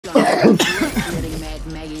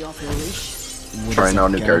Trying out a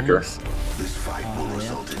new character.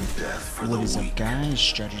 What is up, guys?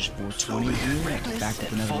 Strategist420 here, back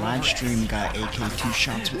with another live stream. Got AK2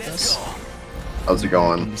 Shots with us. How's it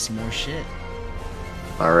going? Give me some more shit.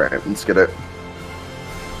 Alright, let's get it.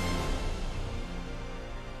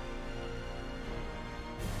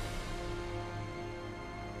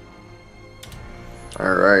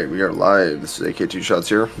 Alright, we are live. This is AK2 Shots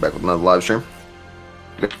here, back with another live stream.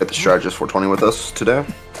 We got the Strategist420 with us today.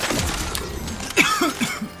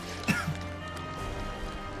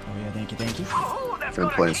 Thank you. Been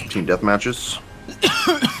playing some team death matches.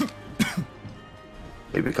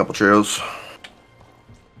 Maybe a couple trios.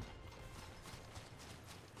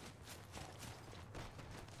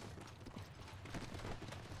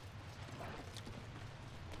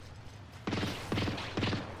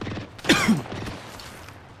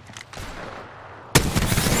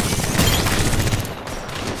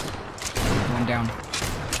 One down.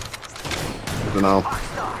 I don't know.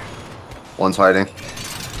 One's hiding.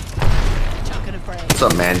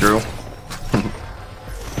 What's up, Mandrew?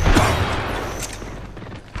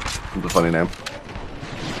 That's a funny name.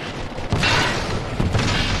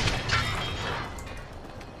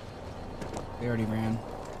 They already ran.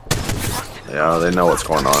 Yeah, they know what's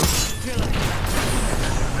going on.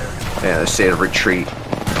 Yeah, they stay to retreat.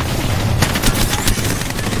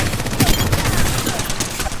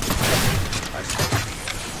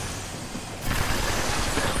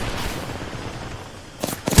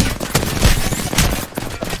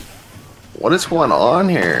 What is going on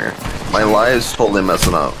here? My live's totally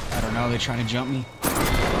messing up. I don't know, they're trying to jump me.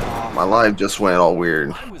 My live just went all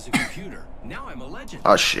weird. I was a computer. Now I'm a legend.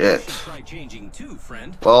 Oh shit. Try changing too,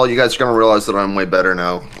 friend. Well, you guys are gonna realize that I'm way better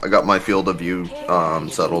now. I got my field of view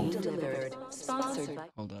settled.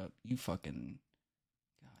 Hold up, you fucking...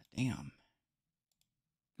 God damn.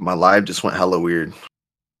 My live just went hella weird. Why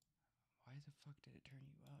the fuck did it turn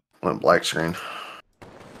you up? Went black screen.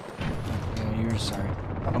 Yeah, you're sorry.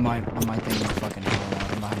 On my thing, you're fucking hell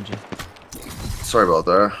out. I'm behind you. Sorry about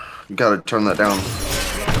that. You gotta turn that down.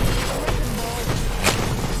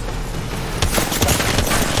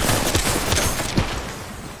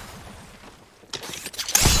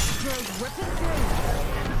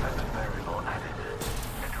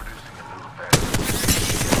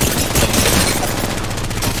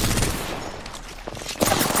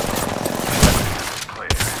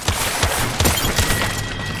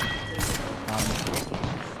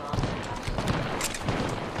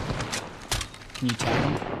 Can you tag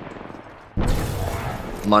him?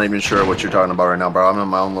 I'm not even sure what you're talking about right now, bro. I'm in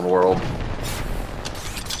my own little world. You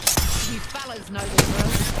fellas know the drill.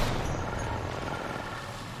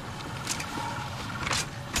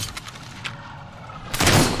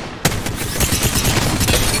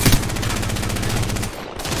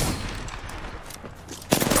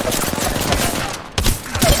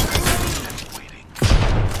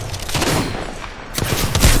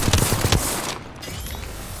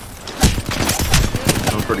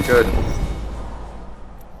 Doing pretty good.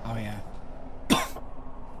 Oh yeah.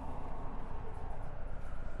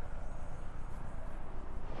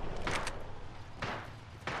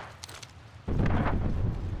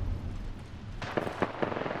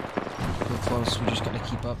 We're close, we just gotta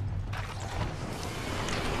keep up.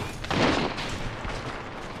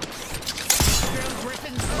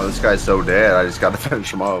 Oh, this guy's so dead. I just gotta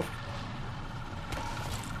finish him off.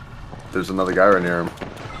 There's another guy right near him.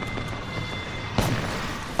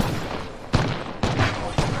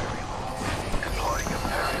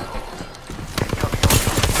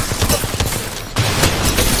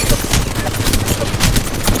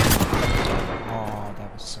 Oh,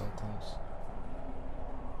 that was so close.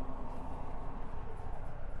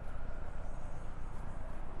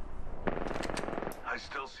 I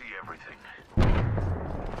still see everything.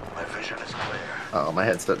 My vision is clear. Oh, my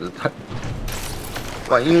headset is...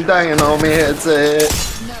 Why you dying on me, headset?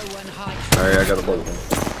 No one hides. Alright, I gotta load him.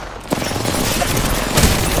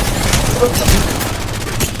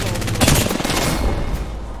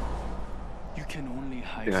 You can only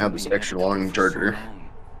hide. I have this extra long charger.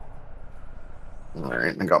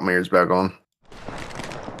 Alright, I got my ears back on.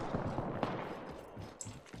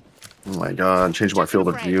 Oh my god, changed my field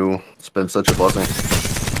of view. It's been such a blessing.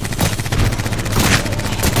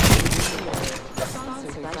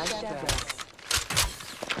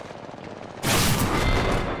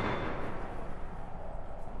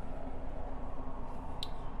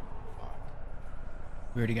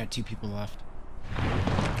 We already got 2 people left.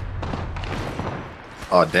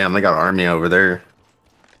 Oh damn, they got an army over there.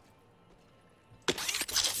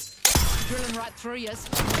 Drilling right through you.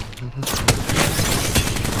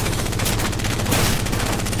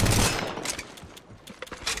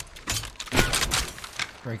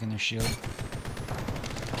 Breaking their shield.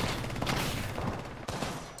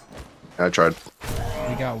 I tried.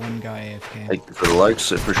 We got one guy AFK. Thank you for the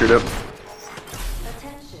likes. Appreciate it.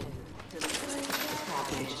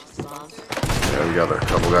 Yeah, we got a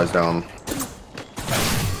couple guys down.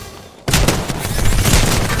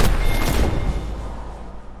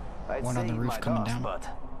 One on the roof coming down.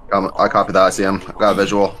 I copy that. I see him. I got a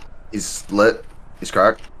visual. He's lit. He's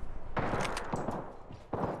cracked.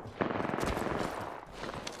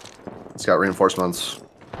 He's got reinforcements.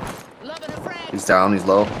 He's down. He's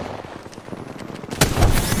low.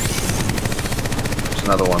 There's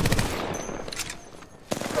another one.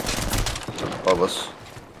 Above us.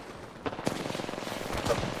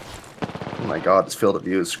 Oh my god, this field of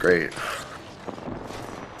view is great.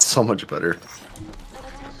 It's so much better.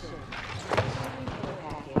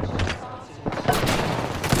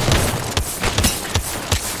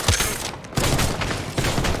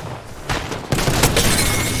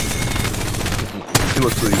 He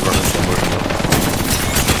looks like he's running somewhere.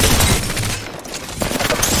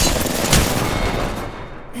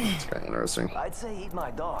 It's kind of interesting. I'd say eat my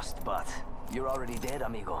dust, but you're already dead,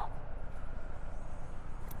 amigo.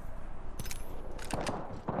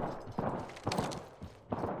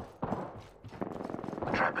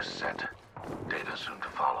 Trap is set. Data soon to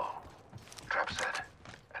follow. Trap set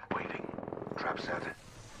and waiting. Trap set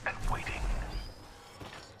and waiting.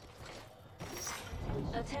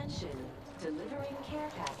 Attention, delivering care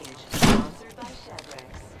package sponsored by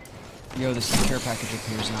Shedrex. Yo, this care package up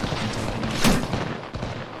here is not taken.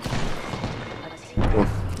 Cool.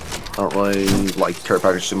 I don't really like care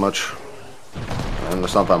package too much. And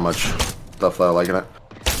there's not that much stuff that I like in it.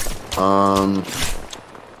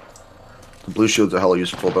 The blue shields are hella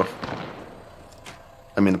useful though.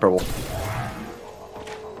 I mean the purple.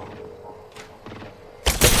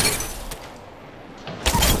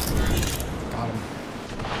 Got him.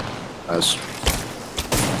 Nice.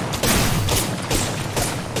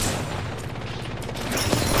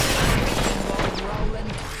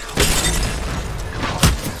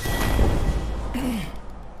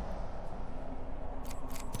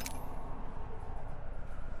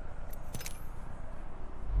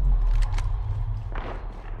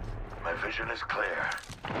 My vision is clear.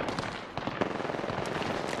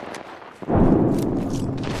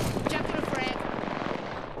 Jump to the frag.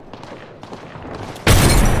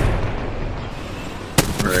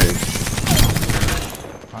 Great.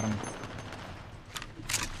 Got him.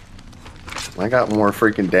 I got more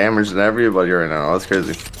freaking damage than everybody right now. That's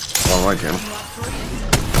crazy. On my team.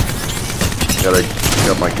 Gotta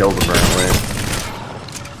get my kills apparently.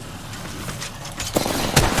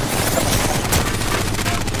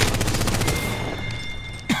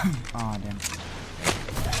 Aw, damn.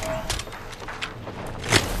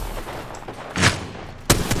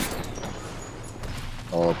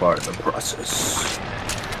 All a part of the process.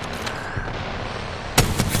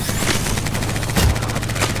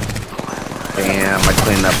 Damn, I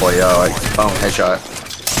cleaned that boy out. Like, boom, headshot.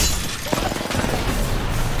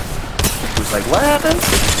 He was like, what happened?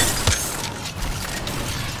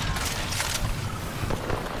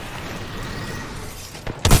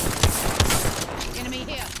 Enemy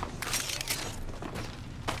here.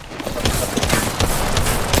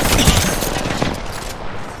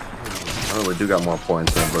 Oh, we do got more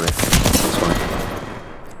points than everybody. That's funny.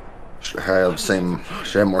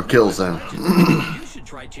 Should have more kills then. You should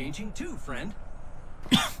try changing too, friend.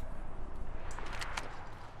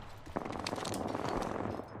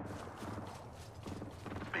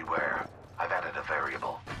 Beware. I've added a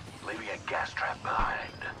variable, leaving a gas trap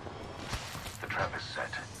behind. The trap is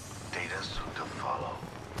set. Data soon to follow.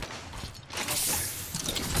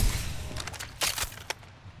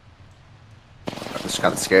 It's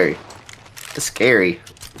kind of scary. It's scary.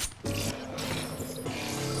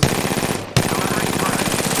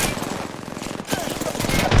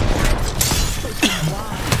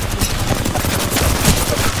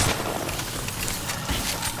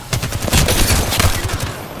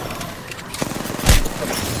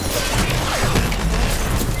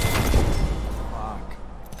 Fuck.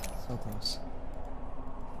 So close.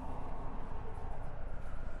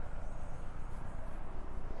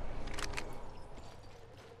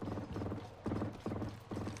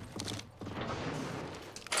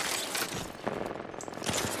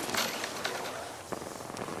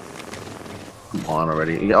 Come on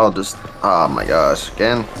already. Y'all just. Oh my gosh.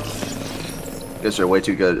 Again. You guys are way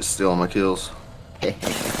too good at stealing my kills. You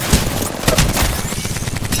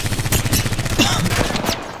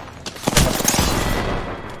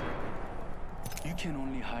can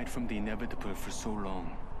only hide from the inevitable for so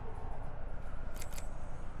long.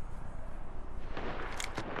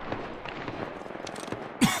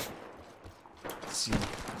 see.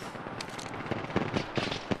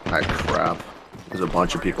 Ah, crap. There's a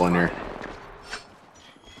bunch of people in here.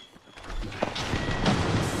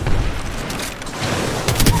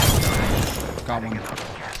 Got one.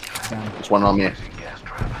 Down. There's one on me. Gas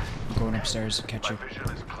trap. I'm going upstairs to catch you. Vision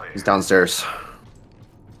is clear. He's downstairs.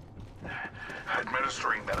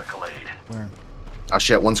 Administering medical aid. Where? Ah,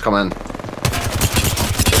 shit. One's coming.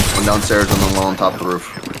 One downstairs and then one on top of the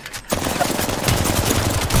roof.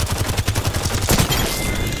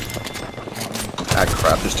 Ah,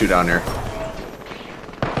 crap. There's two down here.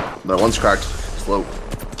 But one's cracked. Slow. No one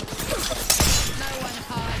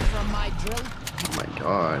hide from my drill. Oh my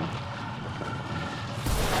god.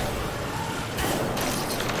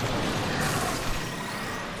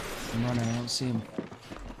 I'm running, I don't see him.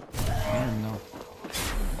 I don't even know.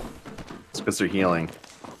 It's because they're healing.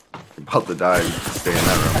 You're about to die. You can stay in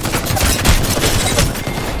that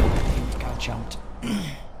Got jumped.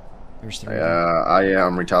 There's three. room. I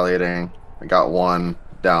am retaliating. I got one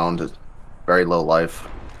down to very low life.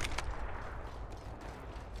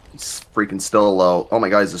 He's freaking still low. Oh my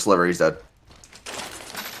god, he's a sliver. He's dead.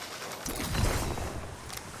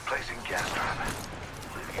 Placing gas trap.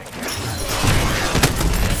 Leaving a gas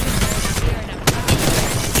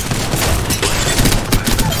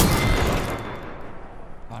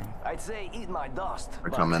Got him. I'd say eat my dust. They're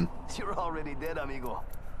but coming. You're already dead, amigo.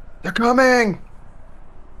 They're coming!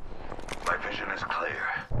 My vision is clear.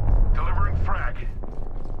 Delivering frag.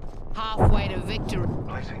 Halfway to victory.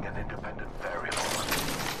 Placing an independent variable.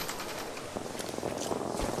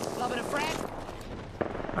 Lobbing a frag.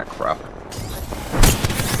 Ah, crap.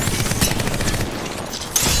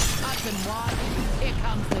 Up and wide. Here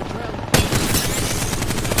comes the drill.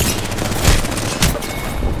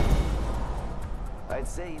 I'd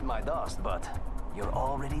say eat my dust, but you're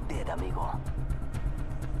already dead, amigo.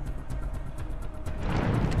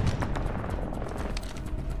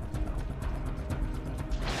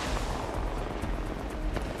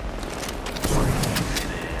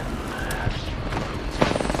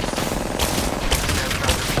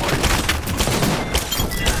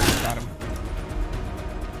 Got him.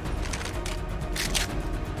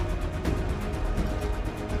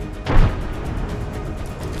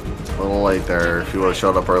 A little late there. If you would have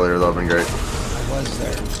showed up earlier, that would have been great. I was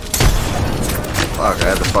there. Fuck, I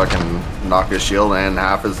had to fucking knock his shield and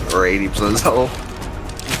half his, or 80% of his health.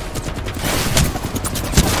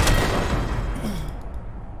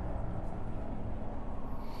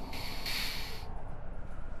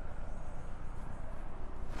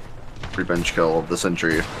 Revenge kill of the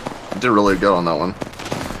century. You did really good on that one.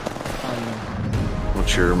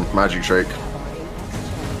 What's your magic trick?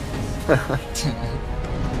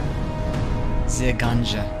 The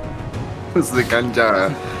ganja. It's the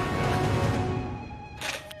ganja.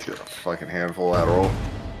 Get a fucking handful of Adderall.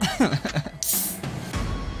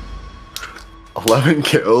 11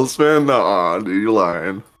 kills, man? Nah, dude, you're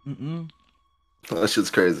lying. That shit's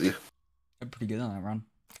crazy. Did pretty good on that run.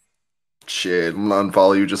 Shit, I'm gonna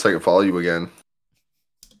unfollow you just so I can follow you again.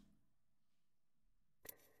 It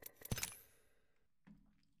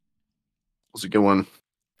was a good one.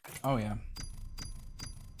 Oh yeah.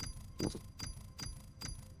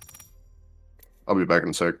 I'll be back in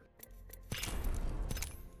a sec.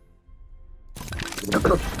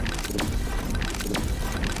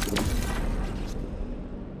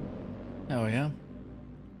 Oh yeah.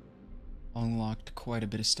 Unlocked quite a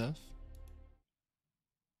bit of stuff.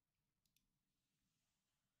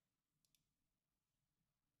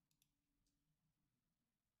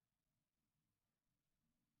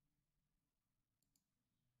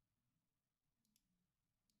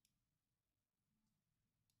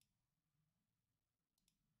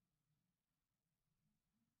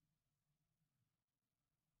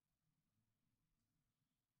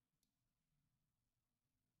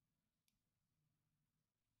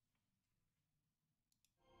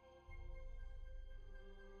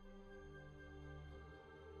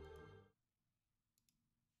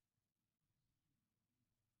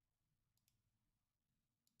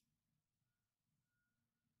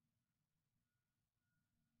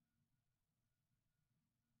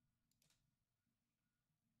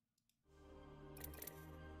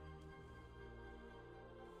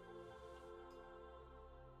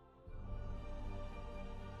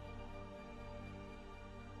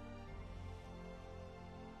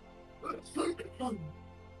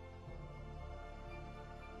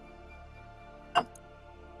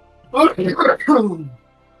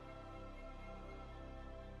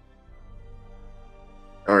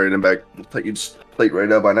 Alright, I'm back. I thought you'd just plate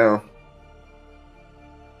right up by now.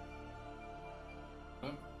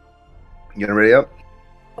 You getting ready up?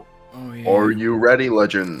 Oh yeah. Are you ready,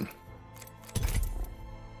 legend?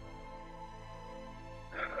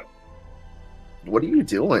 what are you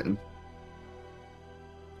doing?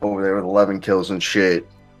 Over there with 11 kills and shit.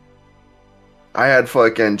 I had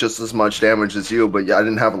fucking just as much damage as you, but yeah, I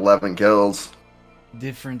didn't have 11 kills.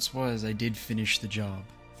 Difference was I did finish the job.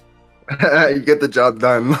 You get the job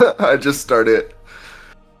done. I just started.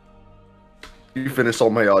 You finish all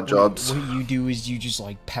my odd jobs. What you do is you just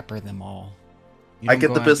like pepper them all. I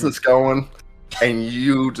get the business going, and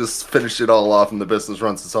you just finish it all off, and the business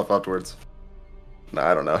runs itself afterwards. Nah,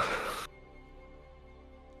 I don't know.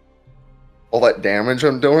 All that damage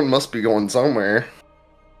I'm doing must be going somewhere.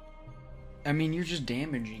 I mean, you're just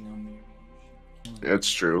damaging them. It's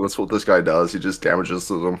true. That's what this guy does. He just damages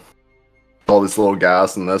to them. All this little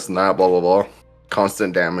gas and this and that, blah, blah, blah.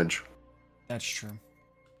 Constant damage. That's true.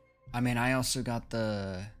 I mean, I also got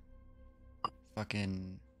the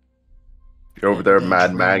fucking... You're over there, the Mad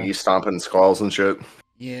drill. Maggie, stomping skulls and shit.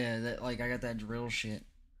 Yeah, that like I got that drill shit.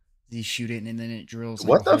 You shoot it and then it drills.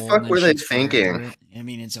 What like, a the hole fuck and then were they shoots fire thinking? through it. I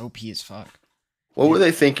mean, it's OP as fuck. What were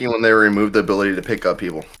they thinking when they removed the ability to pick up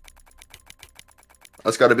people?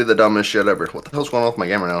 That's gotta be the dumbest shit ever. What the hell's going on with my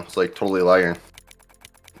game right now? It's like totally lagging.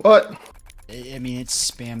 What? I mean,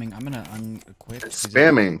 it's spamming. I'm gonna unequip. It's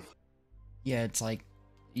spamming. Yeah, it's like,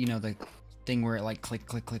 you know, the thing where it like click,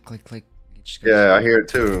 click, click, click, click. It just goes Yeah, I hear it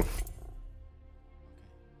too.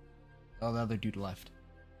 Oh, the other dude left.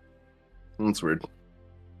 That's weird.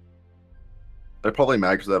 They're probably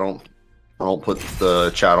mad because I don't put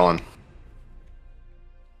the chat on. I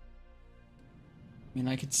mean,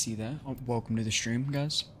 I could see that. Oh, welcome to the stream,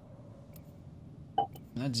 guys.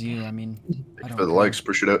 That's you. I mean, I don't For the care. likes,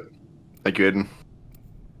 appreciate it. Thank you, Aiden.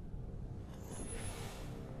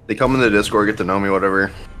 They come in the Discord, get to know me,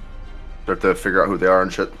 whatever. Start to figure out who they are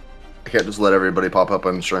and shit. I can't just let everybody pop up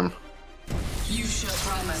on the stream. You shall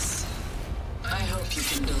promise. I hope you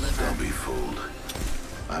can deliver. Don't be fooled.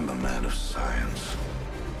 I'm a man of science.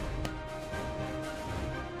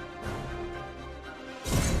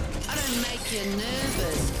 I don't make you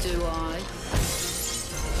nervous, do I?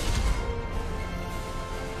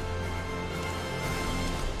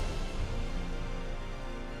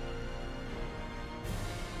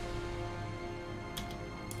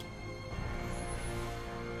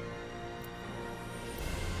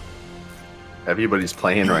 Everybody's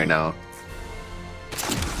playing right now.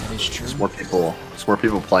 That is true. There's more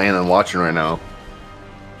people playing than watching right now.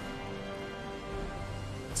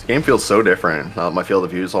 This game feels so different. My field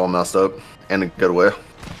of view is all messed up in a good way.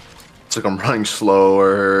 It's like I'm running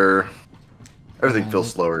slower. Everything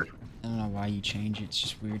feels slower. I don't know why you change it. It's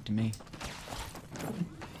just weird to me.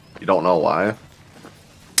 You don't know why?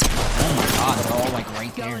 Oh my god, they're all like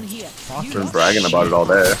right there. Going here. Fuck. I've been bragging about it all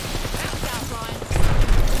day. I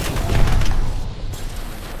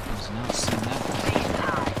was not seeing that.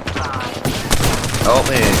 Help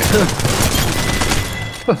me.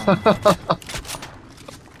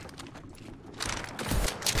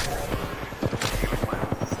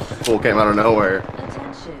 Fool came out of nowhere.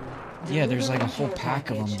 Attention. Yeah, there's like a whole Delivering pack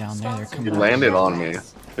of them care down there. They're package coming He up. landed on me.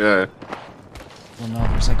 Yeah, Well, no,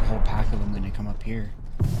 there's like a whole pack of them gonna come up here.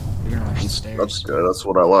 They're gonna rush the stairs. that's good. That's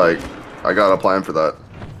what I like. I got a plan for that.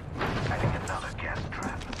 Adding another gas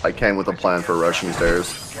trap. I came with a plan for rushing stairs.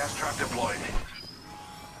 Gas trap deployed.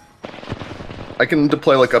 I can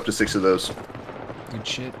deploy like up to 6 of those. Good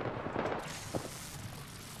shit.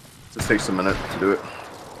 Just takes a minute to do it.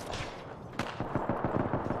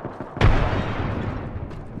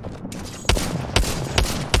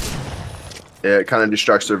 Yeah, it kind of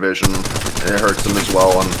distracts their vision, and it hurts them as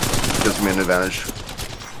well, and gives me an advantage.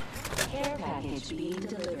 care package being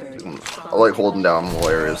delivered. I like holding down little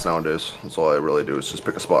areas nowadays. That's all I really do is just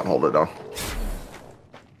pick a spot and hold it down.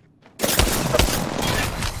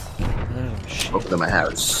 Oh shit. Open to my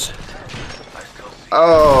house.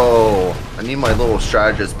 Oh, I need my little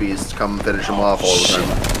strategist beast to come finish him off all the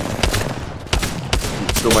time.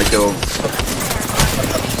 Still my kills.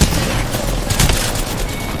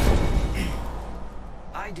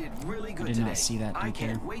 I did really good did today. not see that I dude there.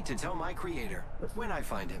 can't wait to tell my creator when I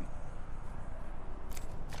find him.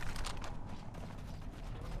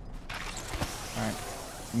 Alright.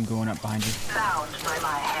 I'm going up behind you.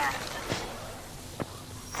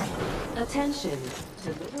 Attention.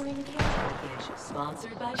 Delivering care package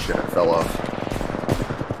sponsored by Shit, I fell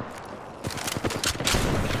off.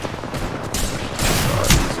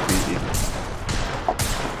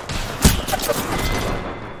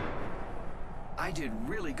 I did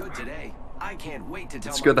really good today. I can't wait to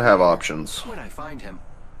tell It's my good to have creator options. when I find him.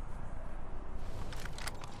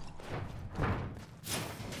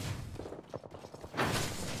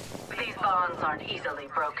 These bonds aren't easily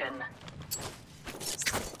broken.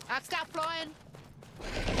 I've stopped flying.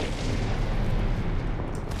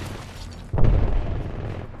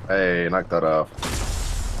 Hey, knock that off.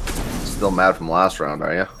 Still mad from last round,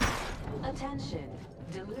 are you? Attention.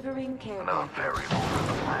 Delivering care Another package. variable for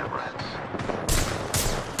the plant rats.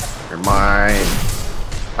 You're mine.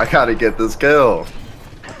 I gotta get this kill.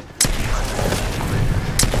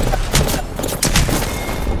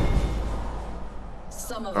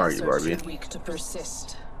 Some of Are us you, are Barbie? too weak to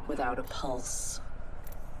persist without a pulse.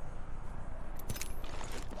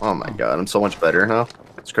 Oh my god, I'm so much better now.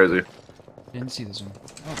 It's crazy. Didn't see this one.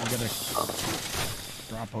 Oh, we got a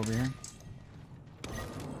drop over here.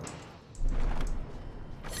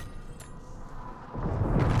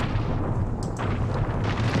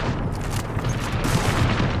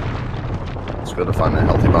 It's good to find a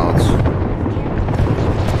healthy balance.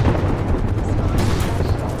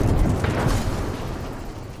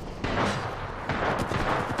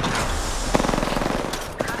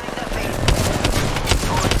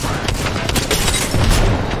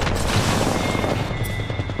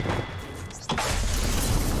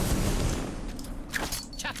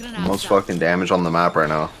 Most fucking damage on the map right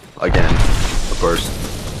now. Again, of course.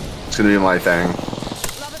 It's gonna be my thing.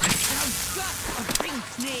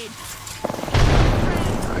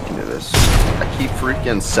 I can do this. I keep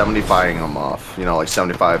freaking 75ing them off. You know, like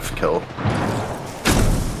 75 kill.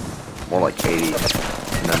 More like 80. And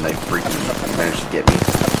then they freaking manage to get me.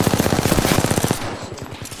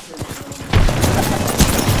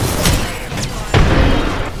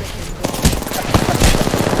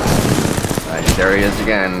 There he is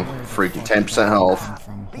again. Freaking 10% health.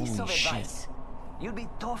 Piece of Holy shit. advice. You'd be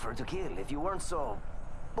tougher to kill if you weren't so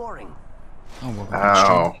boring. Oh, we're going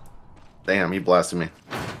Ow. straight. Damn, he blasted me.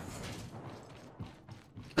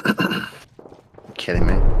 You kidding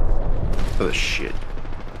me? Look at this shit.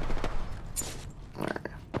 Alright,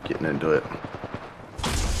 getting into it.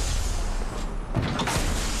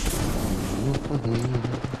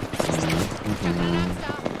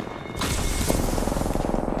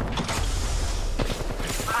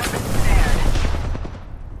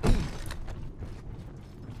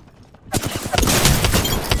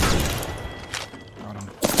 Got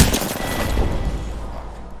him.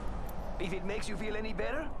 If it makes you feel any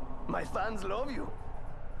better, my fans love you.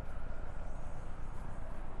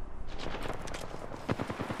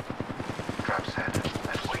 Trap set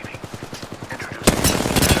and waiting.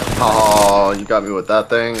 Introducing. Oh, you got me with that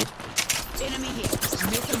thing. Enemy here.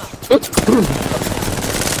 Make them up.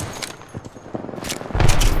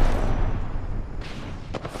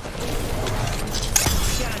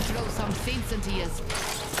 Gotta throw some sense into you.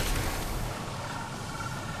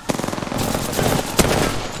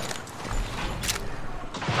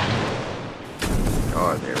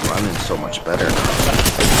 Oh, they're running so much better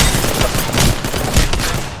now.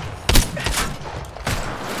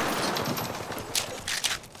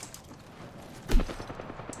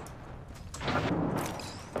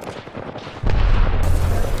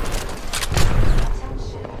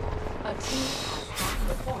 Attention. A team has half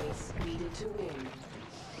the points needed to win.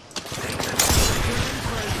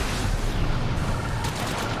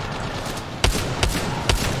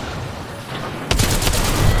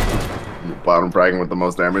 Bottom bragging with the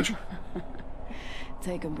most damage.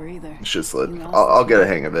 Take a breather. Shit slid. I'll get a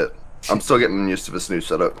hang of it. I'm still getting used to this new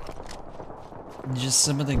setup. Just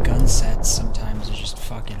some of the gun sets sometimes are just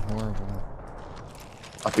fucking horrible.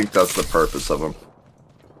 I think that's the purpose of them.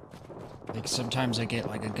 Like sometimes I get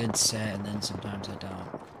like a good set and then sometimes I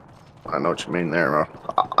don't. I know what you mean there, bro.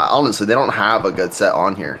 Honestly, they don't have a good set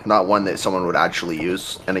on here. Not one that someone would actually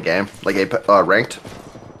use in a game. Like a ranked.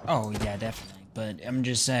 Oh yeah, definitely. But I'm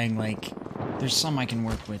just saying like there's some I can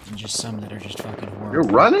work with and just some that are just fucking horrible. You're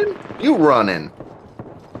running? You running.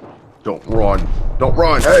 Don't run. Don't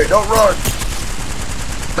run. Hey, don't run.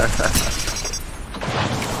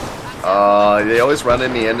 They always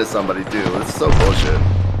running me into somebody too. It's so bullshit.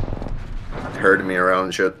 Herding me around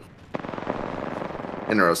and shit.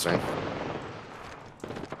 Interesting.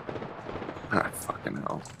 Ah, fucking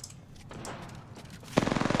hell.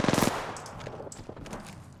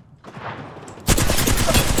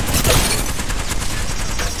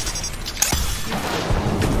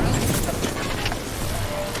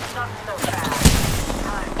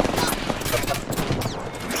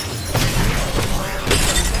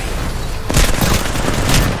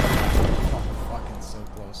 Fucking so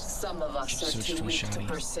close. Some of us are Switch too to a weak to shotty.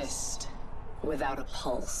 persist without a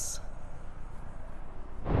pulse.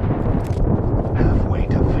 Halfway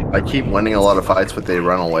to victory. I keep winning a lot of fights, but they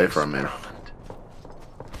run away from me.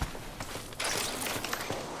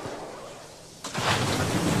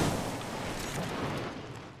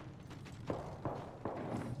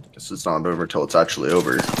 Guess it's not over till it's actually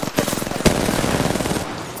over.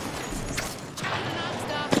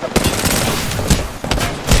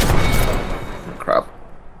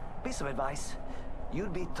 Price.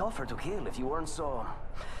 You'd be tougher to kill if you weren't so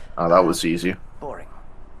Oh, that was easy. boring.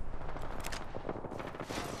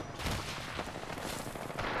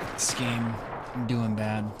 This game, I'm doing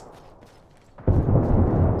bad.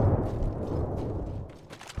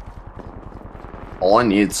 All I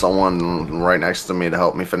need is someone right next to me to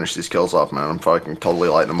help me finish these kills off, man. I'm fucking totally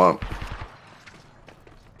lighting them up.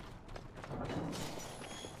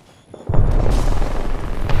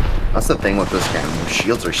 That's the thing with this game.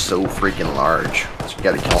 Shields are so freaking large. So you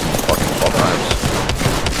gotta kill them fucking 12 times.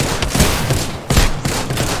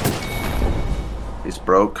 He's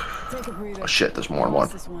broke. Oh shit, there's more than one.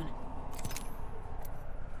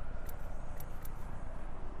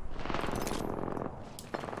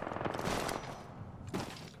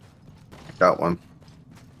 Got one.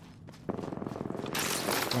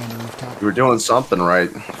 You were doing something right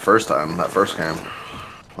first time, that first game.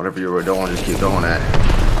 Whatever you were doing, just keep doing it.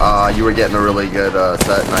 You were getting a really good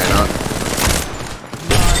set night, huh?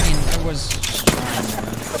 No, I mean, I was just trying to.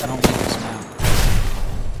 I don't like this map.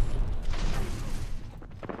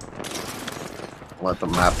 Let the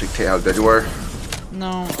map dictate how good you were.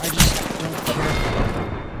 No, I just don't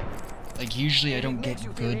care. Like, usually I don't get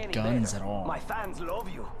good guns at all. My fans love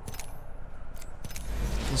you.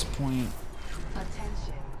 At this point,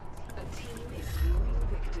 Attention. A team is viewing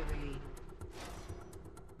victory.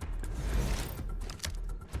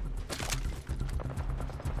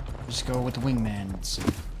 just go with the wingman.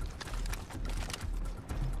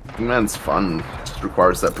 Wingman's fun. It just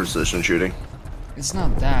requires that precision shooting. It's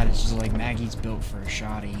not that, it's just like Maggie's built for a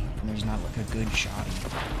shoddy, and there's not like a good shoddy.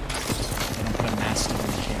 They don't put a master in the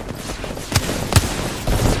kit.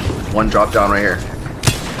 One drop down right here.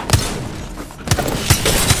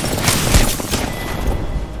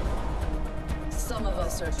 Some of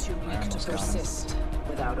us are too weak to persist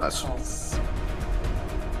without a pulse.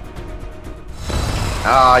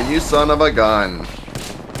 Ah, you son of a gun.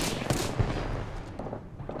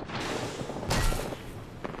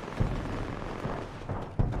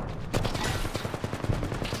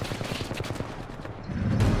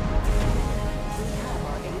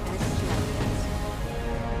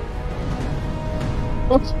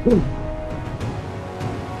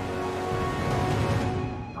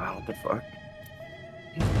 Wow, what the fuck?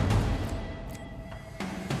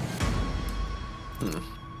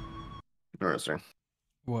 Interesting.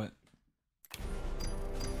 What?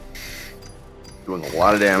 Doing a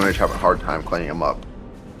lot of damage, having a hard time cleaning them up.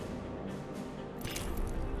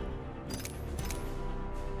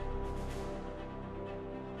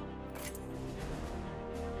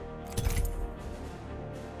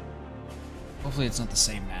 Hopefully it's not the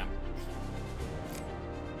same map.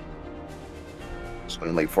 It's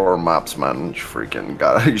been like 4 maps, man. You freaking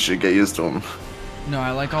got you should get used to them. No,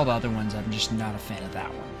 I like all the other ones, I'm just not a fan of that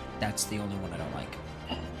one. That's the only one I don't like.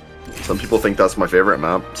 Some people think that's my favorite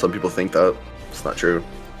map. Some people think that. It's not true.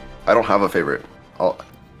 I don't have a favorite.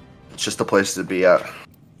 It's just a place to be at.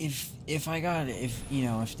 If you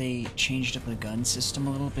know, if they changed up the gun system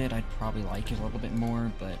a little bit, I'd probably like it a little bit more,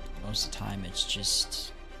 but most of the time it's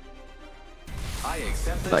just I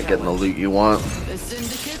accept the Not getting the loot you want. The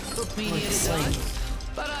syndicate put me here to die,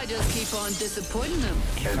 but I just keep on disappointing them.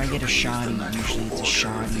 if I get a shoddy, usually it's a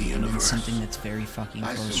shoddy and then something that's very fucking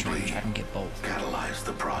close range. I don't get both. Catalyze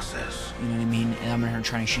the process. You know what I mean? And I'm in here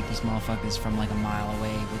trying to shoot these motherfuckers from like a mile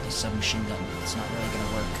away with a submachine gun. It's not really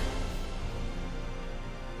gonna work.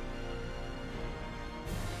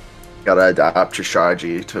 Gotta adapt your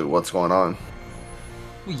strategy to what's going on.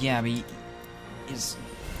 Well, yeah, but is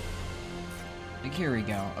like here we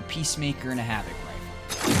go, a peacemaker and a havoc rifle.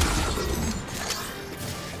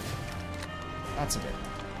 That's a bit.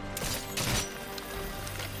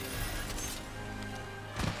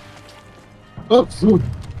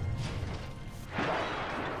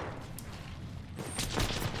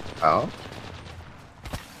 Ow.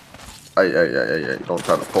 Ay, don't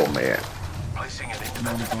try to pull me in. Placing an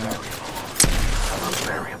independent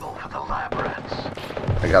variable for the lab rats.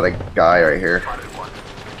 I got a guy right here.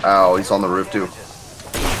 Ow, he's on the roof too.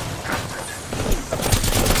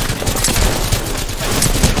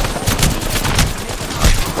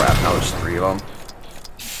 Crap, now there's 3 of them.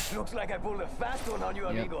 Looks like I pulled a fast one on you,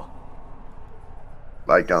 amigo.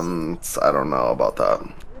 Like, I don't know about that.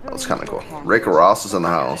 That was kind of cool. Rick Ross is in the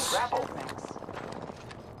house.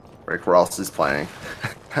 Rick Ross is playing.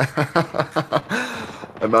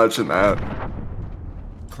 Imagine that.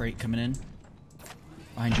 Crate coming in.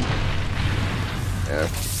 Behind you. Yeah.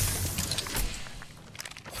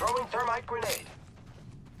 Throwing thermite grenade.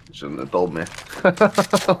 Shouldn't have told me.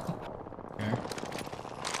 Okay.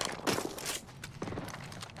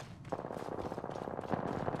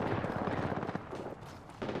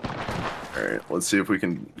 Let's see if we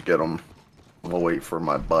can get him. We'll wait for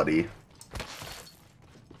my buddy.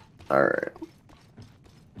 Alright.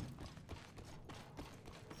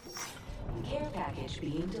 Care package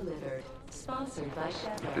being delivered. Sponsored by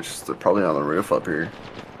Chevron. They're probably on the roof up here.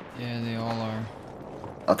 Yeah, they all are.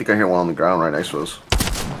 I think I hear one on the ground right next to us.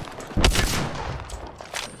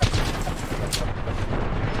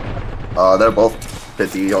 They're both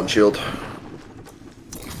 50 on shield.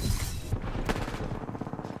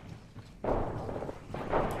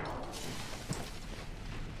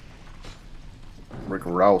 Rick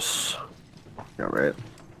Rouse. Yeah, right.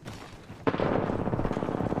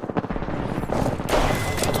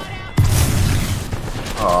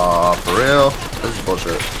 Aw, for real? This is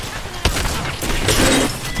bullshit.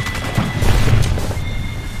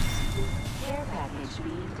 Care package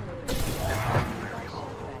being delivered.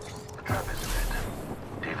 The trap is set.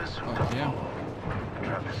 Data soon to Yeah. follow. The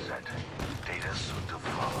trap is set. Data soon to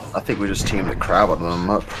follow. I think we just teamed the crap out of them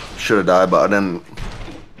up. Should have died, but I didn't.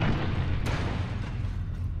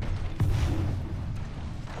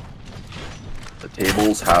 The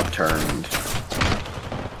tables have turned.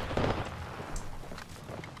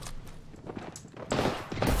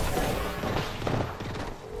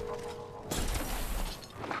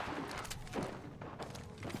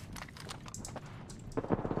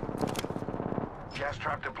 Gas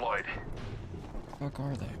trap deployed. Fuck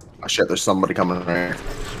are they? Oh shit, there's somebody coming in here.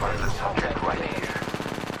 Spotted the subject right here.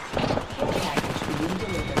 Care package being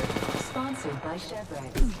delivered. Sponsored by Chevron.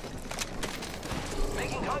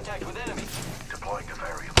 Making contact with enemy. Deploying a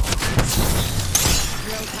variable.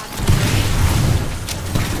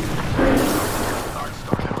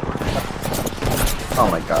 Oh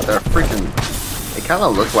my god, they're freaking... It kind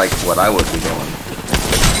of looked like what I would be doing.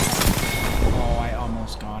 Oh, I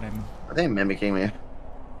almost got him. Are they mimicking me?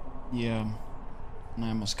 Yeah. And I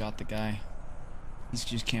almost got the guy. He's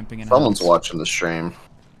just camping in a Someone's house. watching the stream.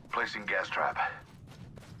 Placing gas trap.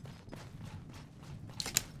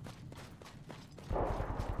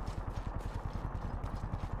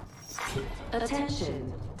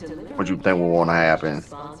 Attention. Delivery. What do you think will want to happen?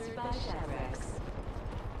 Sponsored by Chevrex.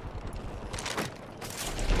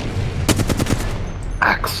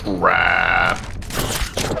 Ah, crap.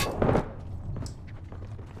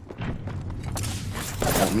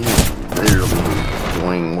 That means literally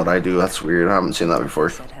doing what I do. That's weird. I haven't seen that before.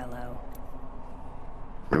 Said hello.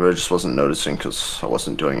 Maybe I just wasn't noticing because I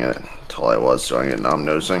wasn't doing it until I was doing it. Now I'm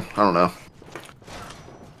noticing. I don't know.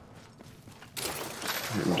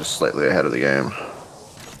 I'm just slightly ahead of the game.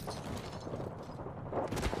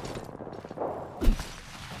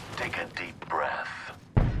 Take a deep breath.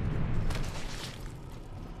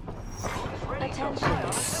 Attention.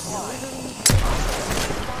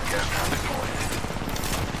 Gas trap deployed.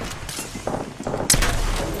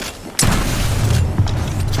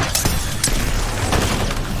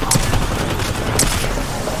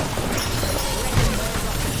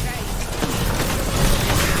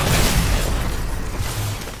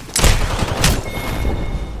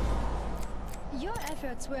 Your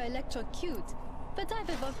efforts were electrocute, but I've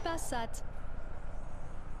evolved past that.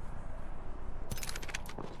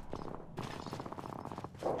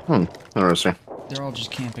 Interesting. They're all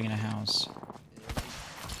just camping in a house.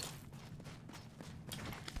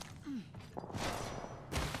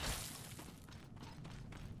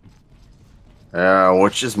 Yeah,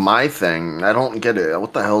 which is my thing. I don't get it.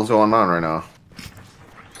 What the hell's going on right now?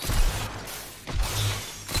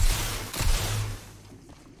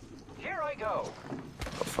 Here I go.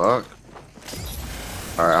 The fuck?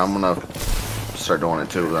 Alright, I'm gonna start doing it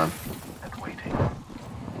too then. And waiting.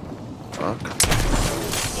 Fuck.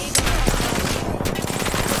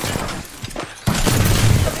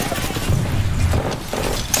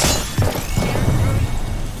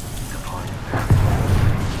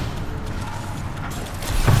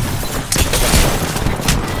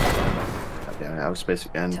 God damn it, out of space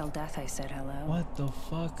again. Till death I said hello. What the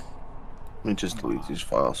fuck? Let me just delete these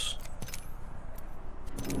files.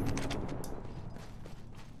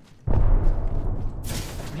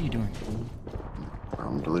 What are you doing, fool?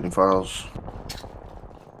 I'm deleting files.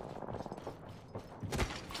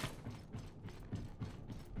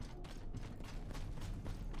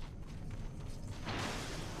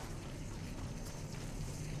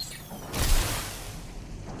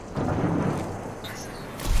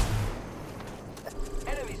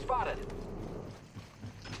 Enemy spotted.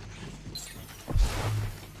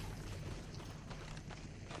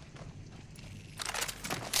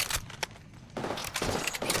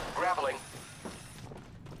 Grappling.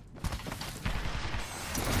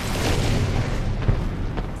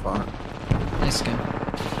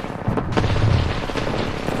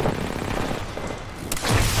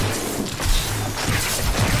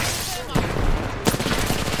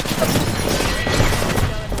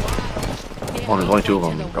 Oh, there's only 2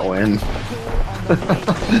 of them. Go in.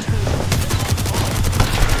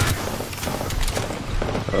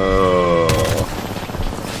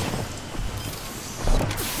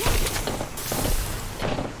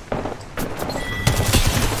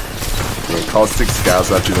 Caustic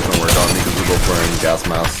gas actually doesn't work on me because we're both wearing gas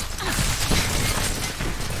masks.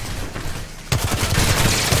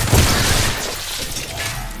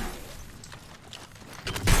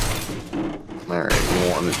 Alright,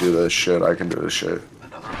 you want to do this shit, I can do this shit.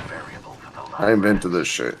 I invented this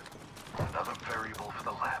shit. Another variable for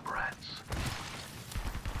the lab rats.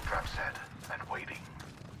 Trap set and waiting.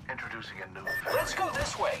 Introducing a new variable. Let's go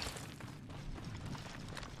this way.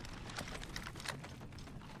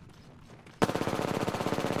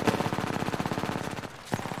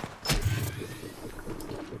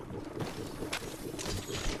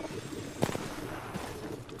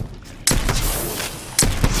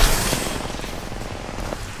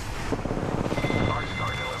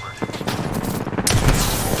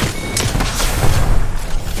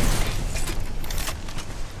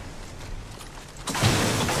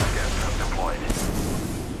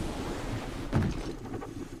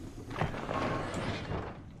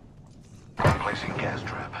 Placing gas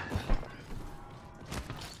trap.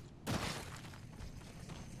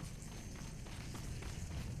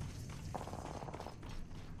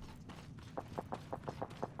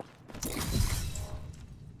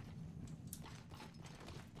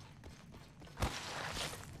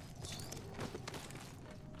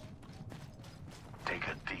 Take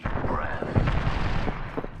a deep breath.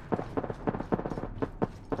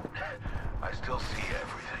 I still see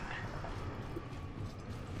everything.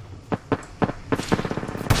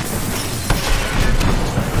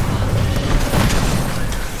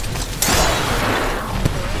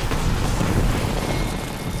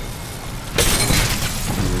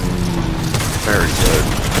 Very good.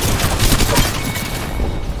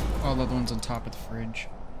 Oh, the other one's on top of the fridge.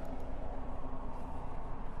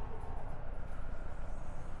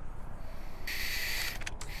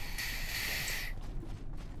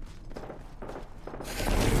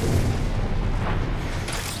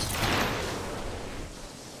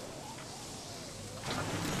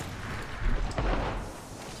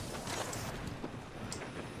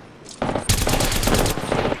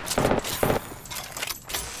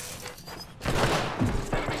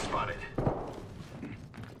 Enemy spotted.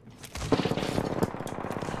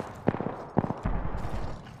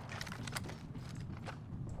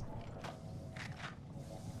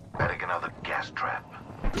 Adding another gas trap.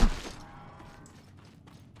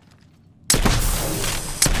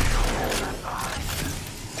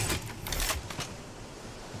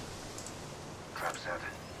 Trap set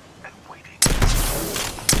and waiting.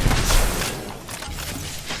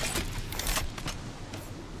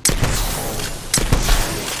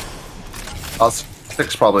 Us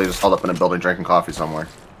 6 probably just held up in a building drinking coffee somewhere.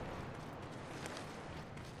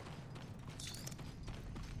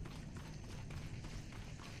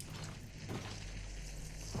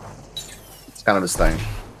 It's kind of his thing.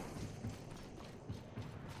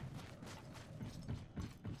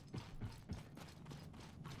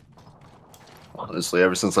 Honestly,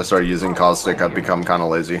 ever since I started using Caustic, I've become kind of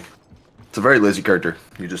lazy. It's a very lazy character.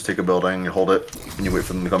 You just take a building, you hold it, and you wait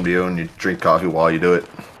for them to come to you, and you drink coffee while you do it.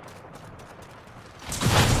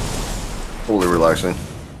 Totally relaxing.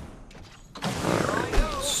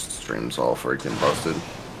 Alright, stream's all freaking busted.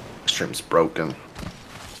 Stream's broken.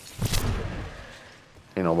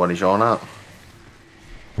 Ain't nobody showing up.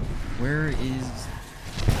 Where is...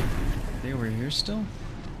 They were here still?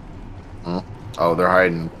 Hmm? Oh, they're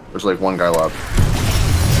hiding. There's like 1 guy left.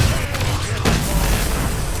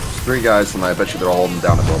 3 guys, and I bet you they're all holding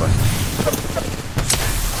down a building.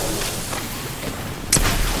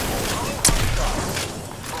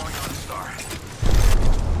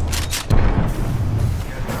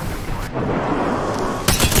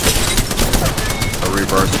 A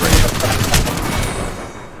reverse ring.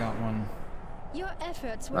 Got one. Your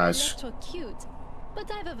efforts were Nice. electrocute,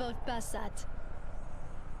 but I've evolved past that.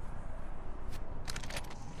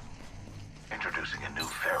 Introducing a new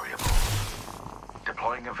variable.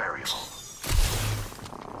 Deploying a variable.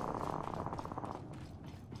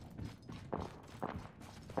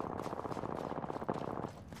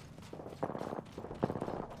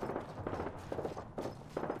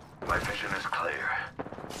 My vision is clear.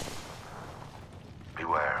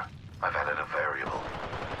 Beware, I've added a variable.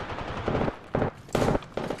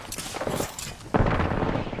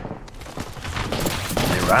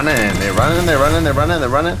 They're running, they're running, they're running, they're running, they're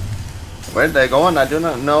running. Where are they going? I do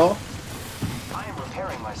not know. I am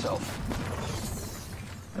repairing myself.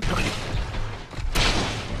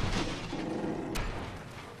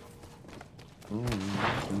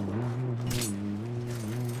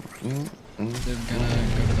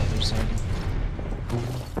 side.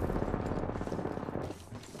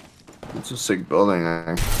 It's a sick building.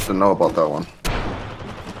 I didn't know about that one.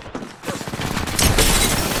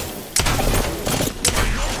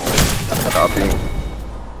 Copy.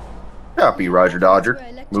 Copy, Roger Dodger.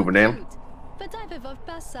 Moving in. Peut-être ils veulent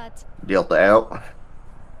pas ça. Delta out.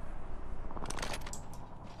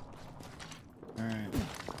 Alright.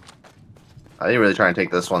 I didn't really try and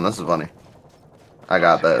take this one. This is funny. I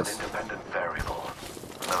got this. Independent variable.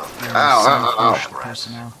 Yeah, Ow, same ow, ow, push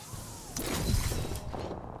personnel.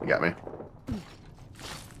 You got me.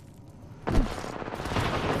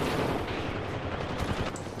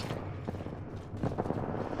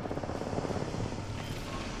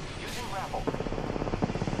 Using grapple.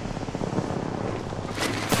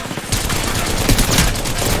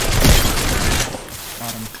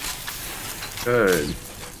 Got him. Good.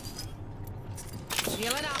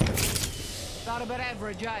 Healing up. Thought about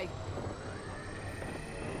average, eh?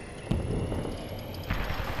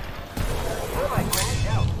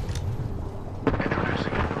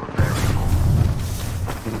 Introducing a new variable.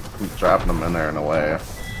 I'm dropping them in there in a way.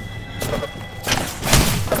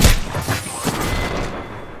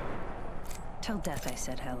 Tell Death I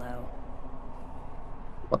said hello.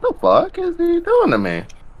 What the fuck is he doing to me?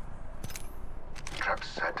 Trap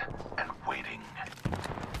set and waiting.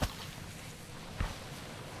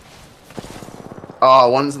 Oh,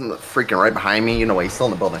 one's in the freaking right behind me. You know what? He's still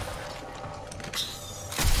in the building.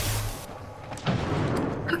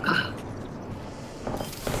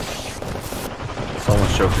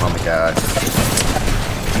 Someone's choking on the guy.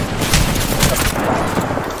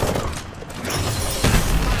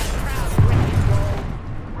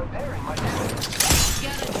 Repairing my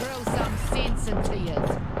Gotta drill some sense into you.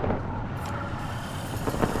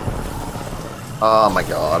 Oh my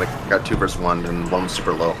god, I got 2 versus 1 and one was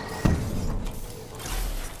super low.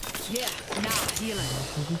 Yeah, nah, healing.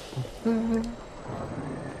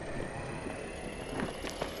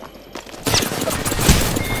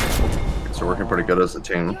 So we're working pretty good as a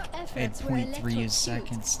team. Your I had efforts were 0.3 electrocute,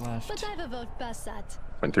 seconds left Peut-être ils veulent pas ça.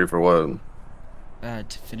 0.3 for what?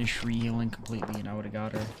 to finish re-healing completely, and I would have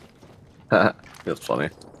got her. That's funny.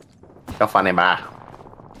 You're funny, ma.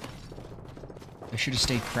 I should have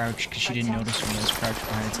stayed crouched because she didn't notice when I was crouched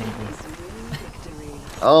behind a table.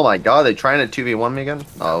 Oh my god, they trying to 2v1 me again?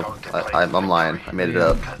 Oh, I'm lying. I made it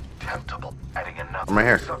up. Contemptible. Adding another I'm right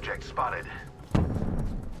here. subject spotted.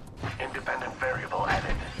 Independent variable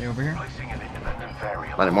added. They over here? Placing an independent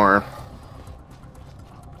variable. Not anymore.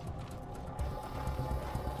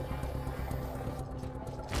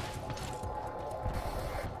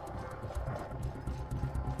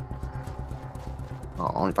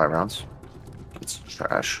 Oh, only 5 rounds. It's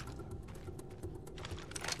trash.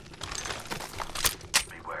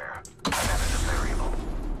 Beware. I've added a variable.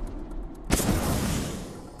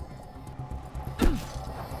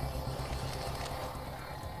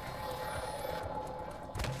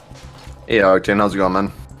 Hey, Octane, how's it going,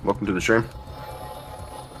 man? Welcome to the stream.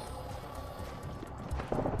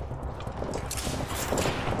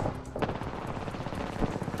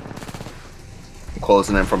 I'm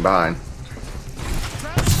closing in from behind.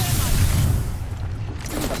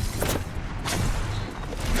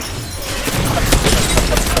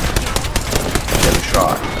 Getting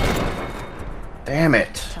shot. Damn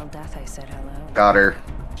it. Tell Death I said hello. Got her.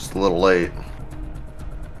 Just a little late.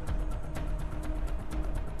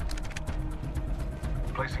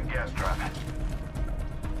 Placing gas trap.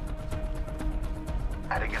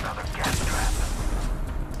 Adding another gas trap.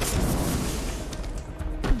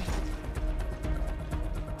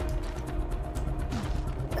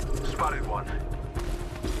 Spotted one.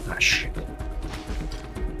 Ah, shit.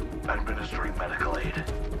 Administering medical aid.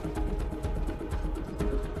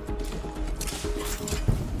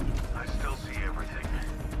 I still see everything.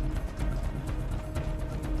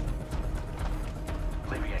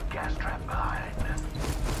 Leaving a gas trap behind.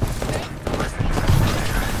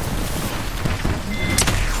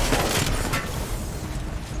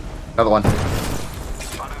 Another one.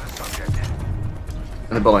 Spotted a subject.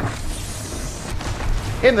 In the building.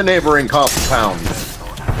 In the neighboring compound.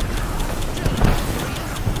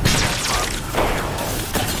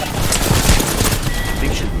 I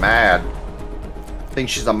think she's mad. I think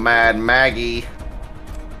she's a mad Maggie.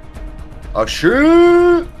 Oh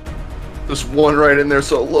shit! This one right in there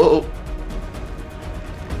so low.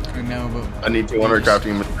 I know, but I need 200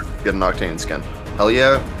 crafting materials to get an Octane skin. Hell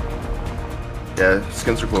yeah. Yeah,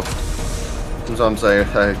 skins are cool. Sometimes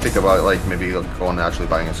I think about like maybe going and actually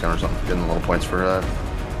buying a skin or something, getting a little points for that.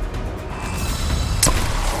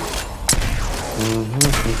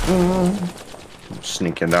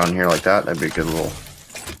 Sneak in down here like that, that'd be a good little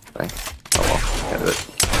thing. Oh well, can't do it.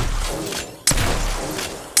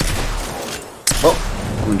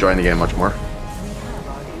 enjoying the game much more.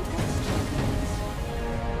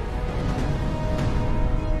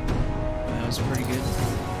 That was pretty good.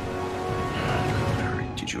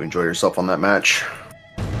 Did you enjoy yourself on that match?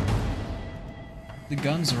 The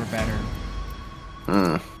guns were better.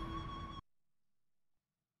 Hmm.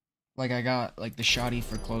 Like I got like the shotty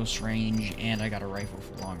for close range, and I got a rifle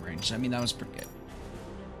for long range. So, I mean, that was pretty good.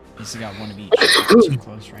 At least I got one of each. 2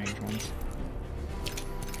 close range ones.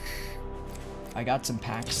 I got some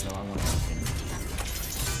packs though. I want to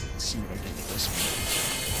see what I did with this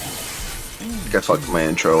one. I guess I fucked my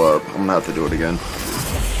intro up. I'm gonna have to do it again.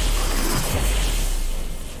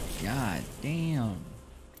 God damn.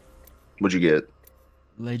 What'd you get?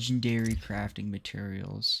 Legendary crafting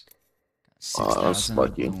materials. Oh, that's 6,000 of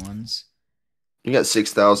lucky. the ones. You got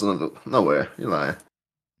 6,000 of the. No way. You're lying.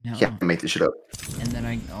 No. You can't make this shit up. And then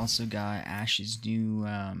I also got Ash's new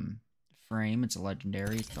frame. It's a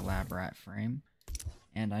legendary. It's the Lab Rat frame.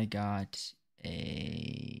 And I got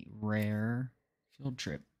a rare field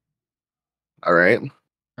trip. All right.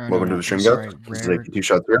 Or, Welcome to the stream, guys. This is AK2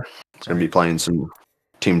 Shots here. It's gonna be playing some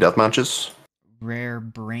team death matches. Rare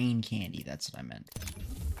brain candy. That's what I meant.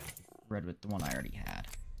 Red with the one I already had.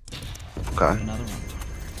 Okay. Another one.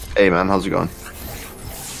 Hey man, how's it going?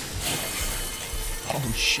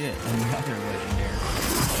 Oh shit! Another legendary.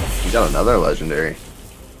 You got another legendary.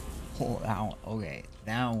 Oh, that one, okay.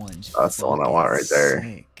 That one's. That's the one I want right there.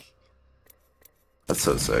 Sick. That's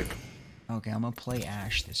so sick. Okay, I'm gonna play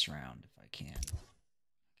Ash this round if I can.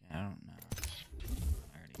 I don't know.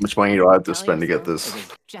 How much money do I have to spend to get this?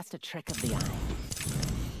 Just a trick of the eye.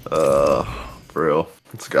 For real.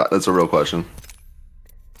 That's a real question.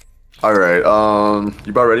 All right.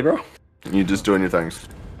 You about ready, bro? You just doing your things.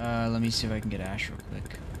 Let me see if I can get Ash real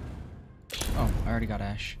quick. Oh, I already got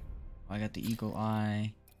Ash. I got the Eagle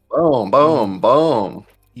Eye. Boom, boom, boom.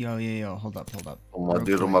 Yo, hold up. I'm gonna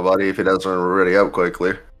do it with my buddy if he doesn't already up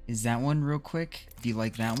quickly. Is that one real quick? Do you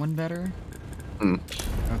like that one better?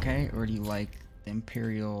 Okay, or do you like the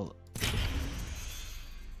Imperial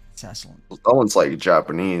Assassin? That one's like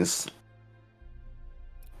Japanese.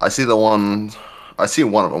 I see one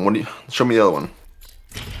of them. What do you show me the other one?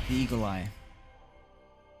 The Eagle Eye.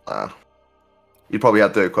 You probably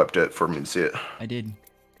have to equip it for me to see it. I did.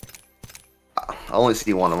 I only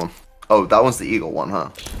see one of them. Oh, that one's the Eagle one, huh?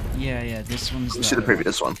 Yeah, this one's You see the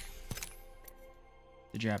previous one.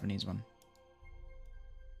 The Japanese one.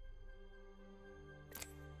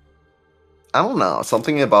 I don't know.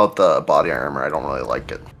 Something about the body armor, I don't really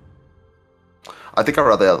like it. I think I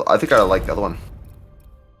like the other one.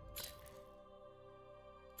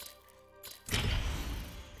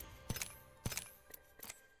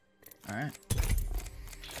 Alright.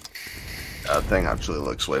 That thing actually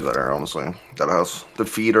looks way better, honestly. That house. The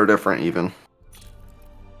feet are different, even.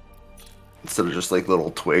 Instead of just like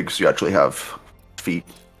little twigs, you actually have feet.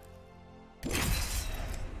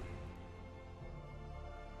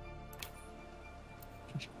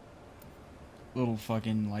 Little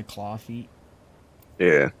fucking like claw feet.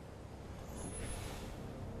 Yeah.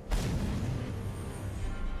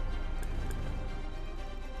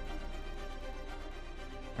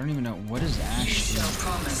 I don't even know what is Ash.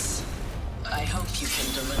 Promise. I hope you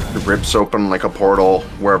can deliver. It rips open like a portal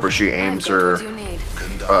wherever she aims her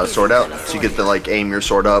sword out, so you get to like aim your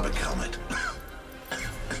sword up.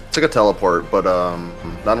 It's like a teleport, but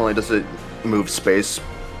not only does it move space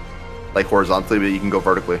like horizontally, but you can go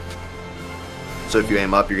vertically. So if you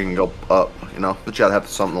aim up, you can go up, you know, but you gotta have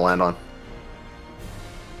something to land on.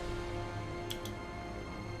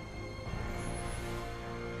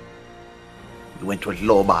 You went with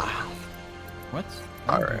Loba. What?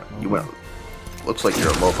 Alright, you went. Looks like you're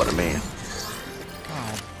a Loba to me.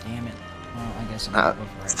 God damn it. Well, I guess I'm Ah, gonna go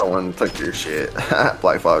for it. someone took your shit.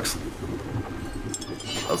 Black Fox.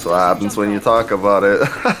 That's what happens when you talk about it.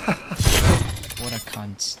 What a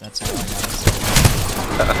cunt. That's all I gotta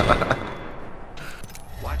say.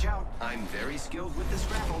 Watch out, I'm very skilled with this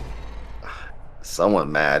grapple.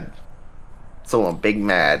 Someone mad. Someone big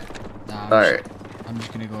mad. Nah, Alright. I'm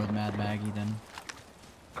just gonna go with Mad Maggie then.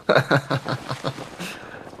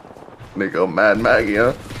 They go Mad Maggie,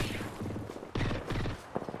 huh?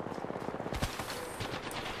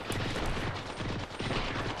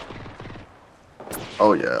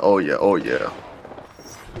 Oh yeah, oh yeah, oh yeah.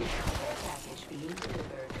 Package being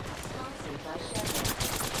delivered. Sponsored by Chevron.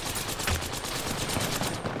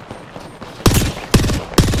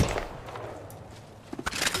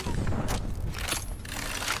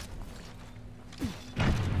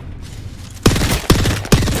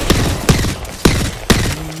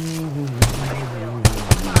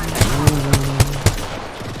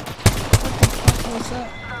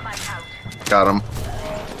 Got him.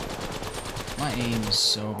 is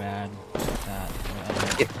so bad at that.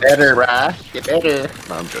 Get better, brah. Get better.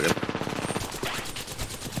 No, I'm joking.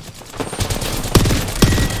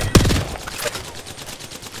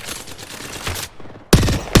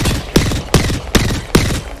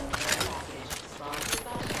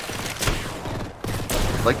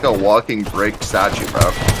 Like a walking brick statue, bro.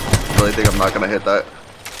 Really think I'm not gonna hit that?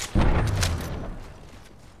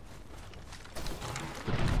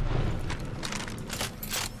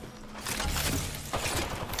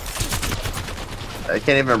 They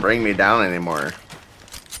can't even bring me down anymore.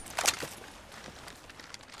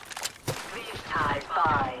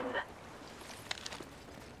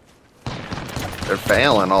 They're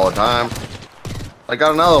failing all the time. I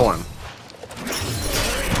got another one.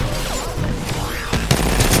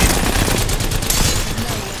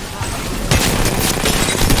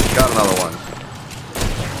 Got another one.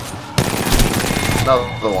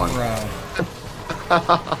 Another one.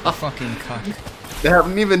 Bro. Fucking cuck. They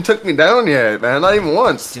haven't even took me down yet, man. Not even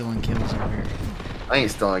once. Stealing kills over here. I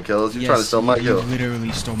ain't stealing kills. You're trying to steal my kill. You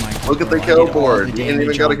literally stole my kill. Look at the kill board. You ain't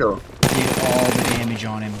even got a kill. Did all the damage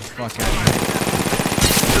on him. Fuck out of here.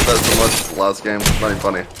 Did that so much last game. Not even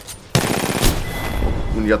funny.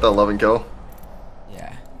 When you got that 11 kill?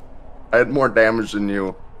 Yeah. I had more damage than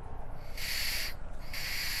you.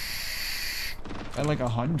 I had like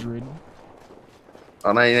 100.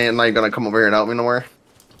 Oh, now you gonna come over here and help me nowhere?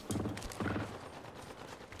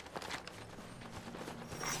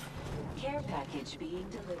 Care package being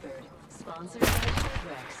delivered. Sponsored by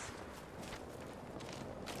Rex.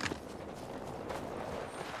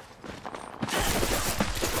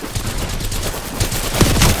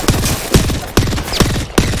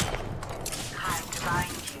 Time to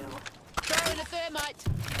bind you. Throwing a thermite.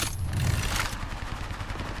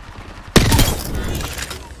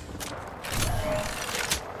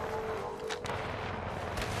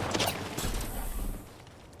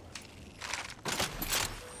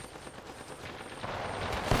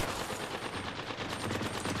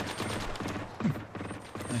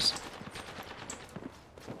 Nice.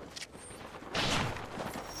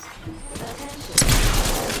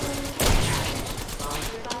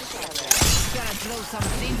 Gotta blow some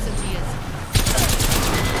sense into you.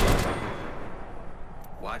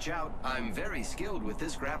 Watch out. I'm very skilled with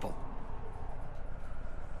this grapple.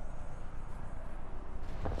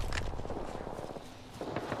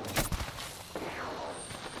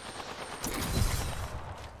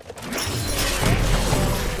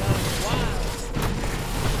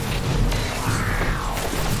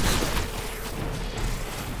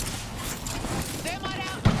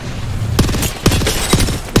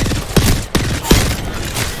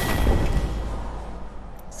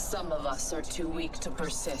 Some of us are too weak to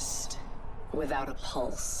persist without a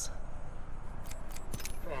pulse.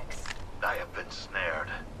 Rex. I have been snared.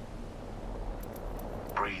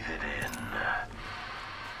 Breathe it in.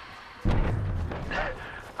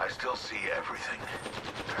 I still see everything.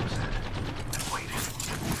 That's it. And waiting.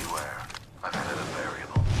 Beware. I've added a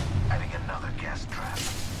variable. Adding another gas trap.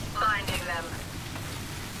 Finding them.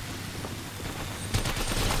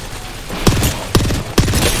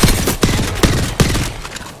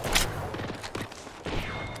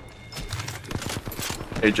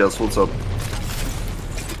 Hey Jess, what's up?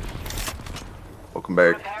 Welcome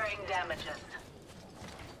back. Repairing damages.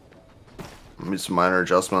 Made some minor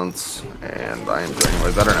adjustments, and I am doing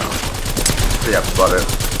way better now. So yeah, that's about it.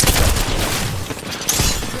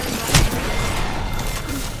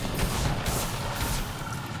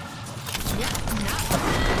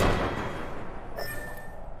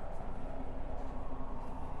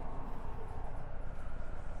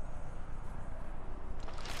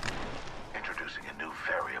 Introducing a new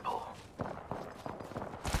variable.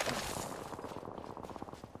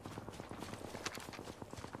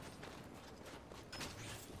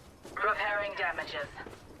 Repairing damages.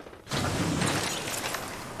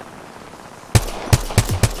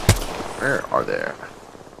 Where are they?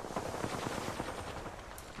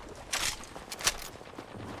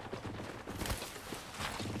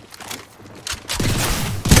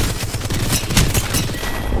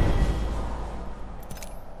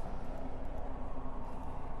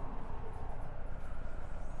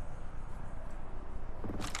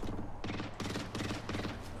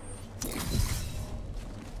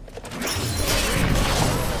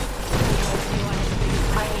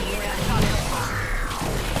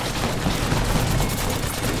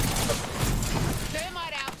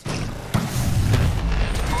 Thermite out.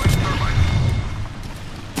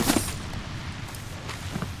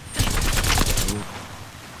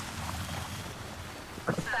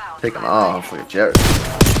 Taking off like a jet.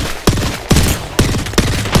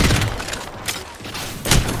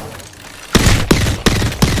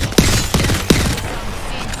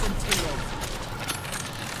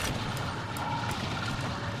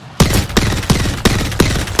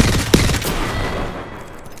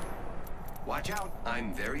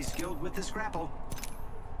 to scrapple.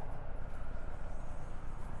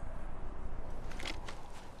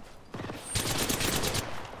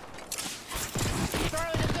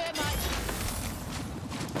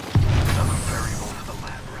 Another variable for the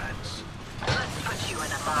lab rats. Let's put you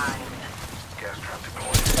in a bind. Gas trap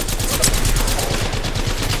deployed.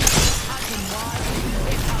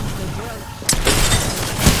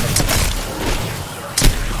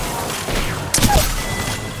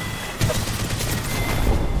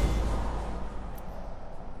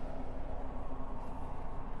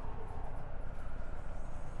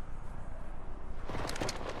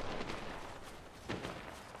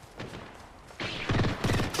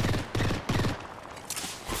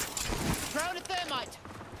 Throw the thermite.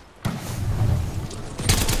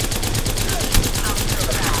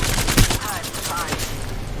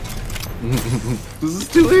 This is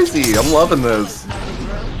too easy. I'm loving this.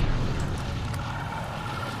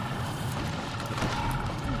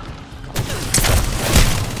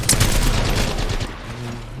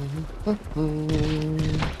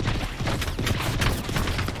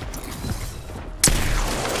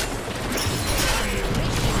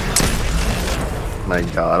 My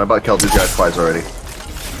god, I about killed these guys twice already.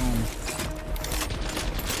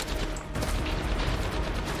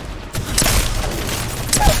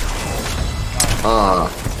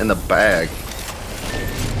 In the bag.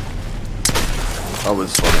 That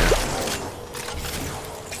was funny.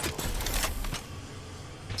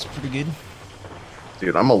 It's pretty good.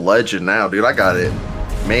 Dude, I'm a legend now, dude. I got it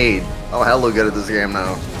made. I'm hella good at this game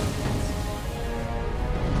now.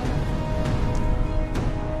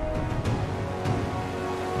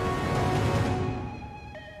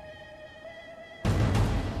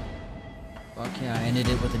 Fuck yeah, I ended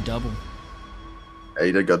it with a double. Yeah,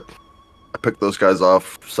 you did good. I picked those guys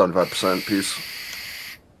off 75% piece.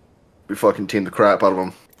 We fucking teamed the crap out of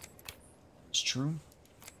them. It's true.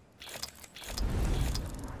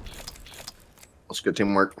 That's good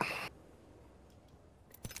teamwork.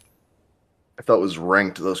 If that was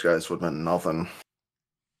ranked, those guys would have meant nothing.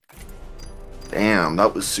 Damn,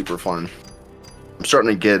 that was super fun. I'm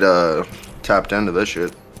starting to get tapped into this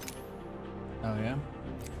shit. Oh yeah?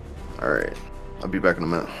 Alright, I'll be back in a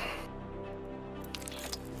minute.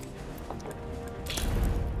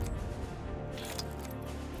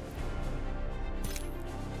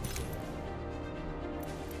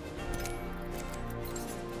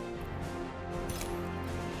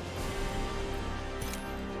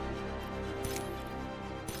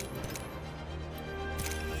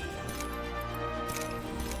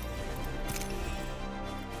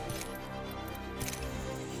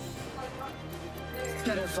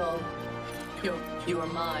 Pitiful. Your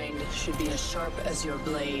mind should be as sharp as your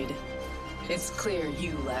blade. It's clear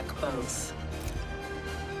you lack both.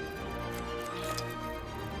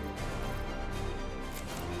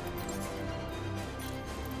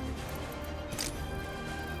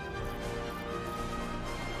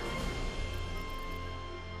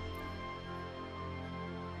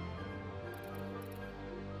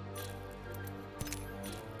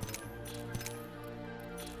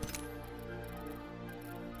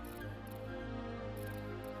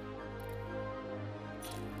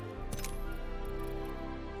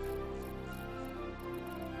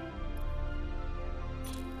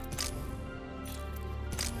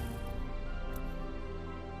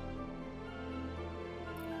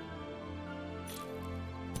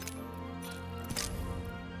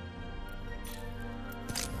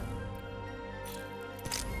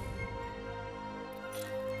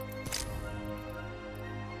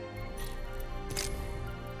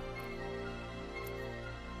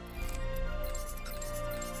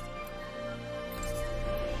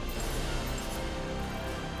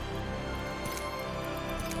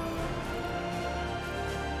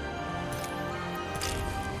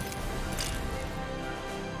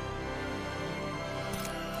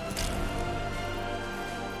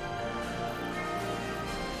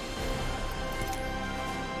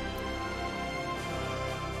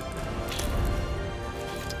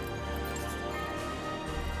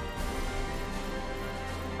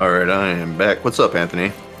 Alright, I am back. What's up,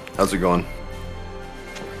 Anthony? How's it going?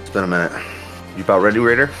 It's been a minute. You about ready,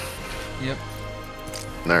 Raider? Yep.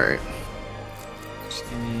 Alright. Just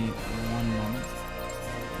give me 1 moment.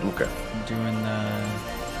 Okay. I'm doing the...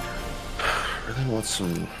 I really want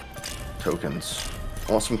some tokens.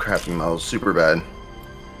 I want some crafting metals, super bad.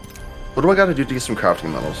 What do I gotta do to get some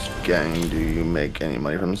crafting metals? Gang, do you make any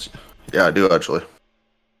money from this? Yeah, I do actually.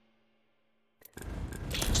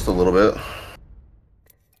 Just a little bit.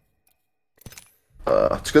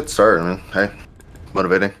 It's a good start, I mean, hey,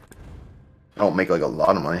 motivating. I don't make like a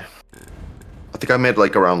lot of money. I think I made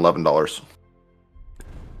like around $11.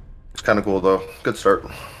 It's kind of cool though. Good start.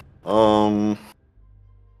 I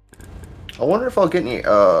wonder if I'll get any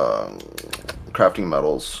crafting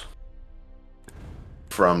medals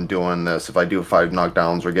from doing this. If I do 5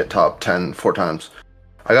 knockdowns or get top 10 4 times,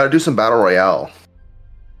 I gotta do some battle royale.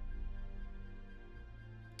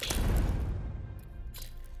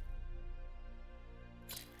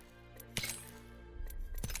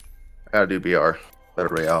 I gotta do BR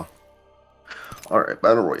battle royale. All right,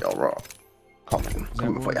 battle royale raw.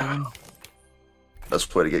 Coming for ya.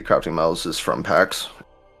 Best way to get crafting medals is from packs.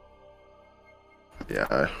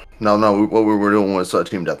 Yeah. No. What we were doing was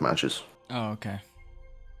team death matches. Oh, okay.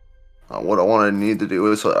 What I want to need to do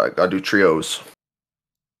is I gotta do trios.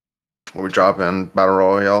 Where we drop in battle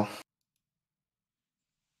royale.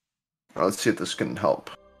 Let's see if this can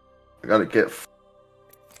help. I gotta get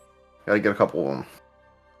a couple of them.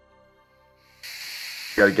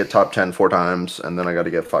 Gotta get top 10 4 times, and then I gotta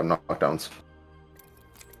get 5 knockdowns.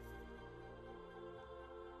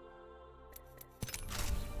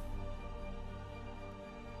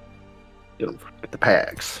 Get the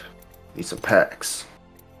packs. Need some packs.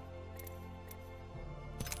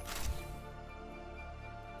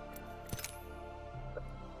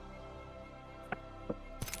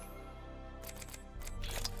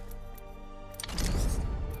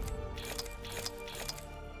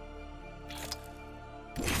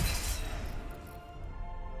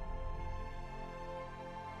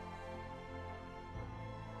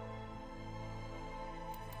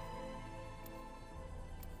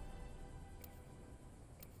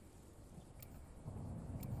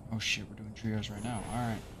 Oh shit, we're doing trios right now.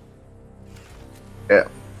 Alright. Yeah.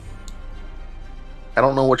 I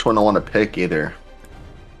don't know which one I want to pick either.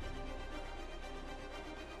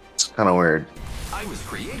 It's kind of weird. I was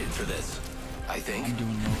created for this, I think. I'm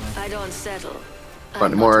doing Nova. I don't settle.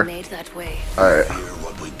 Find I'm more. not made that way. Alright.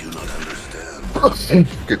 What we do not understand.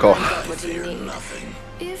 Good call. I got what you Fear need. nothing.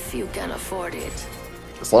 If you can afford it.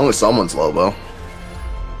 As long as someone's low, though.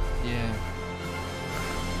 Yeah.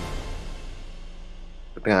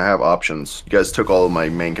 I think I have options. You guys took all of my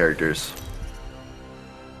main characters.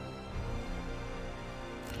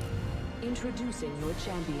 Introducing your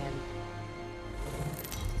champion.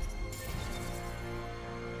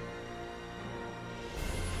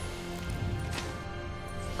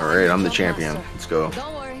 Alright, I'm the champion. Let's go.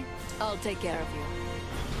 Don't worry, I'll take care of you.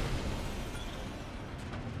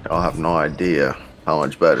 I'll have no idea how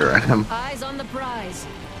much better I am. Eyes on the prize.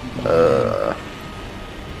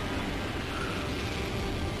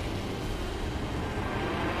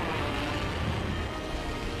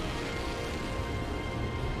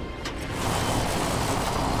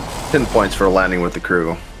 10 points for landing with the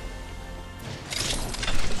crew.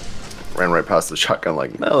 Ran right past the shotgun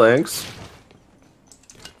like, no thanks.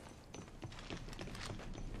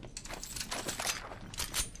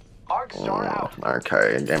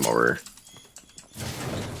 Okay, game over.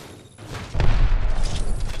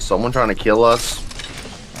 Someone trying to kill us?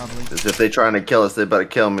 Probably. 'Cause if they trying to kill us, they better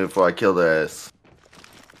kill me before I kill their ass.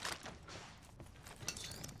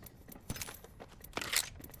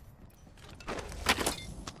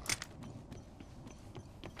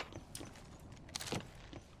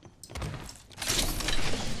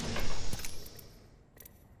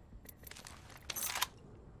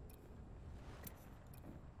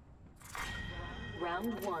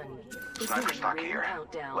 Round 1. Sniper stock here.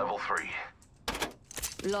 Countdown. Level 3.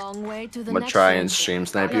 Long way to the I'm gonna next try one. and stream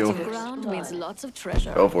snipe Lots you. of ground means lots of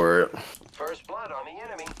treasure. Go for it. First blood on the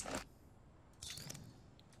enemy.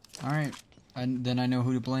 Alright. Then I know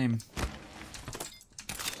who to blame.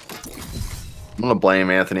 I'm gonna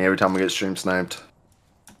blame Anthony every time we get stream sniped.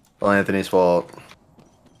 Well, Anthony's fault.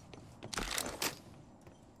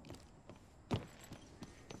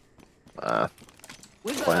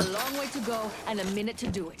 We've got plan. a long way to go and a minute to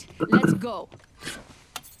do it. Let's go.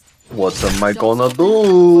 What am I gonna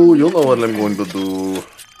do? You know what I'm going to do.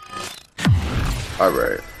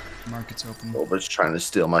 Alright. Market's open. Robert's trying to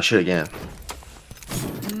steal my shit again.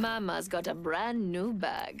 Mama's got a brand new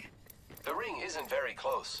bag. The ring isn't very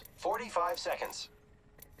close. 45 seconds.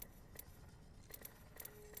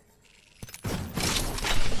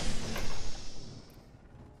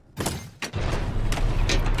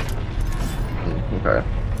 Okay.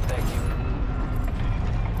 Thank you.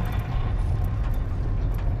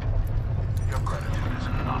 Your gratitude is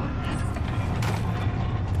acknowledged.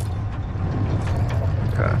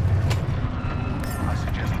 Okay. I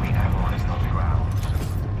suggest we analyze those grounds.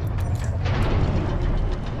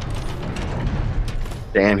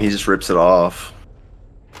 Damn, he just rips it off.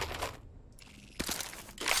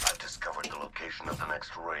 I've discovered the location of the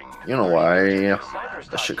next ring. You know why?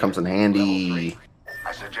 That shit comes in handy.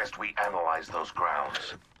 I suggest we analyze those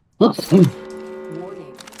grounds. Warning. Ring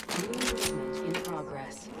movement in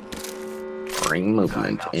progress. Ring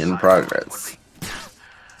movement in progress.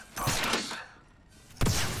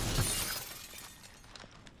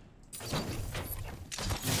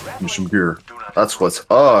 Give me some gear. That's what's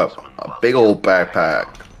up. A big old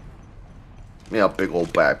backpack. Yeah, a big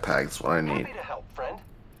old backpack is what I need.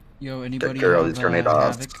 Yo, anybody care of have these tornadoes.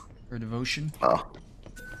 Havoc or Devotion? Oh.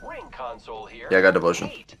 Ring console here. Yeah, I got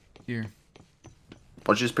Devotion. Here.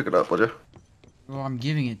 Why don't you just pick it up, would you? Well, I'm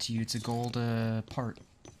giving it to you. It's a gold part.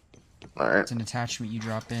 Alright. It's an attachment you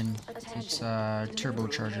drop in. It's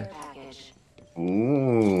turbocharger.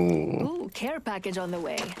 Ooh. Ooh, care package on the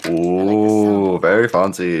way. Ooh, very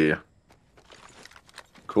fancy.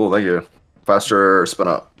 Cool, thank you. Faster spin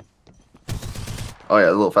up. Oh yeah,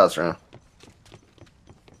 a little faster, huh?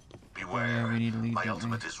 Beware. Yeah, we need to leave. My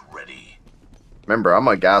ultimate is ready. Remember, I'm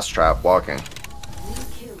a gas trap walking.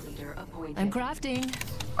 I'm crafting.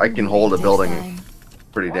 I can hold a building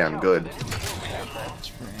pretty damn good. It's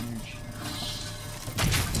for energy.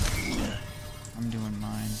 I'm doing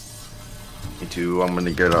mine. Me too. I'm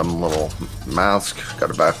gonna get a little mask. Got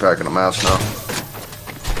a backpack and a mask now.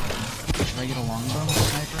 Should I get a longbow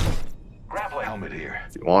sniper? Grappling helmet here.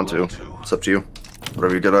 If you want to, it's up to you.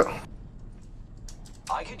 Whatever you get at.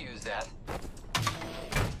 I could use that.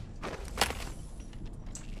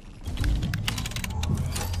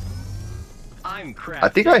 I'm crap. I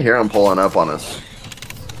think I hear him pulling up on us.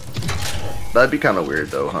 That'd be kind of weird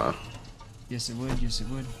though, huh? Yes, it would. Yes, it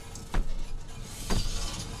would.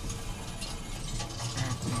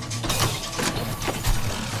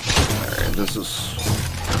 Alright, this is...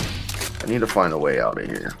 I need to find a way out of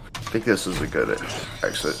here. I think this is a good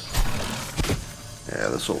exit. Yeah,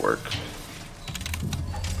 this will work.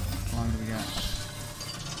 How long do we got?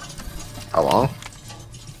 How long?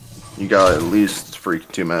 You got at least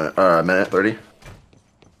freak 2 minutes, minute 30.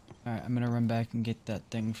 Alright, I'm gonna run back and get that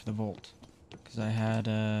thing for the Volt. Because I had,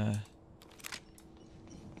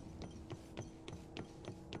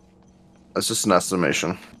 That's just an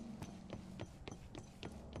estimation.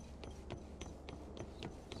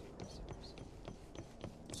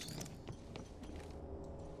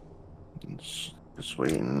 Just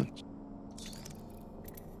waiting.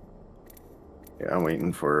 Yeah, I'm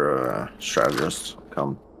waiting for strategist to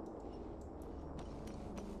come.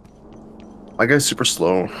 My guy's super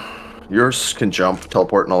slow. Yours can jump,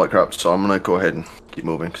 teleport, and all that crap, so I'm gonna go ahead and keep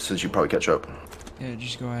moving since you probably catch up. yeah,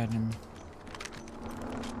 just go ahead and...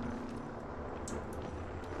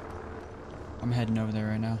 I'm heading over there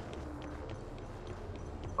right now.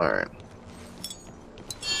 Alright.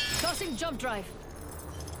 Tossing jump drive.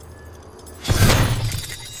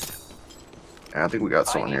 Yeah, I think we got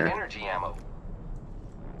someone I need here. energy ammo.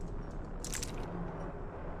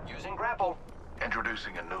 Using grapple.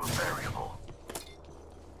 Introducing a new variable.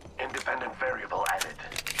 Independent variable added.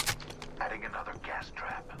 Adding another gas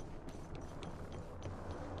trap.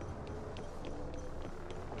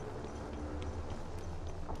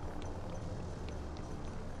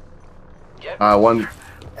 Get One.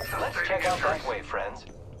 Let's check out that way, friends.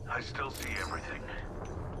 I still see everything.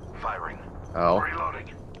 Firing. Oh.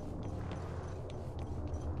 Reloading.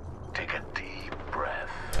 Take a deep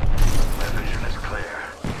breath. My vision is clear.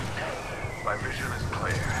 My vision is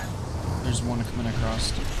clear. There's one coming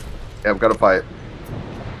across. Yeah, we've got to fight.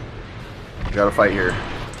 We got to fight here.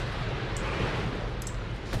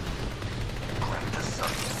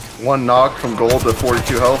 One knock from gold to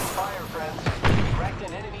 42 health. Fire, friends. Cracked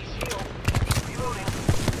an enemy shield. Reloading.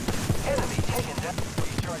 Enemy taken down.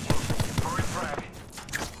 Recharging. Frag.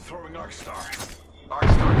 Throwing Arcstar.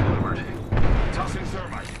 Arcstar delivered. Tossing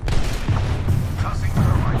thermite. Tossing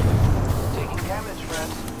thermite. Taking damage,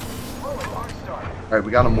 friends. Throwing Arcstar. Alright, we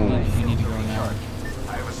gotta move. You need to go now.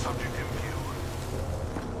 I have a subject in view.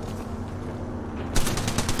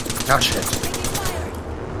 Nah, shit.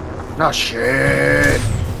 Nah, shit.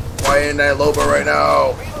 Why ain't I Loba right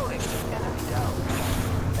now?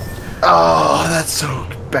 Oh, that's so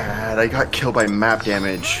bad. I got killed by map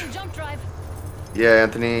damage. Jump drive. Yeah,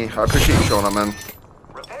 Anthony, I appreciate you showing up, man.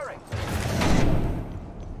 Repairing.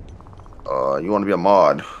 You want to be a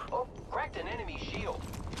mod? Oh, cracked an enemy shield.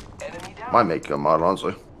 Enemy down. Might make you a mod,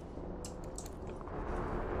 honestly.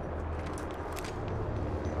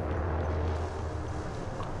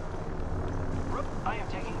 I am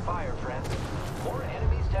taking fire, friends. More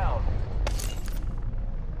enemies down.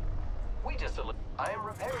 We just I am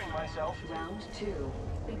repairing myself. Round 2.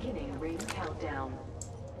 Beginning ring countdown.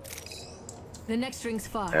 The next ring's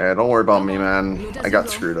far. Yeah, don't worry about me, man. I got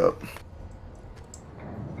screwed up.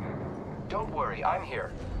 Don't worry, I'm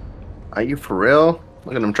here. Are you for real?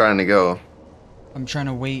 Look at him trying to go. I'm trying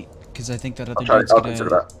to wait, because I think that other I'll dude's consider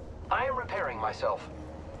gonna... that. myself.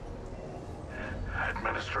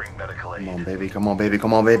 Administering medical aid. Come on, baby. Come on, baby.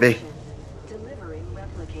 Come on, baby. Delivering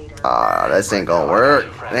replicator. Ah, this ain't gonna work.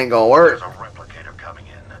 It ain't gonna work. There's a replicator coming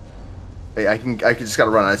in. Hey, I can just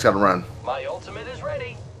gotta run. I just gotta run. My ultimate is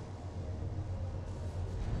ready.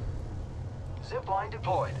 Zipline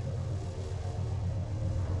deployed.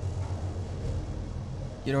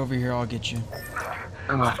 Get over here, I'll get you.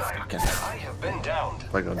 Ah, fucking. I have been downed.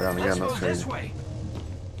 If I go down again, that's crazy. way.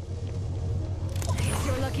 It's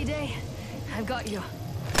your lucky day. I've got you.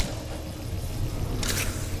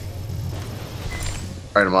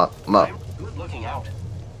 Alright, I'm up. I'm up. Good looking out.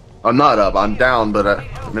 I'm not up. I'm down, but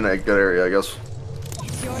I'm in a good area, I guess.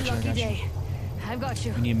 It's your lucky day. I've got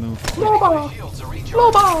you. We need to move. Shields are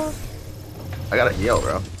recharged. I gotta heal,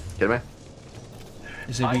 bro. Kidding me?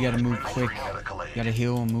 I said we gotta move quick. Medical aid. Gotta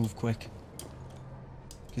heal and move quick.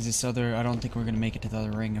 Cause this other, I don't think we're gonna make it to the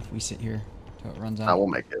other ring if we sit here till it runs out. I will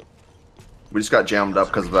make it. We just got jammed up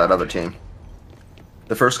because of that other team.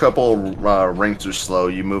 The first couple rings are slow.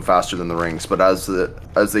 You move faster than the rings, but as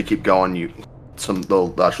they keep going,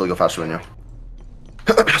 they'll actually go faster than you.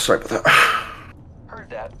 Sorry about that. Heard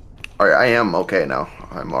that. All right, I am okay now.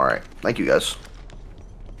 I'm all right. Thank you guys.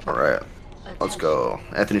 All right, let's go.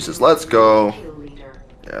 Anthony says, "Let's go."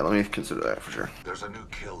 Yeah, let me consider that for sure. There's a new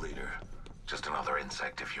kill leader. Just another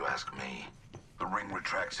insect, if you ask me. The ring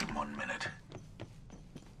retracts in 1 minute.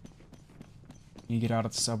 You get out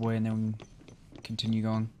of the subway and then continue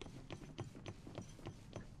going.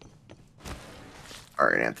 All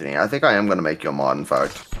right, Anthony. I think I am gonna make you a mod. In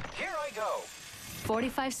fact, Here I go.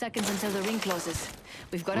 45 seconds until the ring closes.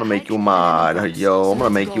 We've got I'm gonna make you a mod. Yo, I'm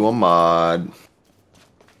gonna make you a mod.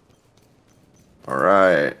 All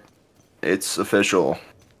right, it's official.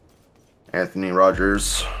 Anthony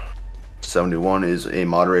Rogers, 71, is a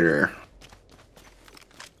moderator.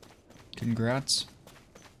 Congrats.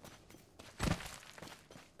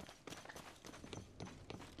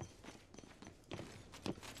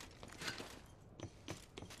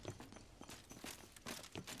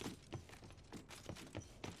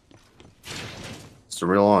 It's a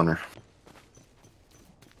real honor.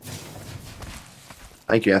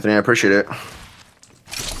 Thank you, Anthony. I appreciate it.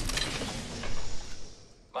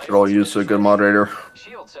 Could all use a good moderator.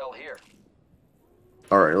 Shield cell here.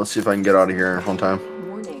 All right, let's see if I can get out of here in one time.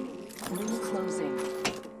 Warning. Ring closing.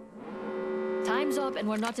 Time's up and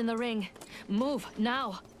we're not in the ring. Move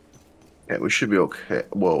now. Yeah, we should be okay.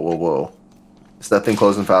 Whoa, whoa, whoa. Is that thing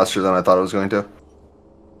closing faster than I thought it was going to?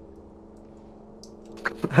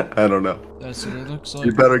 I don't know. That's what it looks like.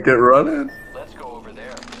 You better get running. Let's go over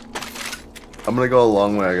there. I'm gonna go a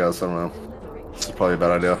long way, I guess. I don't know. This is probably a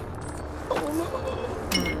bad idea.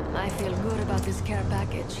 I feel good about this care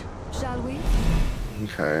package. Shall we?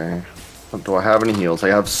 Okay. Do I have any heals? I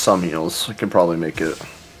have some heals. I can probably make it.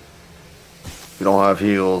 If you don't have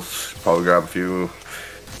heals, probably grab a few.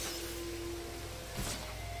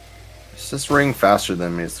 Is this ring faster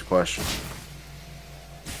than me is the question.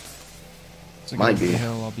 So Might go over be. the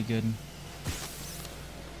hill, I'll be good.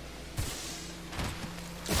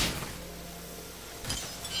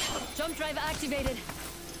 Jump drive activated.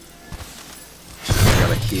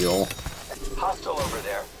 Gotta heal. Hostile over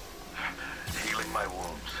there. Healing my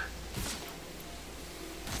wounds.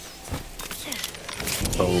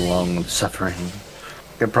 So long with suffering.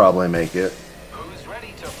 Can probably make it. Who's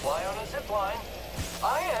ready to fly on a zip line?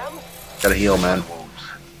 I am. Gotta heal, man.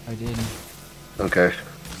 I did. Okay.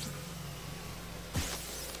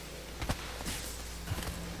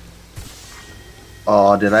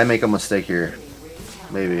 Oh, did I make a mistake here?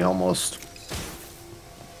 Maybe, almost.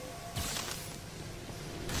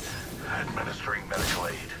 Administering medical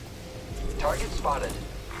aid. Target spotted.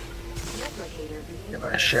 Give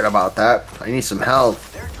a shit about that. I need some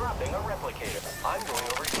health. They're dropping a replicator. I'm going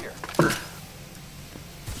over here.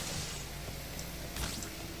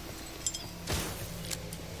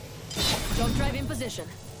 Jump drive in position.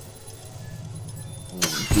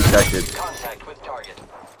 Detected. Contact with target.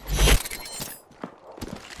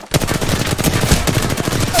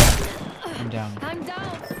 I'm down. I'm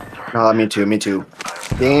down. Oh, me too, me too.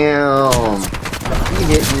 Damn. He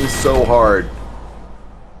hit me so hard.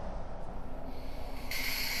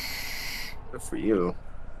 Good for you.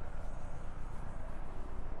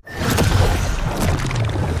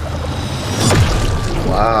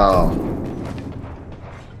 Wow.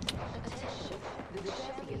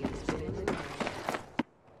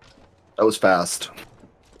 That was fast.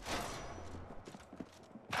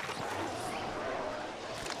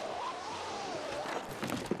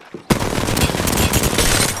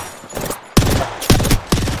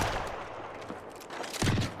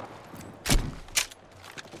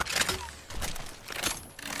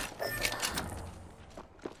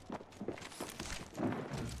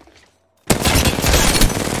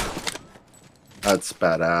 That's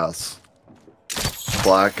badass.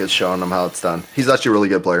 Black is showing him how it's done. He's actually a really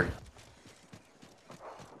good player.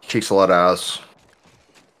 He kicks a lot of ass.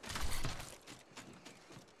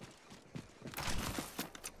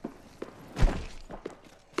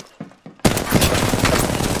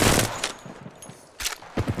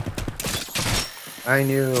 I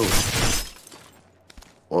knew.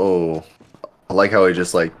 Whoa. I like how he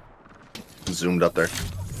just like zoomed up there.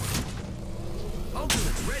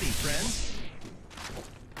 Ultimate's ready, friends.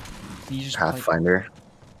 Can you just Pathfinder.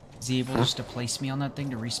 Is he able just to place me on that thing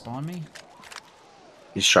to respawn me?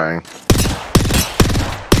 He's trying.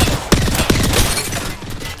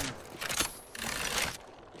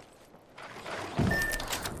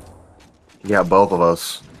 Yeah, both of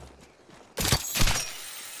us.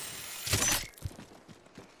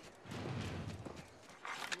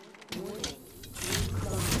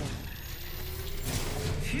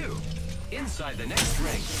 Phew. Inside the next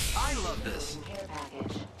ring. I love this.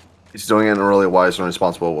 He's doing it in a really wise and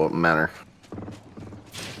responsible manner.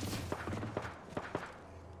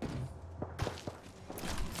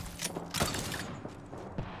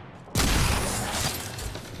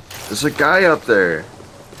 There's a guy up there.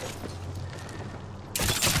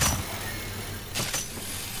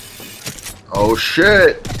 Oh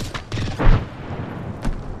shit!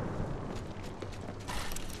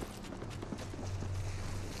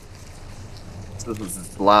 This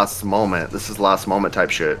is last moment. This is last moment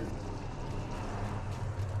type shit.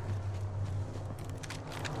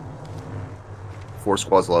 Four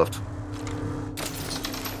squads left.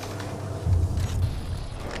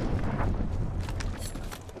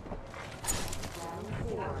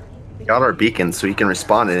 We got our beacon so he can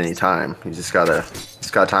respond at any time. He's just gotta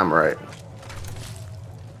time it right.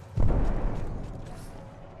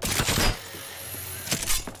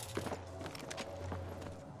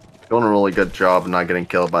 Doing a really good job of not getting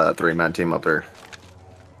killed by that 3-man team up there.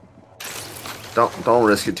 Don't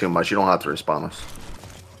risk it too much. You don't have to respawn us.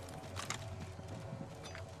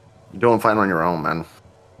 You're doing fine on your own, man.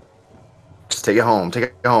 Just take it home. Take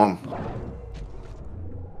it home.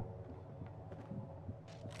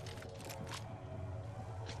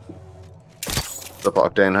 What's up,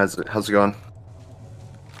 Octane? How's it going?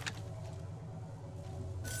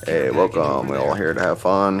 Hey, welcome. We're all here to have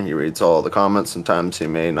fun. He reads all the comments. Sometimes he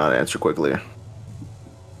may not answer quickly.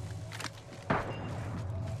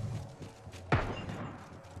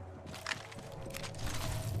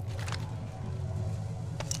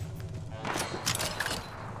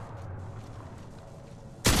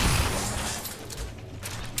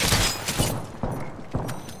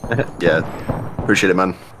 Yeah, appreciate it,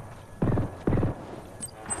 man.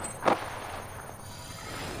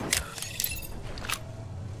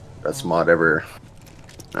 Best mod ever.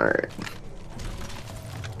 Alright.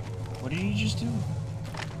 What did he just do?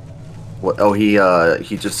 What? Oh, he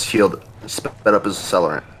just healed, sped up his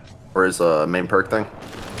accelerant, or his main perk thing.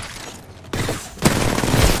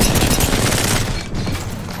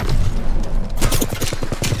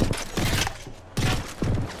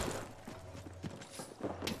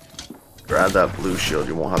 Grab that blue shield.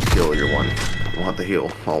 You won't have to heal your one. You won't have to heal.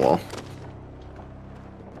 Oh well.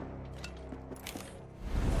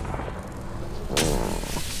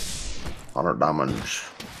 100 damage.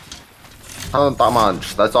 100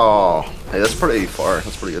 damage. That's all. Hey, that's pretty far.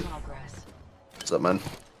 That's pretty good. What's up, man?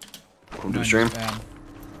 Welcome to the stream.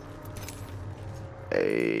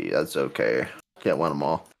 Hey, that's okay. Can't win them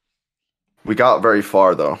all. We got very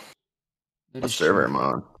far though. A server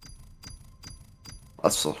mod.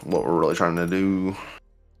 That's what we're really trying to do.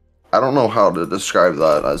 I don't know how to describe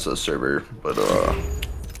that as a server, but I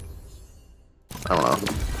don't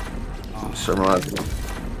know. Server mod.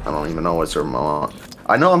 I don't even know what server mod.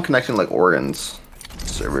 I know I'm connecting like organs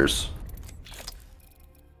servers.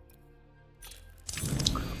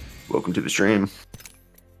 Welcome to the stream.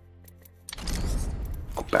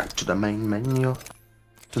 Go back to the main menu.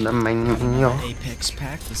 To the main menu. Apex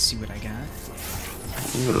pack. Let's see what I got.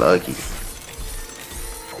 You lucky.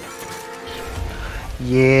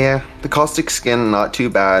 Yeah, the caustic skin not too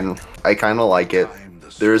bad. I kind of like it.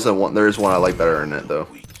 There's one I like better in it though.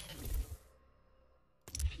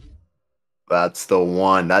 That's the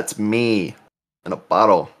one. That's me in a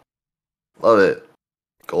bottle. Love it.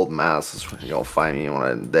 Gold mask. You're gonna find me when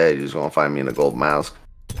I'm dead. You're just gonna find me in a gold mask.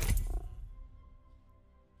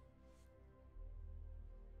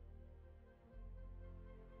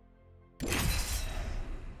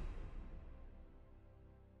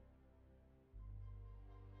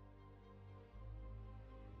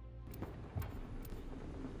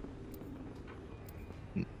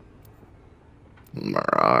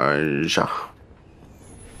 Mirage.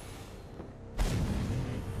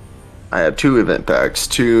 I have 2 event packs,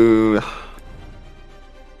 2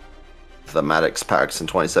 thematics packs, and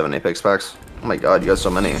 27 apex packs. Oh my god, you got so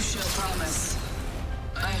many. She'll promise.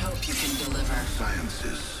 I hope you can deliver. Science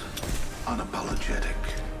is unapologetic,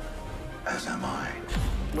 as am I.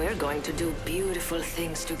 We're going to do beautiful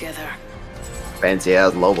things together. Fancy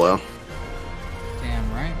ass Lobo.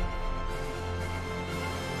 Damn right.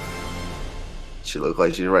 She looked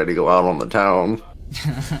like she's ready to go out on the town.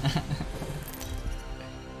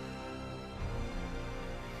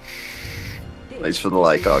 Thanks for the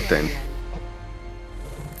like, Octane.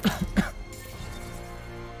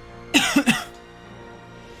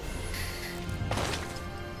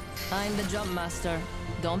 I'm the jump master.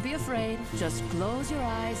 Don't be afraid. Just close your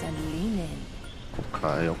eyes and lean in.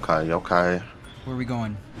 Okay, okay, okay. Where are we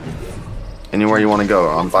going? Anywhere you want to go,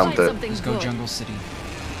 I'm fine with it. Let's go Jungle City.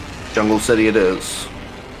 Jungle City it is.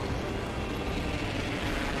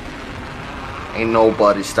 Ain't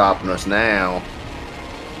nobody stopping us now.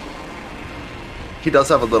 He does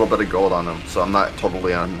have a little bit of gold on him, so I'm not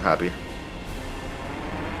totally unhappy.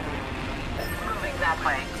 Moving that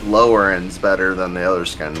way. Lower end's better than the other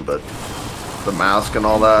skin, but the mask and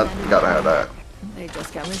all that, you gotta have that. They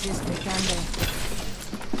just can't resist me, can they?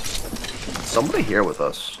 Somebody here with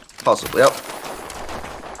us. Possibly. Yep.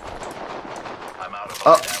 I'm out of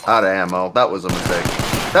Oh, out of ammo. That was a mistake.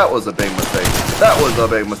 That was a big mistake. That was a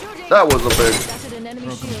big mistake. That was a big... Shattered an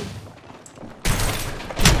enemy shield.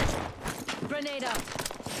 Grenade out.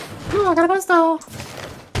 Oh, I got a pistol.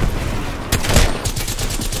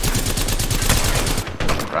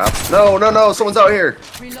 Crap. No, no, no. Someone's out here.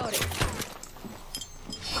 Reloading.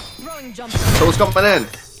 Throwing jump. Someone's coming in.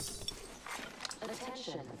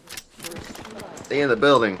 Attention. Stay in the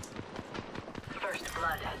building. First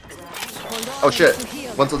blood has been Oh shit.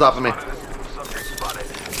 One's on top of me.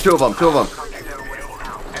 2 of them. 2 of them.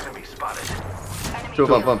 enemy spotted. 2 of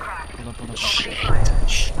them. Hold up, hold up. Shit.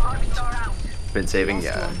 Been saving?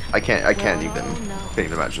 Yeah. I can't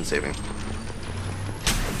even imagine saving.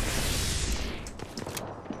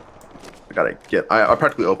 I gotta get, I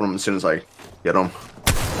practically open them as soon as I get them.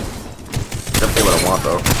 Definitely what I want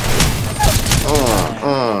though.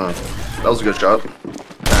 That was a good shot.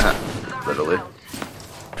 Literally.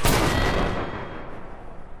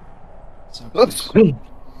 Oops.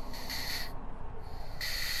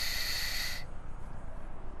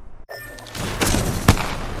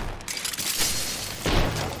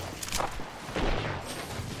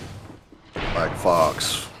 Black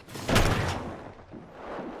Fox.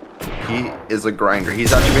 He is a grinder.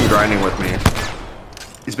 He's actually been grinding with me.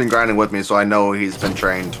 He's been grinding with me, so I know he's been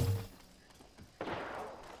trained.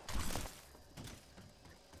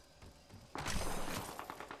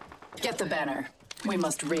 Get the banner. We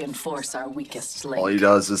must reinforce our weakest link. All he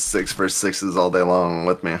does is 6 vs 6s all day long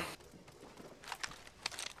with me.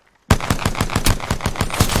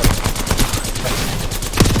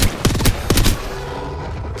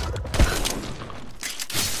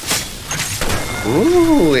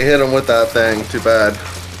 Ooh, we hit him with that thing. Too bad.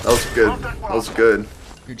 That was good. That was good.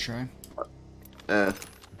 Good try. Eh.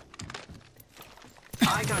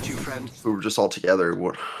 I got you, friend. If we were just all together,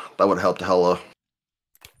 that would have helped hella.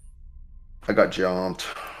 I got jumped.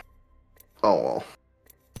 Oh well.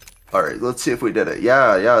 Alright, let's see if we did it.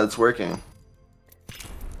 Yeah, it's working.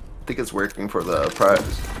 I think it's working for the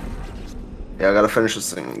prize. Yeah, I gotta finish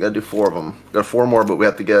this thing. Gotta do 4 of them. Got 4 more, but we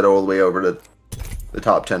have to get all the way over to the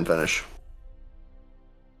top 10 finish.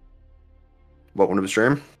 Welcome to the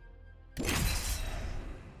stream.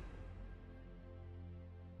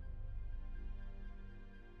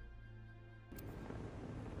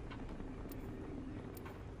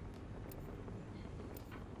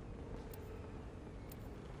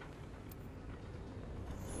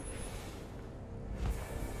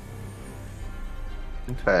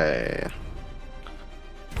 Okay.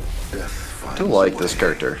 I do like this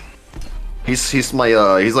character. He's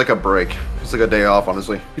my he's like a break. He's like a day off,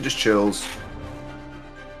 honestly. He just chills.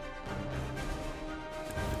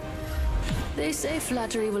 They say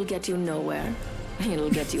flattery will get you nowhere.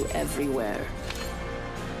 It'll get you everywhere.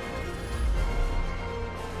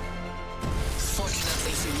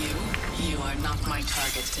 Fortunately for you, you are not my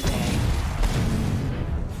target today.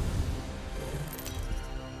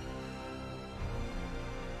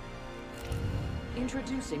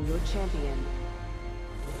 Introducing your champion.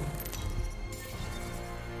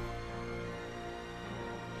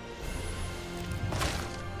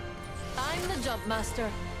 I'm the jump master.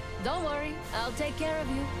 Don't worry, I'll take care of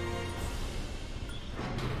you.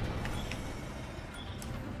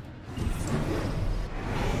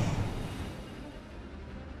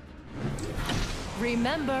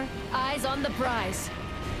 Remember, eyes on the prize.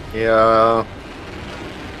 Yeah.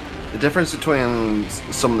 The difference between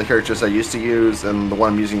some of the characters I used to use and the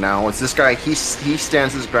one I'm using now is this guy, he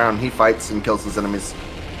stands his ground, he fights and kills his enemies.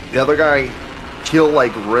 The other guy, he'll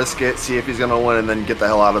like risk it, see if he's gonna win, and then get the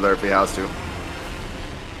hell out of there if he has to.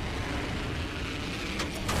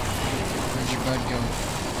 Where'd your bud go?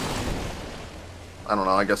 I don't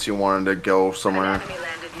know, I guess he wanted to go somewhere. An enemy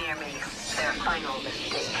landed near me. Their final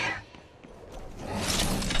mistake.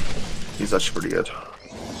 He's actually pretty good.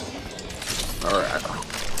 Alright.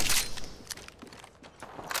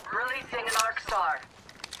 Releasing an arc star.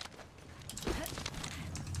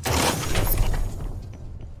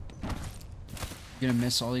 You gonna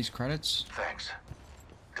miss all these credits? Thanks.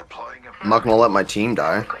 Deploying a I'm not gonna let my team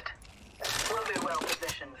die. We'll be well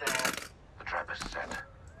positioned there. The trap is set.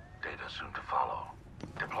 Data soon to follow.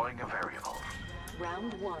 Deploying a variable.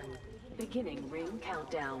 Round 1. Beginning ring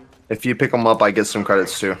countdown. If you pick them up, I get some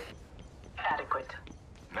credits too. Adequate.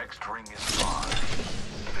 Next ring is far.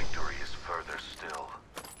 Victory is further still.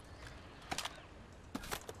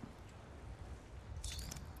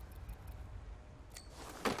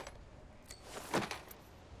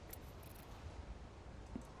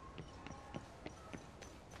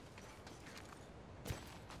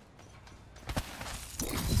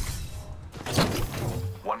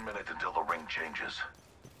 One minute until the ring changes.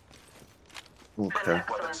 Okay.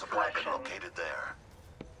 Weapon supply been located there.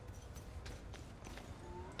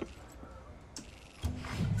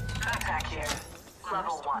 Attack here.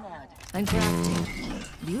 Level 1. I'm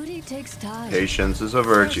crafting. Beauty takes time. Patience is a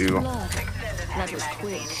virtue. Blood. Extended That heavy was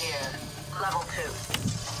magazine quick. here. Level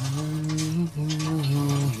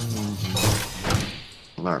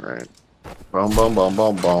 2. Alright. Boom, boom, boom,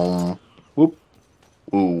 boom, boom. Whoop.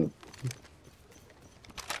 Ooh.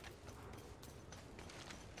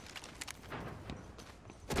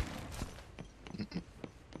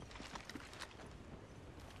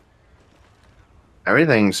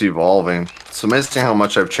 Everything's evolving. It's amazing how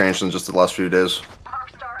much I've changed in just the last few days. Arc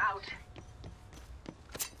star out.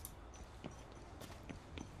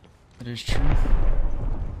 That is true.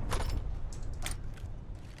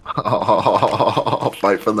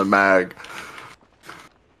 Fight for the mag.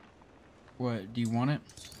 What? Do you want it?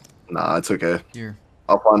 Nah, it's okay. Here.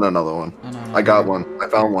 I'll find another one. No, no, no, I got here. one. I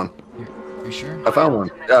found one. Here. Are you sure? I found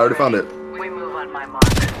one. Yeah, I already found it. We move on my mark.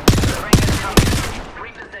 The ring is coming.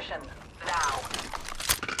 Reposition. Now.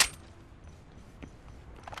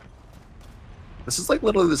 This is like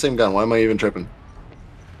literally the same gun. Why am I even tripping?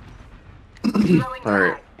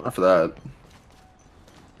 Alright, enough of that.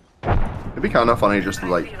 It'd be kind of funny just to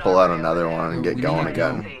like pull out another one and get We going need to go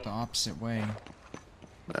again. the opposite way.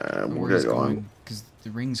 We'll Where get he's going. because the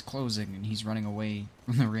ring's closing and he's running away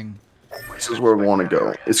from the ring. This is where we want to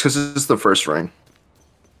go. It's because it's the first ring.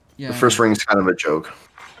 Yeah. The first ring's kind of a joke.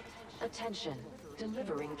 Attention.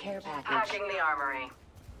 Delivering care package. Hacking the armory.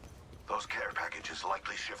 Those care packages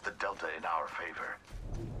likely shift the delta in our favor.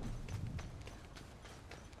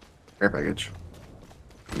 Care package.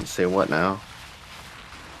 You say what now?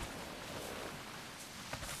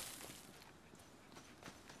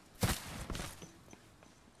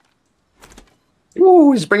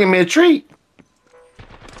 Ooh, he's bringing me a treat.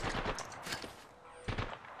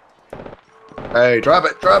 Hey, drop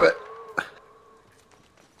it, drop it.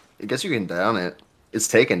 I guess you can down it. It's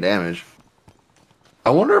taking damage. I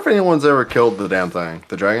wonder if anyone's ever killed the damn thing.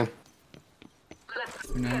 The dragon?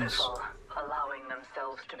 Who knows? Careful, allowing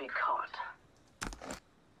themselves to be caught.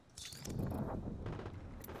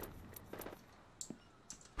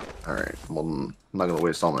 Alright, well, I'm not gonna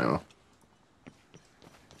waste all my ammo.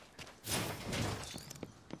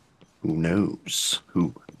 Who knows?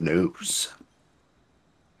 Who knows?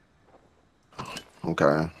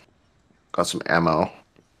 Okay. Got some ammo.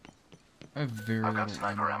 I have very I've got little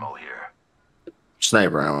sniper ammo. ammo here.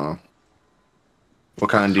 Sniper ammo. What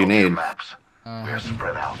kind do you Soldier need? Maps. We're Heavy.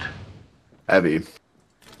 spread out. Heavy.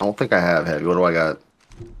 I don't think I have heavy. What do I got?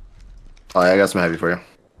 Oh, yeah, I got some heavy for you.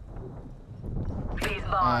 These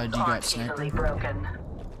bonds do you got aren't sniper? easily broken.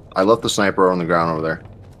 I left the sniper on the ground over there.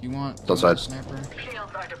 Do you want Outside. a sniper?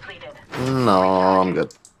 Shields are depleted. No, I'm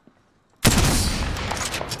good.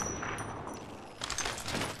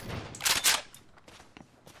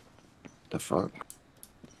 The fuck?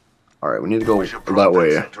 Alright, we need to go We should probe that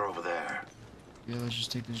way. sector over there. Yeah, let's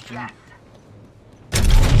just take this drink.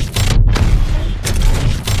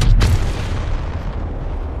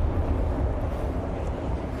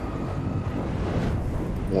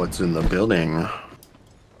 What's in the building?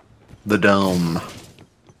 The dome.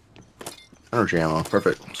 Energy ammo.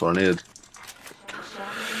 Perfect. That's what I needed.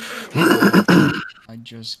 I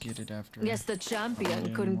just get it after. Guess the champion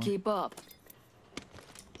Yeah, couldn't more. keep up.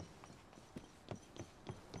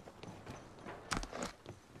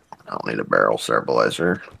 I don't need a barrel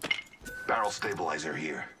stabilizer. Barrel stabilizer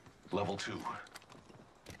here. Level 2.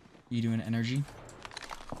 You doing energy?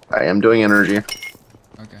 I am doing energy.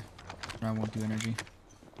 Okay. I won't do energy.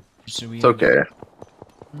 Just so we It's okay.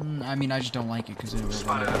 I mean, I just don't like it because it will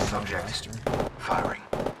Spotted a subject. faster. Firing.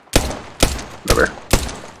 Whatever.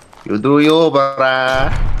 You do you,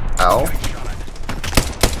 brah. Ow.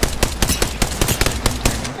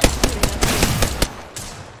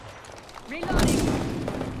 Reloading.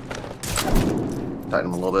 Tighten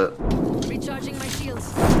him a little bit. Recharging my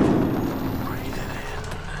shields.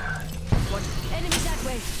 Enemy that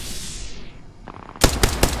way.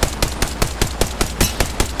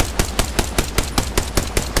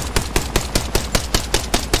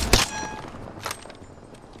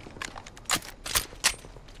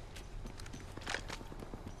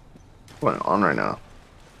 What's going on right now?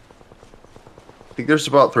 I think there's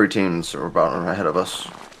about 3 teams that are about ahead of us.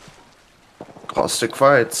 Caustic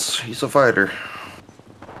fights. He's a fighter.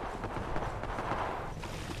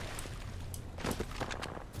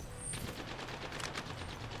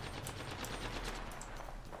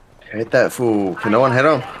 Hit that fool. Can no one hit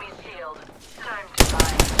him?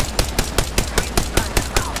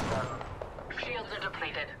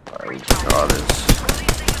 Oh,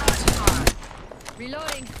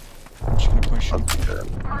 Reloading. I'm just gonna push him.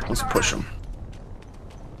 let's push him.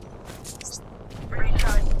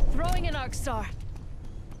 Throwing an arc star.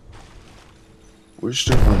 We're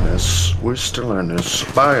still in this. We're still in this.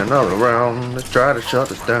 Buy another round. Let's try to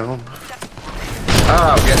shut us down.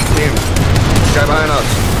 Ah, we're getting team. Guy behind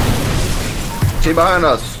us. Team behind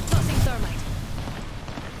us. Tossing thermite.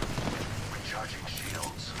 Recharging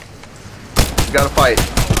shields. We gotta fight.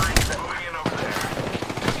 Moving in over there.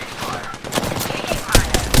 Taking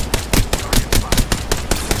fire.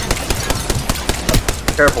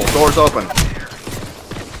 Careful, doors open.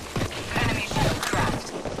 Enemy shield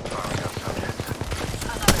cracked.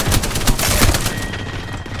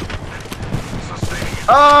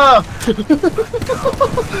 Ah!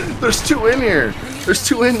 There's 2 in here. There's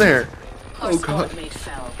 2 in there. Our Oh squad god. mate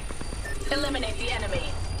fell. Eliminate the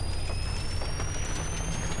enemy.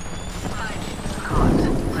 Caught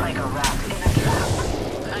like a rat in a trap.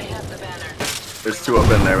 I have the banner. There's 2 up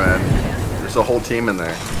in there, man. There's a whole team in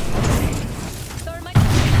there. Thermite.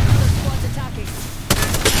 Other squads attacking.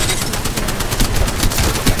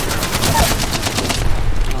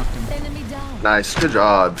 Knocked him. Enemy down. Nice, good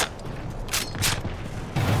job.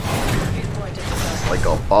 Like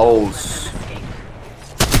a boss.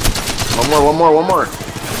 One more.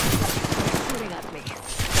 Shooting at me.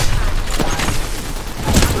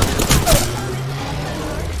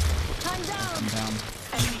 I'm down. I'm down.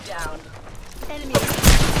 Enemy down. Enemy.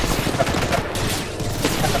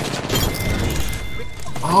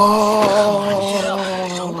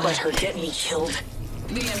 Don't let her get me killed.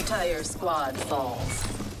 The entire squad falls.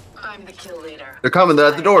 I'm the kill leader. They're coming, they're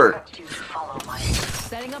at the door. You follow my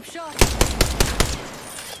Setting up shot.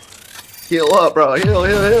 Heal up, bro.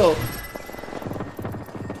 Heal.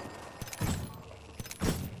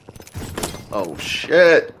 Oh,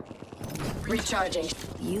 shit. recharging.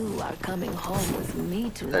 You are coming home with me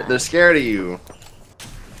tonight. They're scared of you.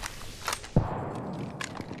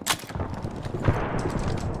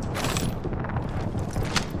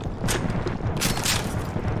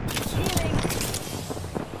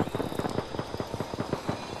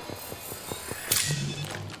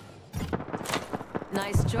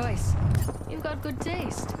 Nice choice. You've got good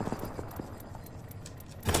taste.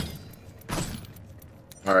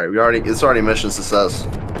 All right, it's already mission success.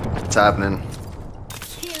 It's happening.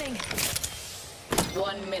 Healing.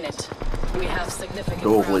 1 minute. We have significant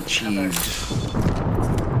Goal ground to achieved.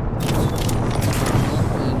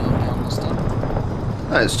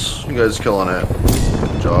 Nice, you guys killing it.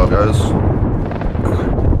 Good job, guys.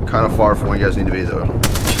 Kind of far from where you guys need to be, though.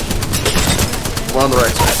 We're on the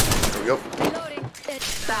right side. There we go. Reloading.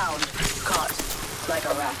 Found. Caught. Like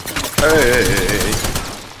a rat. Hey.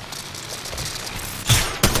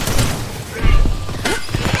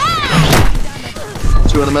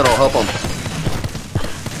 Two in the middle, help them.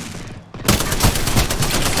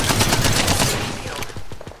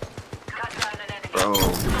 Bro.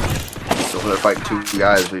 So they're fighting two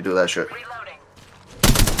guys when you do that shit.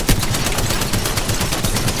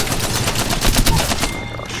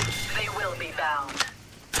 They will be bound.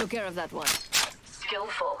 Took care of that one.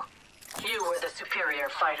 Skillful. You were the superior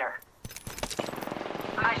fighter.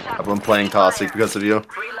 I've been playing Caustic because of you.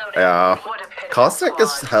 Yeah. Caustic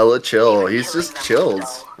is hella chill. He's just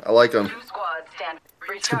chills. I like him.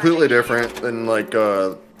 It's completely different than like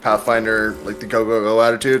Pathfinder, like the go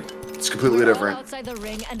attitude. It's completely We're all different. outside the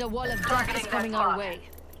ring, and a wall of death is coming our way.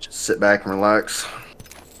 Just sit back and relax.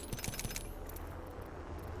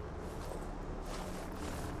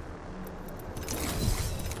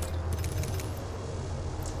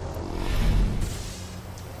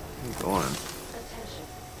 going? Attention.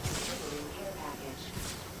 Delivering care package.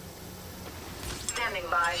 Standing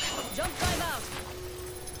by. Jump drive out.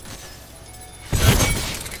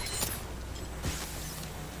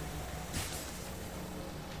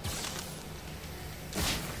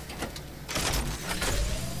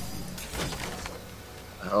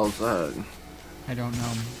 The hell's that? I don't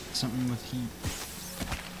know. Something with heat.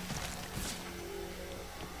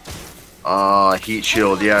 Heat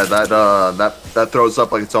shield. Yeah, that throws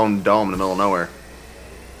up like its own dome in the middle of nowhere.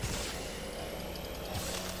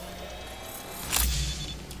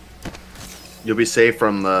 You'll be safe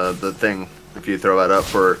from the thing if you throw that up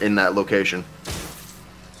for in that location.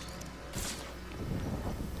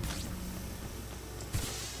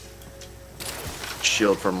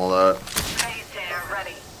 Shield from all that. Phase tear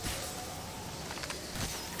ready.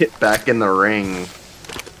 Hit back in the ring.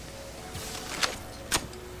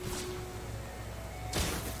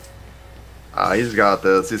 He's got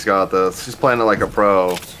this. He's got this. He's playing it like a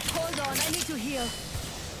pro. Hold on, I need to heal.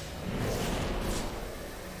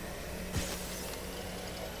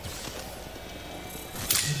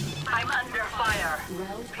 I'm under fire.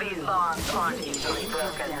 These bonds aren't easily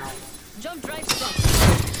broken. Jump drive stop.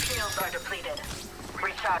 Shields are depleted.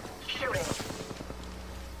 Recharge. Shooting.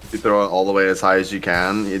 You throw it all the way as high as you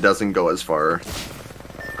can. It doesn't go as far.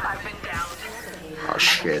 I've been downed. Oh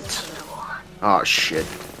shit. Oh shit.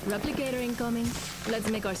 Replicator incoming. Let's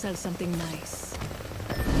make ourselves something nice.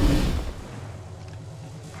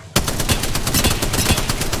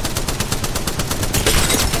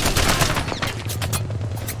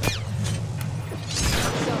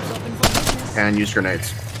 Shops open for business. And use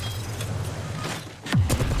grenades.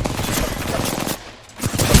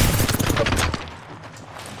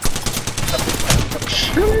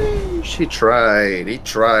 Sheesh, he tried. He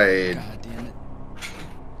tried. God damn it.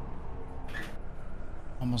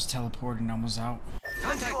 Almost teleported and almost out.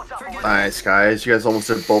 Nice, guys. You guys almost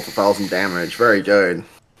did both 1,000 damage. Very good.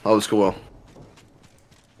 That was cool.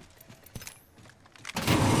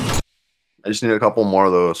 I just need a couple more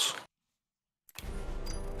of those.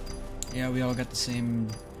 Yeah, we all got the same.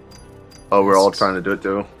 Oh, we're all trying to do it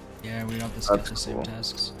too? Yeah, we all got That's the same cool.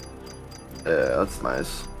 tasks. Yeah, that's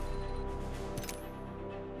nice.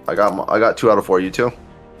 I got 2 out of 4. You too?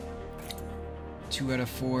 2 out of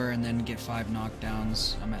 4, and then get 5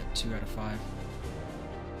 knockdowns. I'm at 2 out of 5.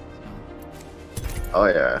 So, Oh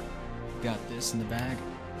yeah. got this in the bag.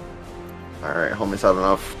 Alright, homie's had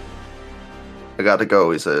enough. I got to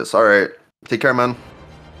go, he says. Alright. Take care, man.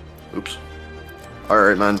 Oops.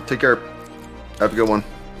 Alright, man. Take care. Have a good one.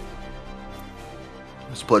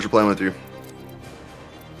 It's a pleasure playing with you.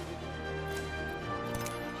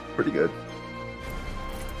 Pretty good.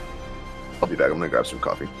 I'll be back. I'm gonna grab some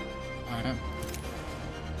coffee. Alright.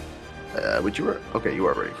 But you were... Okay, you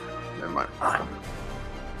are ready. Never mind.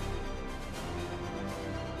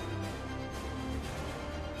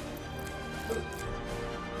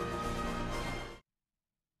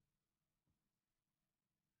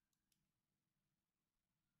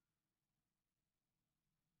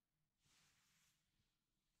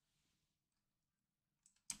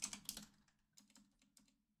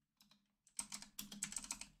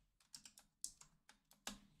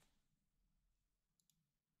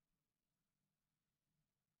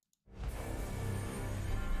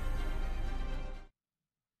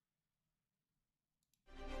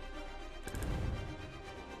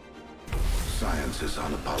 Science is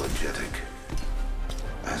unapologetic.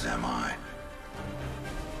 As am I.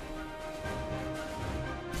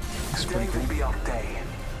 Today will be our day.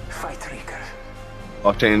 Fight Reaker.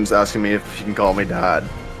 Octane's asking me if he can call me dad.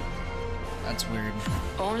 That's weird.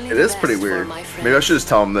 Only It is pretty weird. Maybe I should just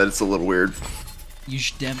tell him that it's a little weird. You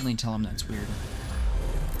should definitely tell him that's weird.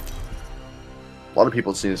 A lot of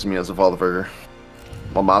people see me as a father figure.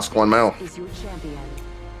 I'm a masculine male. Is your champion.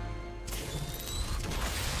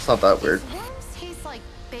 It's not that weird. Worms taste like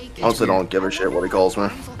bacon. Honestly, don't give a shit what he calls me.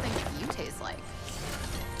 Worms will think you taste like.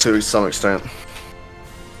 To some extent.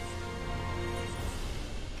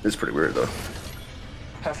 It's pretty weird though.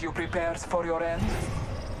 Have you prepared for your end?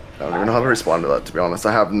 I don't even know how to respond to that, to be honest.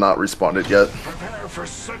 I have not responded yet. Prepare for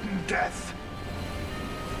sudden death.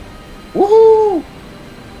 Woohoo!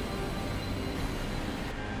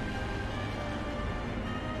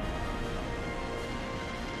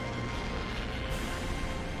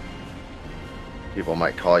 People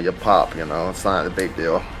might call you Pop, you know, it's not a big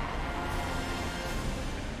deal.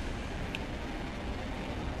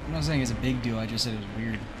 I'm not saying it's a big deal, I just said it was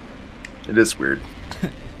weird. It is weird.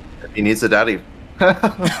 He needs a daddy.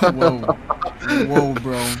 Whoa. Whoa,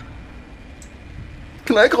 bro.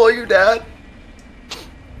 Can I call you dad?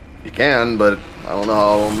 You can, but I don't know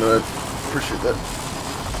how I'm gonna appreciate that.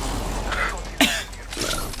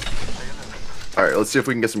 Alright, let's see if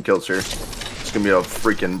we can get some kills here. It's gonna be a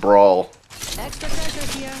freaking brawl. Extra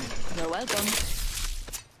treasure here. You're welcome.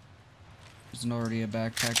 There's already a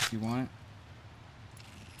backpack if you want it.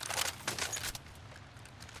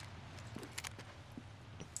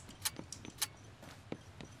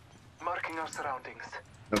 Marking our surroundings.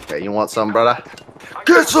 Okay, you want some, brother?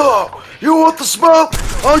 Get some! You want the smoke?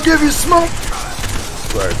 I'll give you smoke!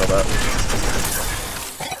 Sorry about that.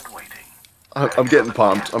 I'm getting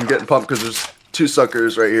pumped. I'm getting pumped because there's two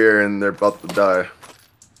suckers right here and they're about to die.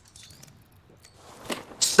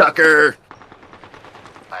 Sucker!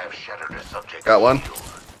 I have shattered a subject. Got one.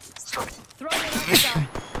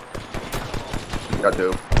 Got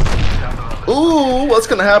two. Ooh, what's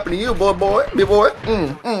gonna happen to you, boy? Me boy?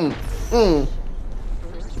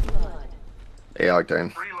 Hey,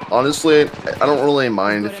 Octane. Honestly, I don't really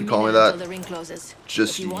mind if you call me that.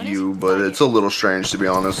 Just you, but it's a little strange to be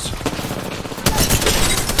honest.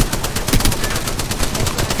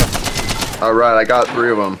 Alright, I got 3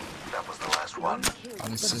 of them. That was the last one.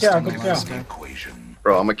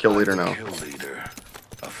 Bro, I'm a kill leader now.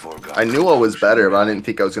 I knew I was better, but I didn't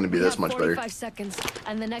think I was going to be this much better. 45 seconds,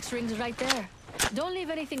 and the next ring's right there. Don't leave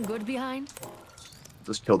anything good behind.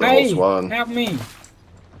 Just killed the whole squad. Help me.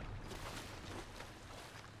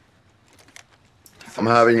 I'm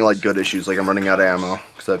having like good issues, like I'm running out of ammo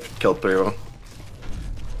because I've killed 3 of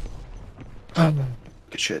them.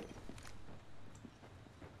 Good shit.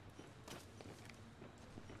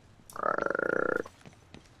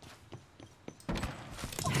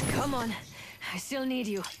 Come on, I still need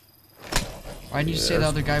you. Why did you say the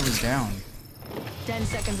other guy was down? 10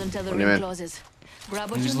 seconds until the What do you ring mean? closes. Grab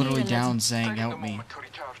what He was you literally need and down let's- saying, "Help me."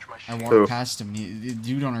 I walked Who? past him. The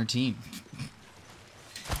dude on our team.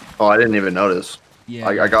 Oh, I didn't even notice. Yeah.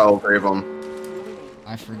 I got all 3 of them.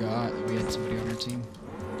 I forgot that we had somebody on our team.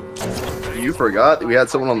 You forgot that we had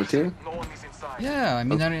someone on the team? Yeah, I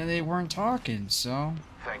mean they weren't talking, so.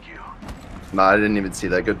 Thank you. Nah, I didn't even see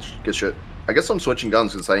that. Good shit. I guess I'm switching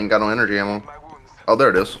guns because I ain't got no energy ammo. Oh, there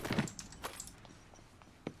it is.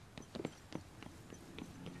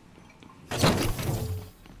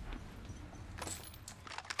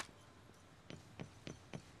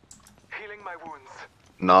 Healing my wounds.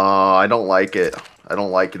 Nah, I don't like it. I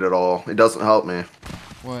don't like it at all. It doesn't help me.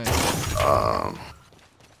 What?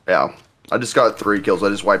 Yeah. I just got 3 kills. I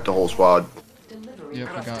just wiped the whole squad. Yep,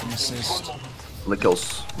 I got an assist. I'm the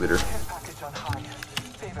kills leader.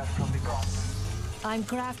 I'm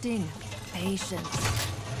crafting. Patience.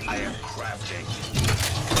 I am crafting.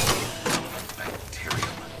 Bacterium.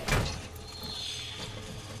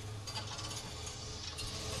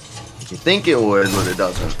 You think it would, but it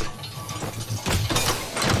doesn't.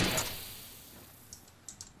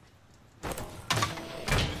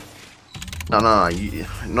 No.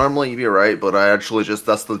 Normally you'd be right, but I actually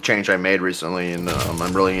that's the change I made recently, and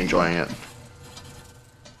I'm really enjoying it.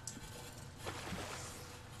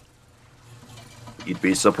 You'd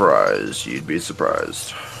be surprised. You'd be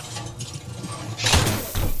surprised.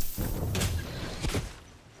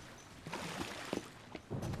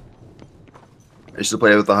 I used to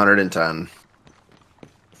play with 110.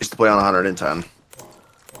 Used to play on 110.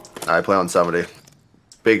 I play on 70.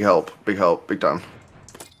 Big help, big time.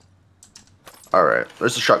 Alright,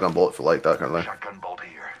 there's a shotgun bullet for like that kind of thing.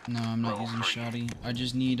 No, I'm not using shoddy. I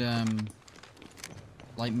just need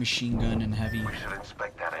light machine gun and heavy. We should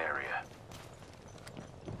inspect that area.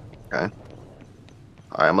 Okay.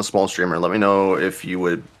 I'm a small streamer. Let me know if you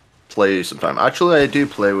would play sometime. Actually, I do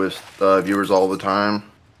play with viewers all the time.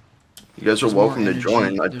 You guys are There's more welcome to energy-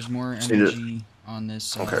 join. There's more energy on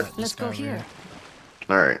this. Okay. This Let's go guy here.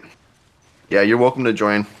 Alright. Yeah, you're welcome to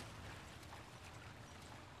join.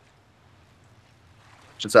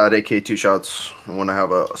 Just add AK 2 shots when I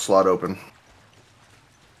have a slot open.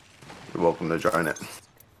 You're welcome to join it.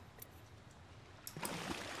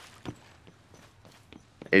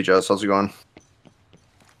 Hey Jess, how's it going?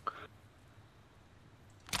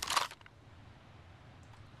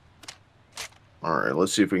 Alright,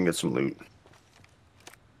 let's see if we can get some loot.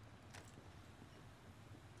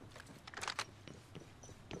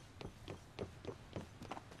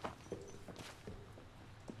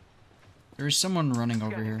 There's someone running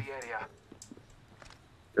over here.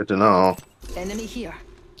 Good to know. Enemy here.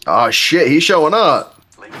 Oh shit, he's showing up!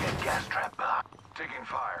 Leaving a gas trap behind. Taking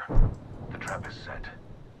fire. The trap is set.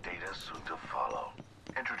 Data soon to follow.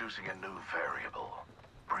 Introducing a new variable.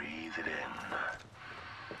 Breathe it in.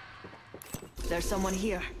 There's someone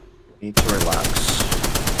here. Need to relax.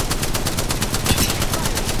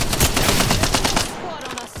 Squad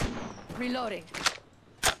on us. Reloading.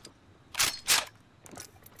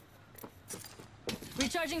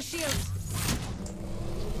 Recharging shields.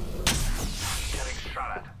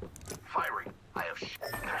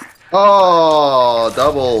 Oh,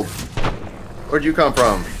 doubled. Where'd you come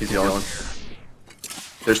from? He's the only one.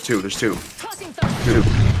 There's two. Two.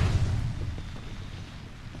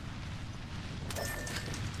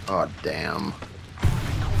 Oh, damn.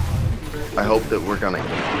 I hope that we're gonna...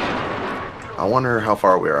 I wonder how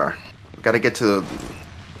far we are. We gotta get to...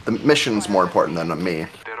 The mission's more important than me.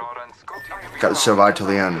 Gotta survive till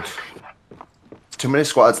the end. Too many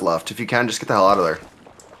squads left. If you can, just get the hell out of there.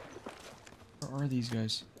 Where are these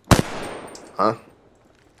guys? Huh?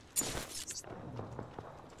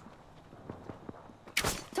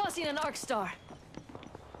 Tossing an arc star.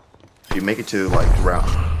 If you make it to, like, round...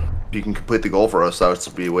 If you can complete the goal for us, that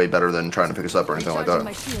would be way better than trying to pick us up or anything like that.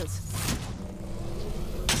 My shields.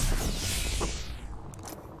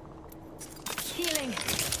 Healing.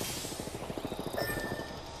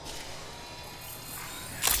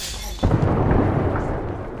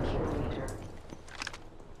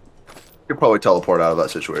 You'd probably teleport out of that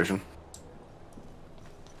situation.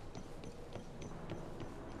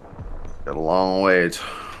 Got a long way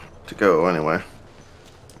to go anyway.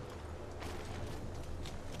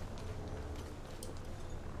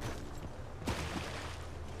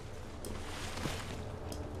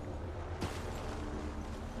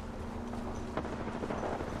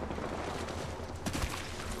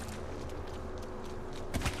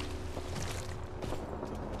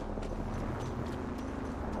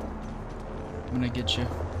 I'm gonna get you.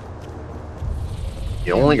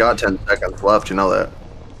 You only got 10 seconds left, you know that.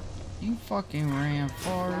 You fucking ran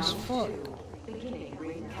far as fuck.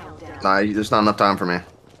 Nah, there's not enough time for me.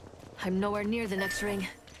 I'm nowhere near the next ring.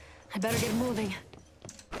 I better get moving.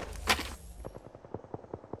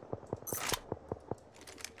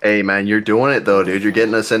 Hey man, you're doing it though, dude. You're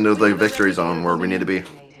getting us into the victory zone where we need to be.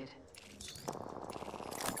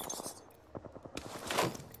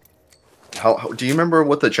 How do you remember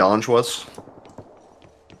what the challenge was?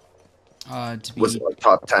 To be Was it like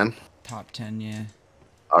top 10? top 10, yeah.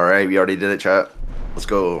 Alright, we already did it, chat. Let's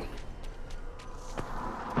go.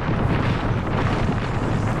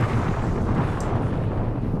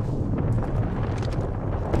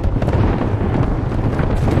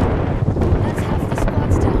 That's half the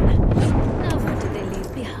squads down. Now what did they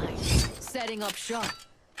leave behind? Setting up shop.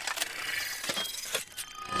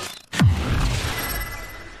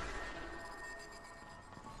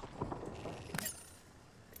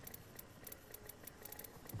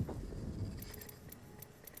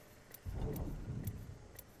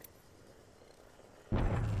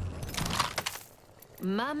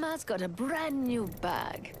 Mama's got a brand new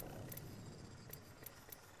bag.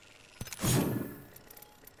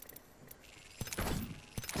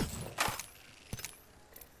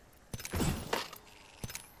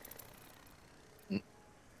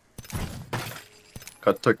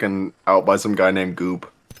 Got taken out by some guy named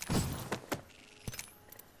Goop.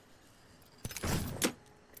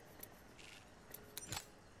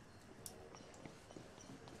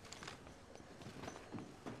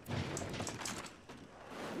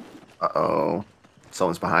 Uh-oh.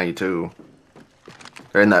 Someone's behind you, too.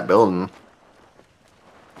 They're in that building.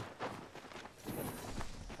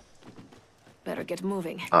 Better get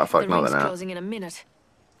moving. Oh, fuck, the no, ring's they're not. closing in a minute.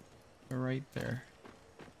 They're right there.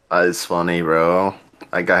 That is funny, bro.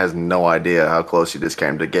 That guy has no idea how close he just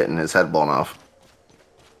came to getting his head blown off.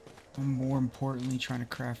 I'm more importantly trying to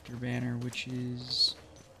craft your banner, which is...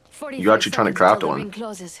 You actually trying to craft one?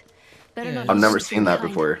 Yeah, I've never seen that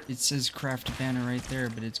before. It says craft a banner right there,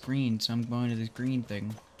 but it's green, so I'm going to this green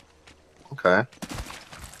thing. Okay.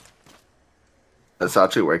 That's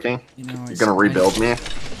actually working? You know, You're gonna rebuild me?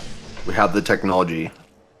 We have the technology.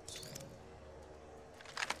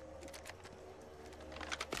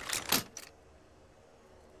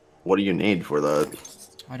 What do you need for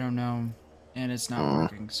that? I don't know. And it's not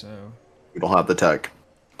working, so... We don't have the tech.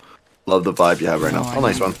 Love the vibe you have right now. Oh,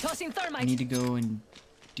 nice one. I need to go and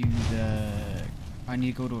do the... I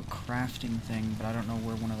need to go to a crafting thing, but I don't know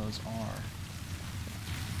where one of those are.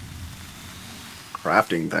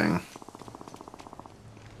 Crafting thing.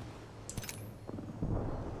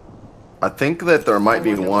 I think that there might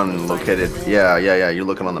be one located... Yeah, you're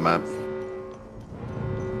looking on the map.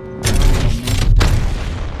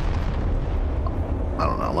 I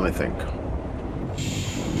don't know, let me think.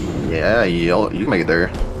 Yeah, you can make it there.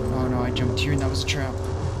 Oh no, I jumped here and that was a trap.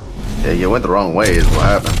 Yeah, you went the wrong way is what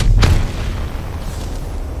happened.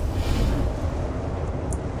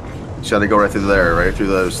 You gotta go right through there, right through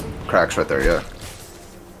those cracks right there, yeah.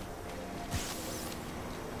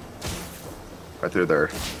 Right through there.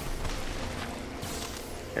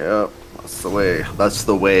 Yep, that's the way. That's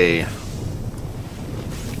the way.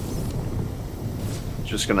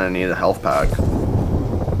 Just gonna need a health pack.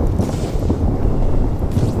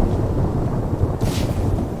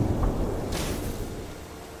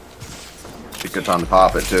 good time to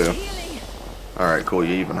pop it too. Alright, cool,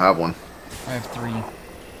 you even have one. I have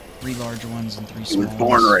three large ones and 3 He small was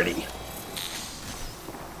born ones. ready.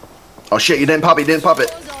 Oh shit, you didn't pop it,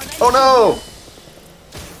 Oh no!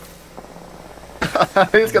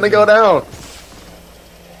 He's gonna go down.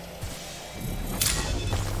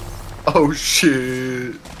 Oh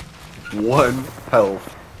shit. 1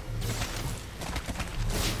 health.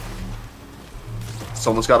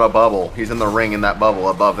 Someone's got a bubble. He's in the ring in that bubble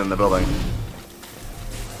above in the building.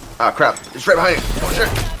 Ah crap, he's right behind you. Oh shit.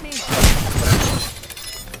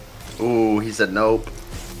 Ooh, he said nope.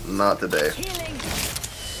 Not today.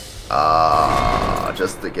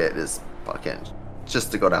 Just to get his fucking...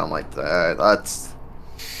 Just to go down like that.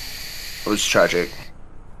 It was tragic.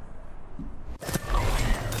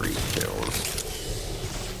 3 kills.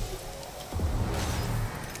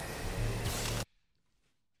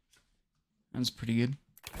 That's pretty good.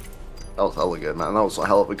 That was hella good, man. That was a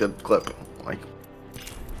hell of a good clip. Like,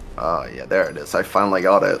 yeah, there it is. I finally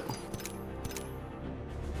got it.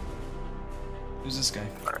 Who's this guy?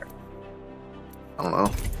 I don't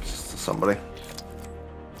know. Just somebody.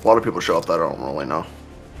 A lot of people show up that I don't really know.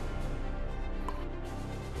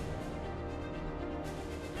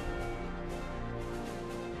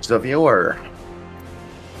 It's a viewer.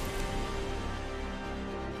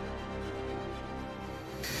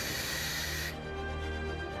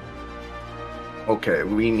 Okay,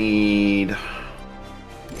 we need...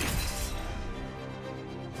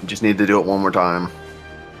 Just need to do it one more time.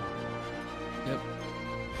 Yep.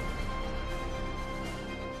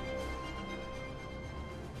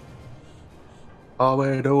 All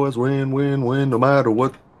we do is win, win, win, no matter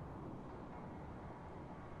what.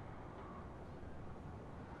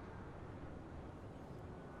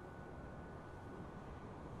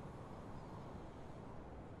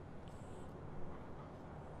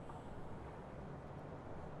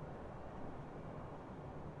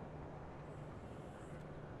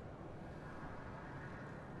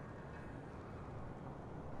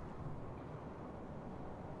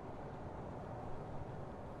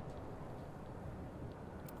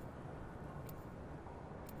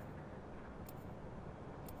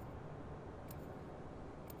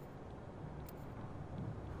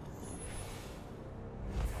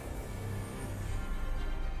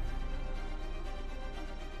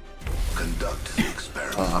 Conduct the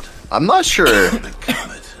experiment. I'm not sure.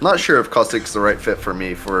 Not sure if Caustic's the right fit for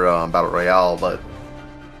me for Battle Royale, but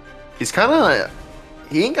he's kind of...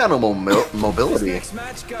 He ain't got no mobility.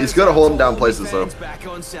 He's good at holding down places though.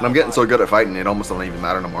 And I'm getting so good at fighting, it almost don't even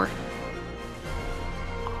matter no more.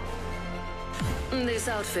 This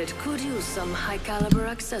outfit could use some high caliber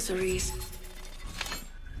accessories.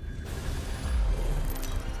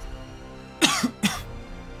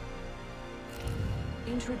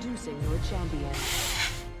 Introducing your champion.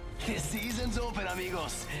 The season's open,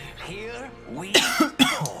 amigos. Here we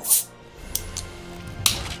go.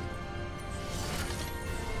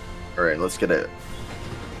 Alright, let's get it.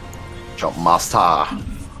 Jump master.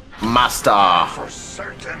 Master. For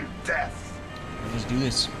certain death. Let's do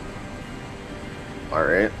this.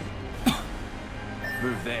 Alright.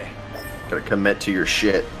 Move there. Gotta commit to your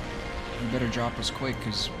shit. You better drop us quick,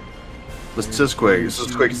 because... This is quick. This is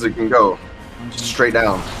as quick as it can go. Straight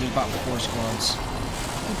down. There's about 4 squads.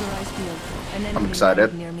 Keep your eyes peeled. An I'm enemy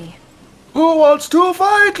excited. near me. Who wants to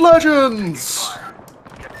fight, legends?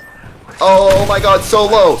 Oh my god, so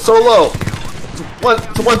low, so low. It's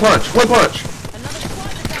one punch, one punch.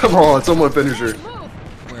 Come on, someone finish her.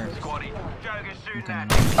 Where? Okay.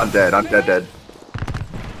 I'm dead, I'm dead.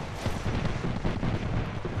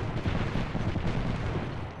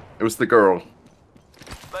 It was the girl.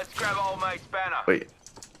 Let's grab old mate's banner. Wait.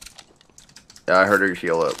 Yeah, I heard her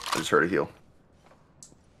heal up. I just heard her heal.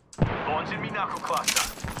 Launching me knuckle cluster.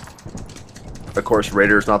 Of course,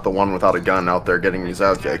 Raider's not the one without a gun out there getting his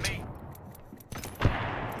ass kicked.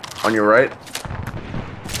 On your right.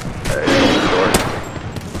 Hey, open the door.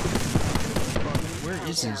 Where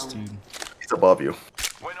is this dude? He's above you.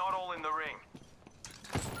 We're not all in the ring.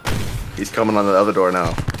 He's coming on the other door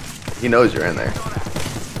now. He knows you're in there.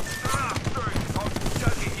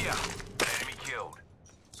 Enemy killed.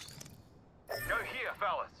 Go here,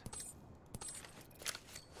 fellas.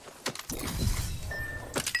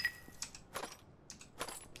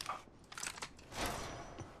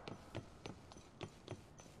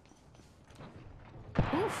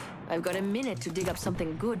 Oof. I've got a minute to dig up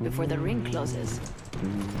something good before the ring closes.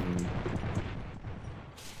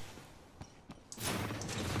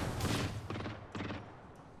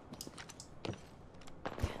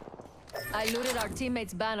 I looted our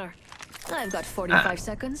teammate's banner. I've got 45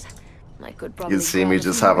 seconds. I could probably... You can see me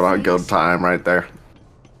just having a good time right there.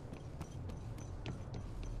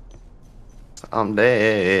 I'm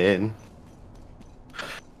dead.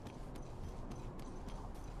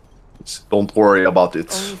 Don't worry about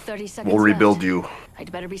it. Only 30 seconds We'll rebuild left. you.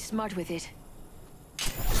 I'd better be smart with it.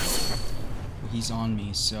 He's on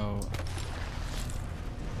me, so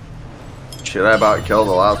Shit, I about killed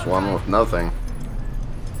the last one with nothing.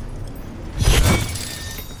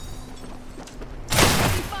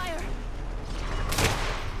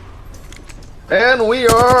 And we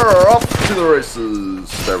are off to the races.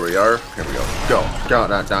 There we are. Here we go. Go. Go.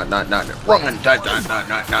 Run.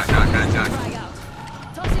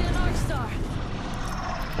 Tossing an arc star.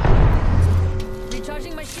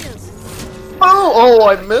 Recharging my shields. Oh,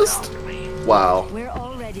 I missed. Wow. We're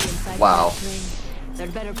already inside Wow. the ring.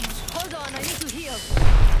 They'd better hold on. I need to heal.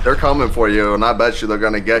 They're coming for you, and I bet you they're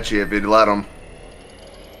gonna get you if you let them.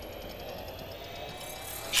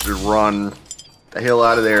 Should run the hell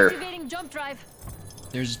out of there. Activating jump drive.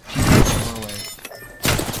 there's people in the doorway.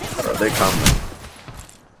 Are they coming?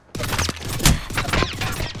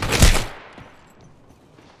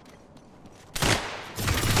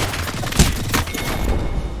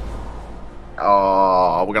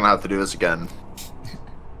 Oh, we're gonna have to do this again.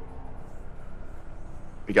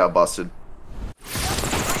 We got busted.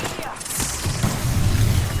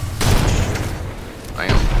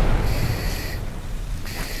 Damn.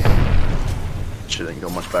 Shit didn't go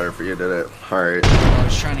much better for you, did it? Alright. I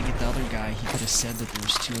was trying to get the other guy. He could have said that there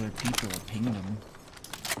was 2 other people that pinged him.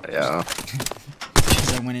 Yeah.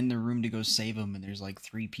 Because I went in the room to go save him, and there's like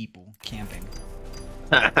 3 people camping.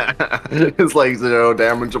 It's like 0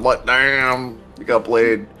 damage. I'm like, damn, you got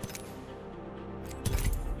played.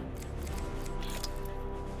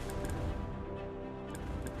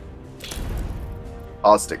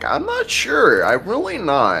 Caustic, I'm not sure. I'm really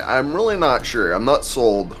not sure. I'm not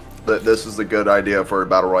sold that this is a good idea for a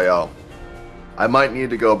battle royale. I might need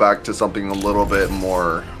to go back to something a little bit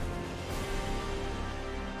more.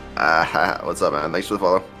 What's up, man? Thanks for the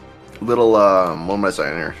follow. Little, what am I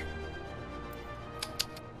saying here?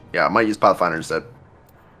 Yeah, I might use Pathfinder instead.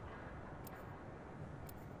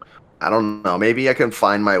 I don't know. Maybe I can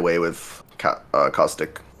find my way with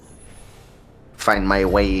Caustic. Find my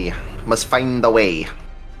way. Must find the way.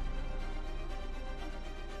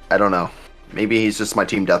 I don't know. Maybe he's just my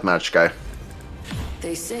team deathmatch guy.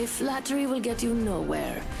 They say flattery will get you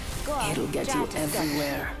nowhere. It'll get you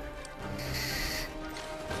everywhere.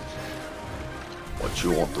 What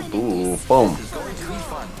you want to do? Boom.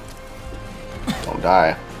 Don't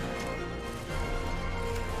die.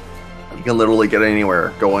 You can literally get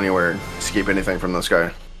anywhere, go anywhere, escape anything from this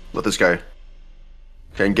guy. With this guy.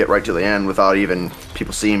 Can get right to the end without even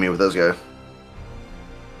people seeing me with this guy.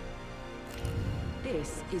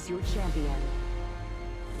 This is your champion.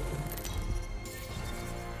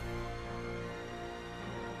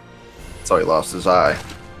 So he lost his eye.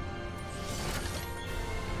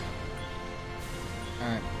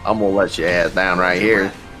 Alright. I'm gonna let you ass down right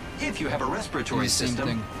here. If you have a respiratory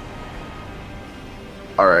system.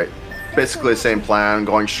 Alright. Basically the same plan,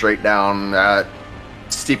 going straight down at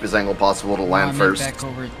steepest angle possible to land first. Back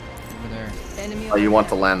over there. Oh, you want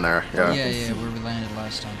to land there? Yeah. Yeah, where we landed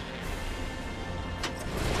last time.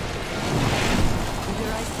 Keep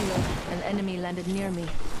your eyes peeled. An enemy landed near me.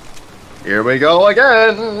 Here we go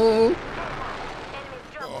again.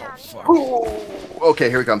 Oh, fuck. Ooh. Okay,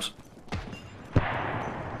 here he comes.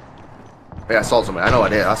 Hey, I saw somebody. I know I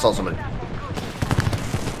did. I saw somebody.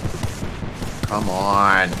 Come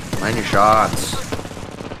on. Mind your shots.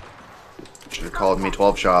 Should have called me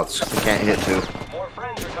 12 shots. You can't hit 2. More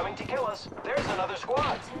friends are coming to kill us. There's another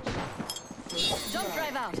squad. Jump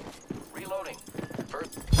drive out. Reloading.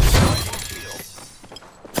 First, shields.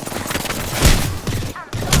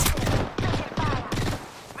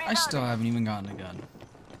 I still haven't even gotten a gun.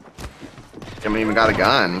 You haven't even got a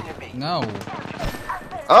gun. No.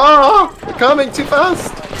 Oh! You're coming too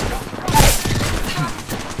fast!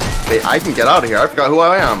 Hey, I can get out of here. I forgot who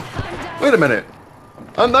I am. Wait a minute.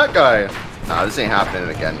 I'm that guy. Nah, this ain't happening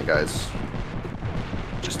again, you guys.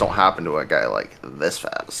 Just don't happen to a guy like this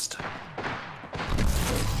fast.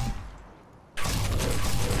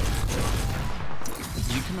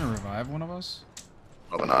 Did you come and revive one of us?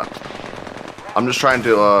 Probably not. I'm just trying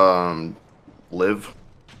to, live.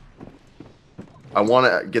 I want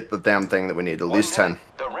to get the damn thing that we need, at least 10.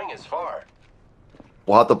 The ring is far.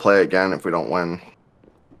 We'll have to play again if we don't win.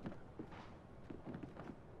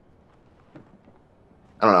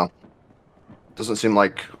 I don't know. Doesn't seem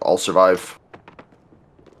like I'll survive.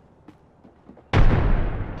 The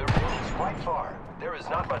ring is quite far. There is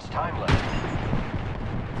not much time left.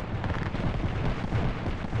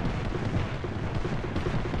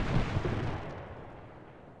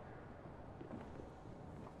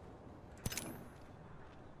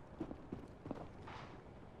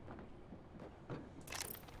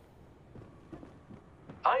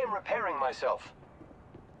 I'm repairing myself.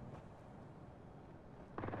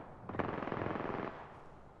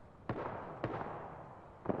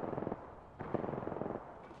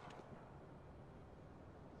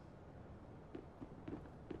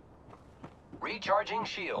 Recharging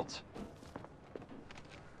shields.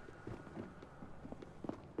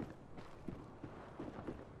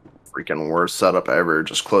 Freaking worst setup ever.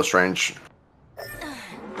 Just close range.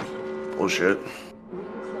 Bullshit.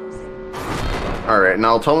 Alright,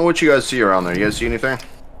 now tell me what you guys see around there. You guys see anything?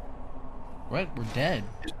 What? We're dead.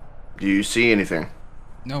 Do you see anything?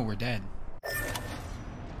 No, we're dead.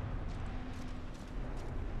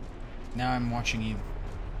 Now I'm watching you.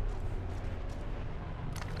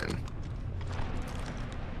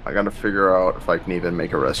 I gotta figure out if I can even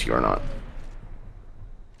make a rescue or not.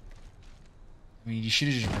 I mean, you should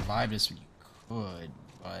have just revived us when you could,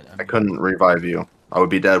 but... I couldn't revive you. I would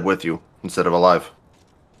be dead with you instead of alive.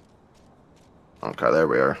 Okay, there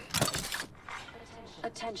we are.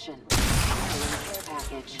 Attention. Care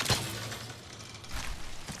package.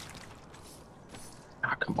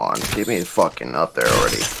 Ah, come on. Get me fucking up there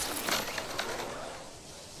already.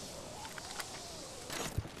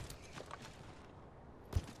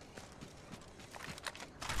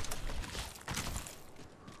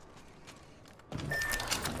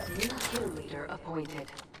 New kill leader appointed.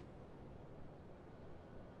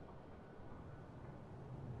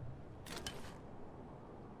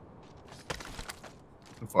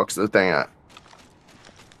 The fuck's the thing at?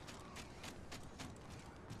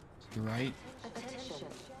 You're right. Attention.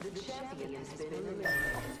 The champion has been eliminated.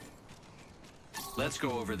 Let's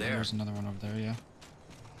go over there. There's another one over there, yeah.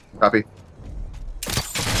 Copy.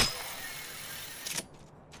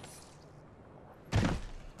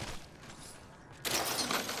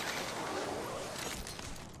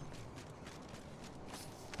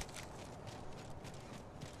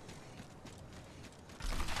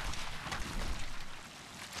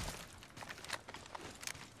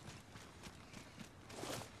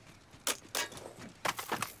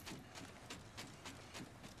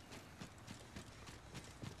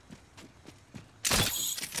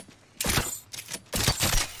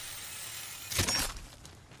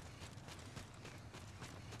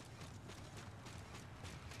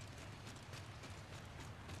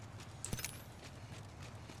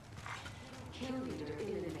 Kill leader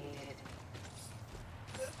eliminated.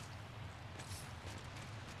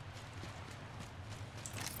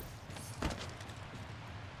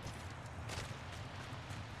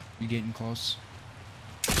 You getting close?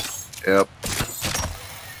 Yep.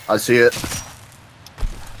 I see it.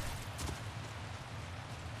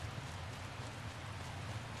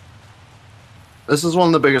 This is one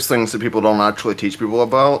of the biggest things that people don't actually teach people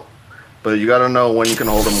about. But you gotta know when you can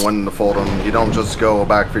hold them, when to fold them. You don't just go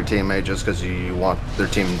back for your teammate just because you want their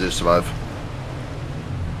team to survive.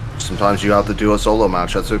 Sometimes you have to do a solo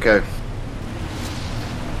match, that's okay.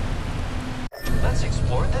 Let's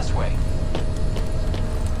explore this way.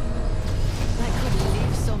 I couldn't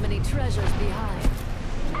leave so many treasures behind.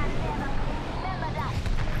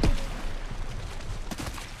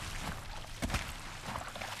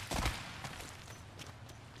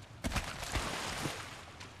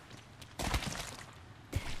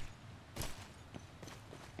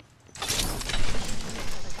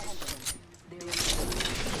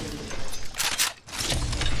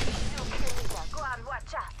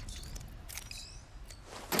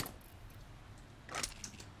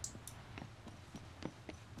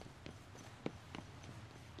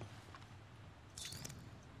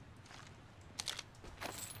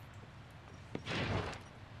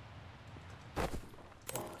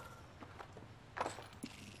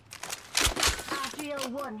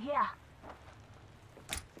 One here.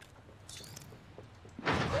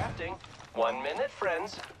 Crafting. 1 minute,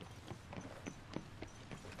 friends.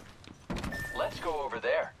 Let's go over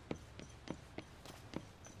there.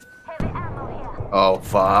 Heavy ammo here. Oh,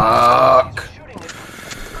 fuck.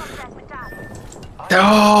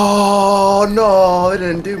 Oh, no, they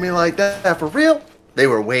didn't do me like that. For real? They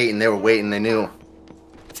were waiting, they knew.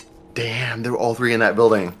 Damn, they were all three in that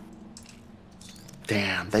building.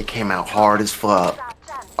 Damn, they came out hard as fuck.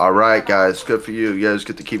 Alright, guys, good for you. You guys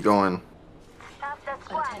get to keep going.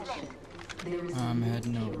 I'm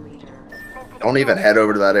heading over. Don't even head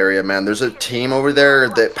over to that area, man. There's a team over there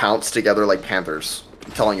that pounce together like panthers.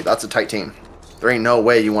 I'm telling you, that's a tight team. There ain't no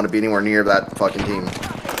way you want to be anywhere near that fucking team.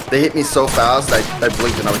 They hit me so fast, I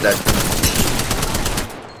blinked and I was dead.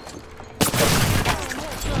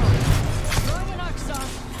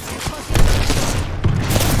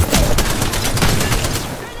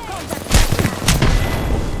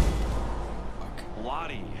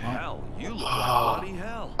 Bloody hell, you look like bloody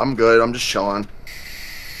hell. I'm good, I'm just chilling.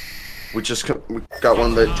 We got one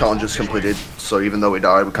of the challenges completed, so even though we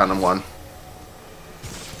died, we kind of won.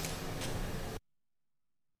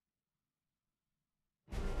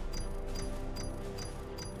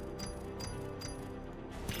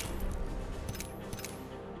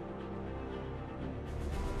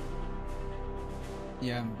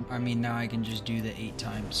 Yeah, I mean now I can just do the 8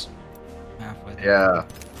 times halfway there. Yeah.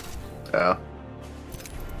 Yeah.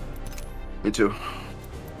 Me too.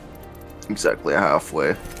 Exactly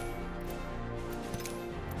halfway.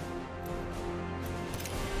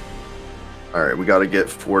 Alright, we gotta get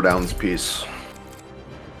 4 downs apiece.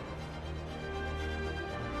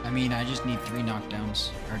 I mean, I just need 3 knockdowns.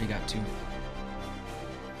 I already got 2.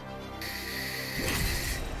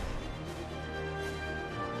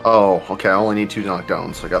 Oh, okay, I only need 2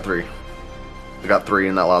 knockdowns. I got 3. I got 3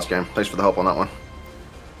 in that last game. Thanks for the help on that one.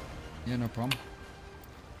 Yeah, no problem.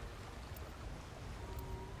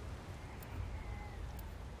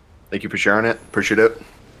 Thank you for sharing it. Appreciate it.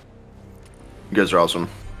 You guys are awesome.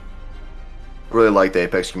 Really like the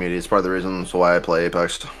Apex community. It's part of the reasons why I play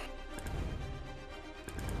Apex.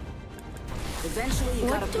 Eventually, you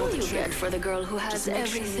gotta pull the trigger. What do you get for the girl who has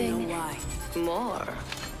everything? More.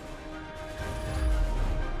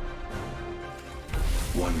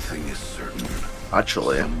 One thing is certain.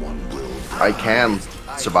 Actually, I can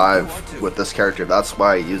survive with this character. That's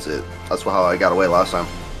why I use it. That's how I got away last time.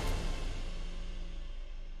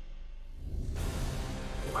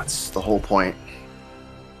 That's the whole point.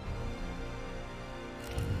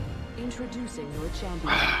 Introducing your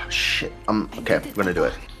champion. Shit. Okay, I'm gonna do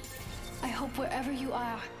it. I hope wherever you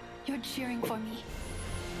are, you're cheering for me.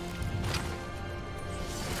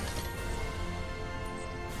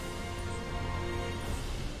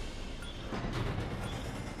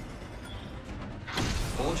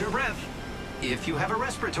 Hold your breath. If you have a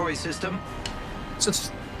respiratory system.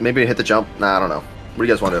 Maybe hit the jump. Nah, I don't know. What do you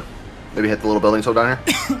guys want to do? Maybe hit the little building so down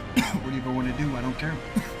here? Whatever you want to do, I don't care.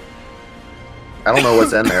 I don't know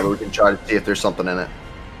what's in there, but we can try to see if there's something in it.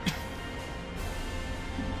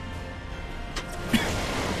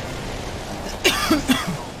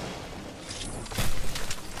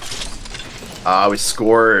 We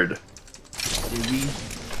scored. Did we?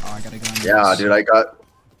 Oh, I got a gun. Yeah, dude, I got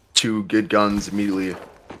 2 good guns immediately.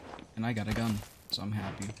 And I got a gun, so I'm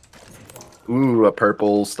happy. Ooh, a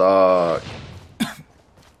purple stock.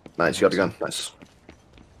 Nice, you got a gun. Nice.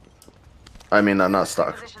 I mean, not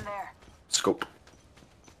stock. Scope.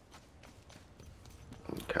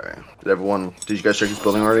 Okay. Did you guys check this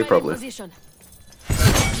building already? Probably. I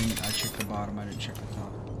checked the bottom, I didn't check the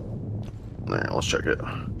top. Alright, let's check it.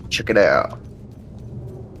 Check it out.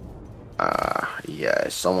 Yeah,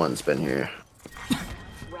 someone's been here.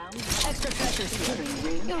 Extra pressure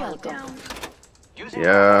here. You're welcome.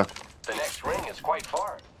 Yeah. The next ring is quite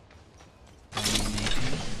far.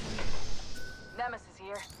 Nemesis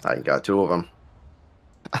here. I got 2 of them.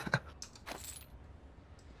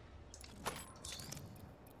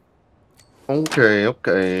 Okay.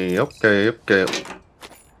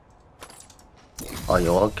 Are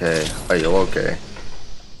you okay? Are you okay?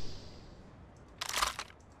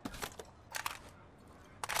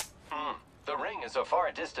 The ring is a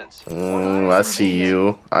far distance. I see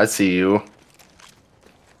you. I see you.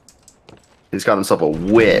 He's got himself a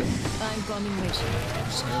whip. I'm coming with you.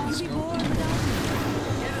 Let's go.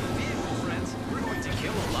 We're going to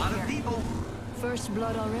kill a lot of people. First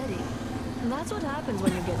blood already. That's what happens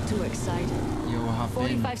when you get too excited. Yo, hop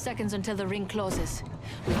 45 seconds until the ring closes.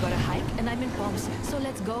 We've got a hike and I'm in pumps, so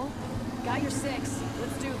let's go. Got your 6.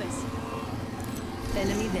 Let's do this.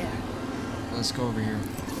 Enemy there. Let's go over here.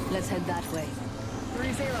 Let's head that way.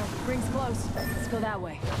 3-0. Ring's close. Let's go that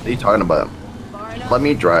way. What are you talking about? Let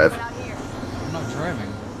me drive. I'm not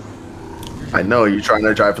driving. I know, you're trying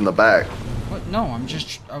to drive from the back. What? No,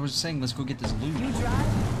 I was saying let's go get this loot.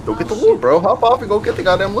 Go get the loot, bro. Hop off and go get the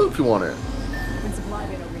goddamn loot if you want it. Supply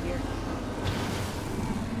bin over here.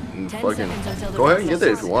 10 Fucking seconds until the go ahead ring and get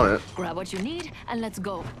it if closes. you want it. Grab what you need and let's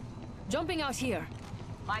go. Jumping out here.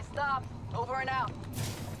 My stop. Over and out.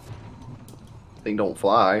 Thing don't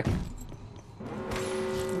fly.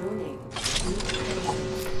 Warning.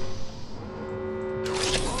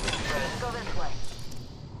 Go this way.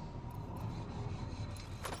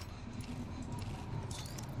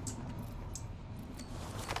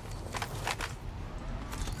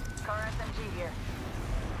 Car SMG here.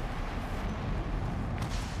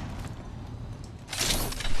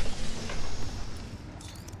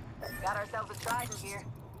 Got ourselves a Trident here.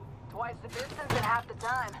 Twice the distance and half the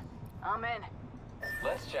time. I'm in.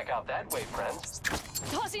 Let's check out that way, friends.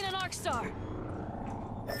 Tossing an arc star.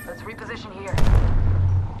 Let's reposition here.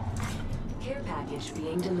 Care package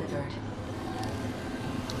being delivered.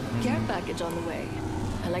 Care package on the way.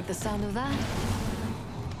 I like the sound of that.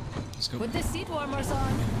 Let's go. Put the seat warmers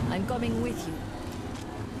on. I'm coming with you.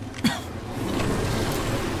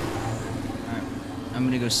 Alright. I'm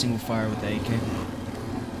gonna go single fire with the AK.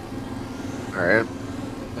 Alright.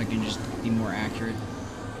 If I can just be more accurate.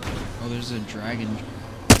 Oh, there's a dragon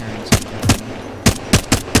carrying something.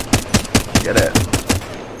 Get it.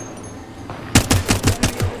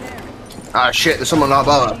 Ah shit, there's someone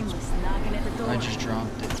above. I just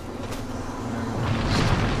dropped it.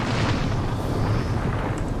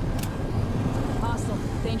 Hostile.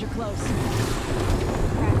 Danger close.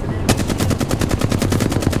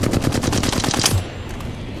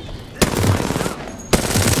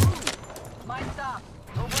 Mine stop.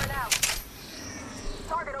 Over and out.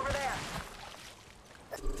 Target over there.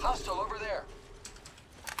 Hostile over there.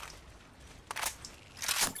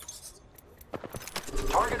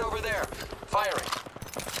 Target over there. Firing.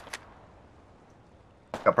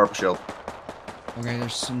 Got purple shield. Okay,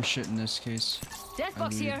 there's some shit in this case. Death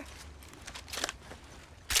box here.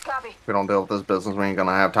 Copy. If we don't deal with this business, we ain't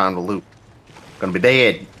gonna have time to loot. Gonna be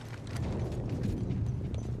dead.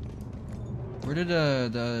 Where did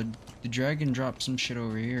the dragon drop some shit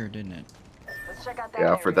over here, didn't it? Let's check out that Yeah,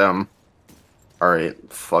 area. for them.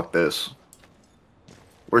 Alright, fuck this.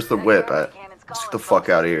 Where's the whip at? Let's get the fuck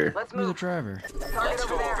out of here. Let's Who's the move. driver? Let's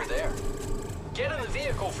go over there. Get in the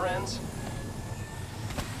vehicle, friends.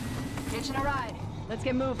 Hitching a ride. Let's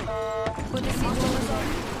get moving. Put the seat warmers on.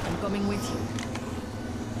 I'm coming with you.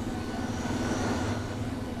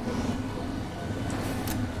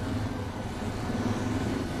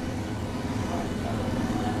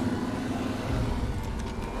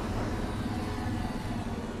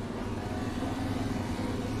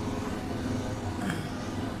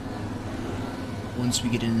 Once we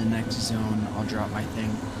get in the next zone, I'll drop my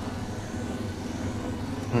thing.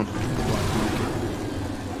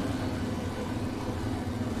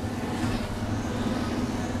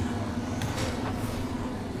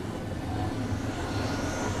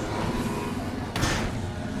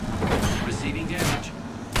 Receiving damage.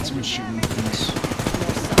 Someone's shooting things.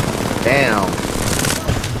 Damn.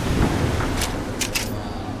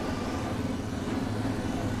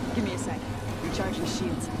 Give me a sec. Recharging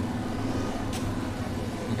shields.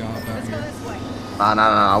 We got about Let's go here. this way.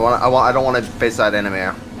 No. I don't want to face that enemy.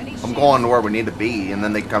 I'm going to where we need to be, and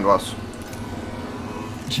then they can come to us.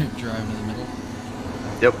 Drive in the middle.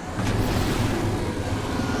 Yep.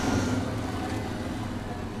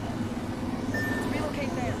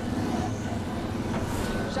 Relocate there.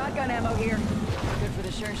 Shotgun ammo here. Good for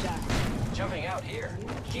the sure shot. Jumping out here.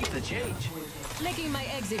 Keep the change. Making my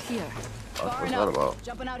exit here. What's Far that enough. about?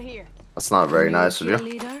 Jumping out here. That's not very nice of you.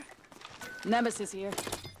 Leader. Nemesis here.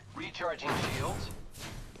 Recharging shields.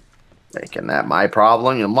 Making that my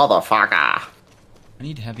problem, you motherfucker. I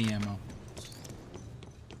need heavy ammo.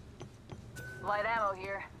 Light ammo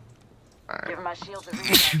here. Alright. Give my shields a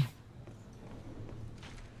recharge.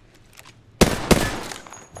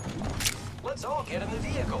 Let's all get in the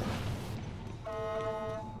vehicle.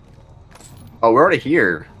 Oh, we're already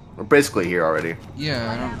here. We're basically here already.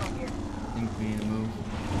 Yeah, I don't think we need to move.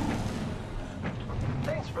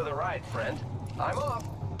 Thanks for the ride, friend. I'm off.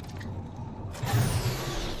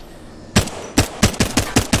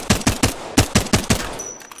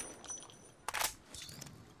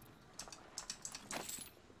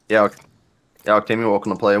 Yeah, Timmy,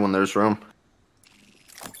 welcome to play when there's room.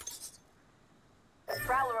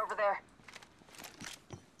 Prowler over there.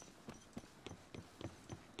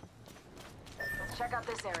 Let's check out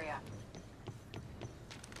this area.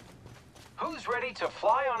 Who's ready to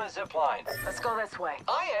fly on a zipline? Let's go this way.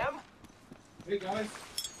 I am. Hey guys.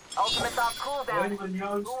 Ultimate's off cooldown. Anyone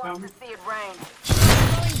knows Who wants to see it rain?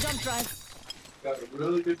 Throwing jump drive. Got a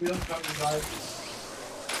really good deal coming, guys.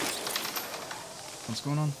 What's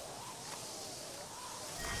going on?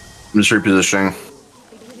 I'm just repositioning.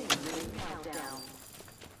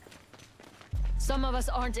 Some of us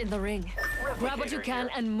aren't in the ring. Grab what you can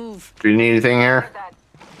and move. Do you need anything here?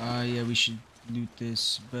 Yeah, we should loot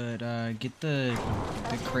this, but get the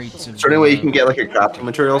crates of. Is there any way you can get like your crafting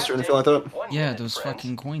materials or anything like that? Yeah, those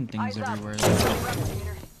fucking coin things everywhere.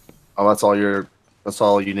 Oh, that's all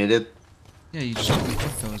you needed? Yeah, you just go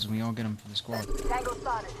pick those and we all get them for the squad. Tango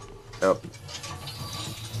spotted. Yep.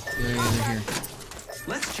 Yeah, they're here.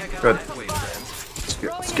 Let's check out Good. that way, friends.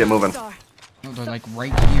 Let's get moving. No, they're like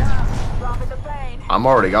right here. Dropping the pain. I'm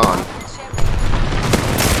already gone.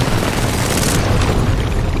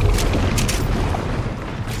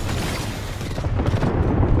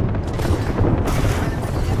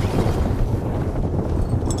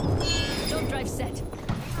 Jump drive set.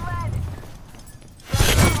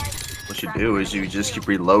 should do is you just keep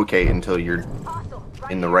relocate until you're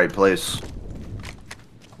in the right place.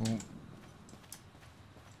 Cool.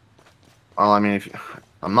 Well, I mean, if you,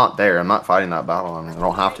 I'm not there, I'm not fighting that battle. I mean, I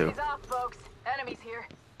don't have to. Off, folks. Enemies here.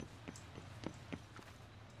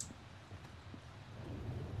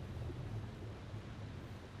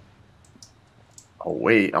 Oh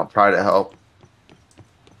wait, I'll try to help.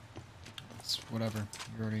 It's whatever.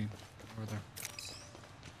 You're already over there.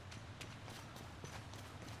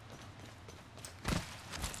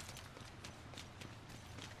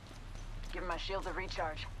 Give my shields a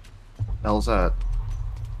recharge. Hell's that?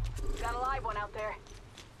 Got a live one out there.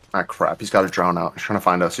 Ah crap, he's got a drone out. He's trying to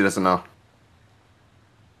find us. He doesn't know.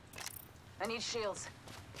 I need shields.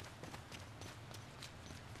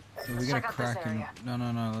 So we got a Kraken. No,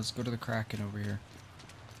 no, no. Let's go to the Kraken over here.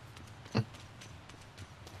 Come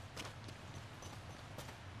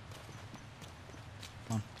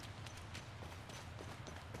on.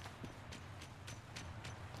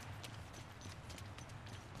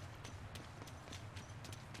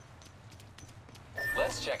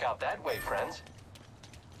 Let's check out that way, friends.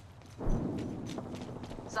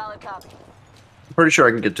 Solid copy. I'm pretty sure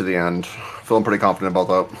I can get to the end. Feeling pretty confident about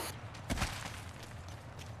that.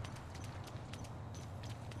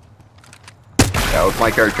 Yeah, with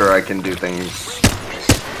my character, I can do things.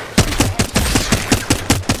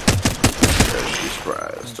 That she's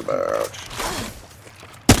surprised about.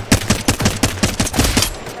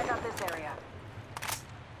 Check out this area.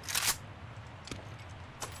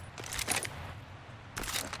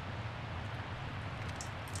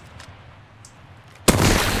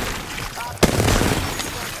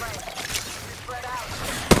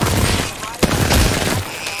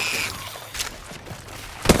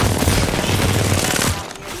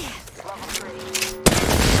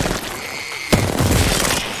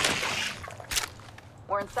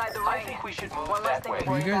 Inside the ring. I think we should move One last that thing way.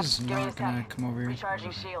 before Are you you guys go. Give me a not gonna sec. come over here?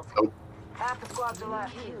 Recharging shields. Nope. Half the squads are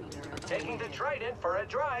left. Taking the Trident for a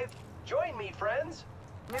drive. Join me, friends.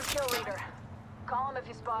 New kill leader. Call him if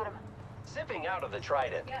you spot him. Zipping out of the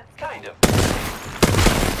Trident. Kind of.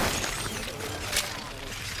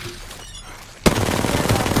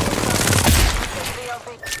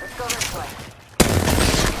 Let's go this way.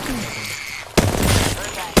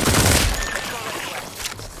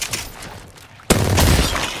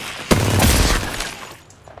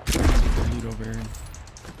 Loot over here.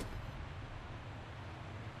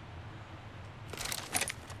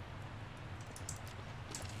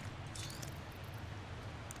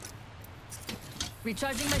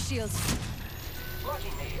 Recharging my shields. Lucky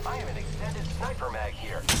me, I have an extended sniper mag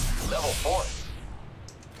here. Level 4.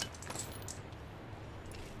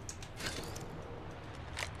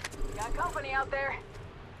 Got company out there.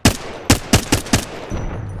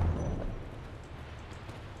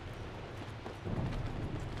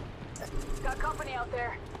 Got company out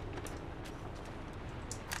there.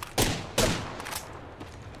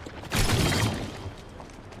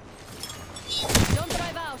 Don't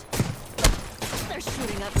drive out. They're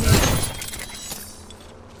shooting at me.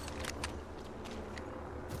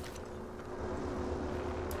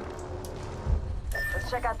 Let's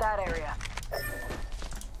check out that area.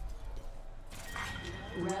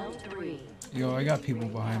 Round 3. Yo, I got people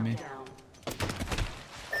behind me.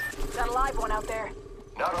 Got a live one out there.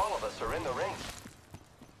 Not all of us are in the ring.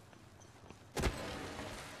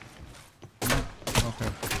 Okay,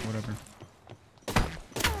 whatever.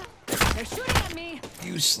 They're shooting at me.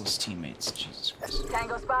 Useless teammates, Jesus Christ.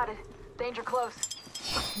 Tango spotted. Danger close.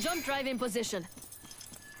 Jump drive in position.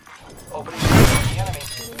 Opening the enemy.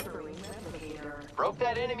 Broke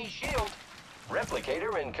that enemy shield.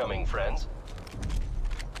 Replicator incoming, friends.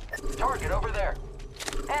 Target over there.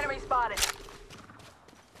 Enemy spotted.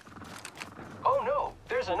 Oh no,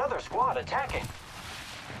 there's another squad attacking.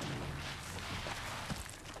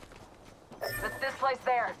 Let's displace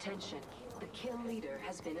there. Attention. The kill leader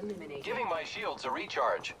has been eliminated. Giving my shields a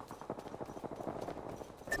recharge.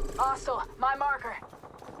 Hostile. My marker.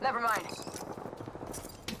 Never mind.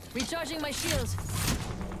 Recharging my shields.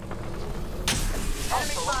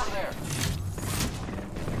 Enemy Hostile over spotted. there.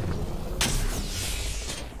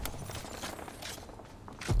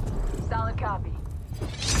 Solid copy.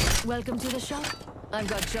 Welcome to the shop. I've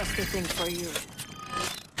got just the thing for you.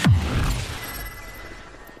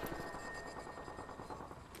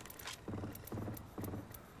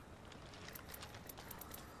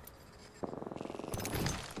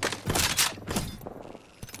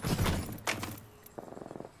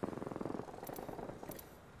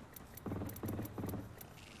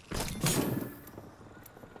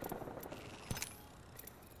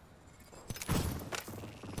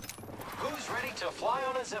 Who's ready to fly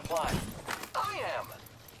on a zipline? I am.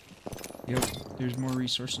 Yep, there's more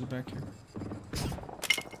resources back here.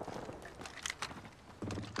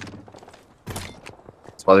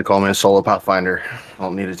 That's why they call me a solo pathfinder. I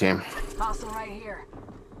don't need a team. Hostile right here.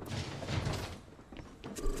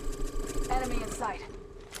 Enemy in sight.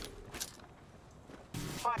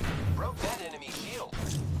 Broke that enemy shield.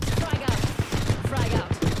 Frag out. Frag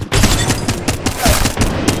out.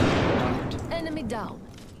 Enemy down.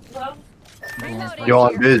 Yo,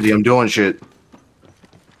 I'm busy. I'm doing shit.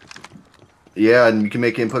 Yeah, and you can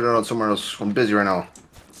make it and put it on somewhere else. I'm busy right now.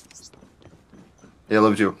 Yeah, I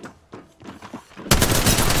love you.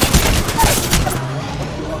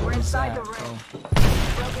 We're inside the ring. Oh.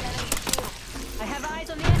 Broken enemy shield. I have eyes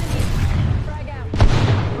on the enemy. Frag out.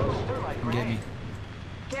 Come get me.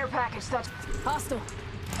 Care package touch. Hostile.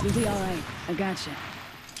 You'll be alright. I gotcha.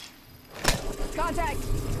 Contact.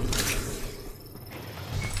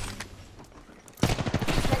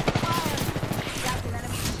 Captain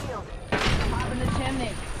enemy shield. Pop in the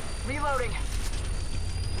chimney. Reloading.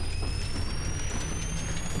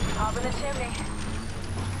 Hop in the chimney.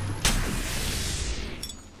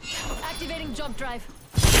 Activating jump drive.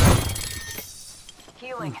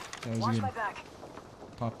 Healing. That was Watch good. my back.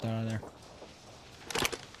 Popped out of there.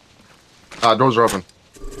 Doors are open.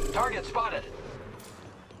 Target spotted.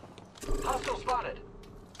 Hostile spotted.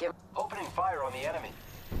 Opening fire on the enemy.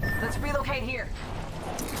 Let's relocate here.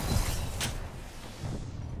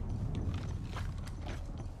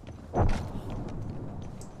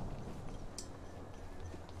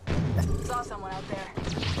 Saw someone out there.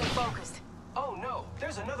 Stay focused. Oh no,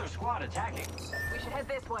 there's another squad attacking. We should head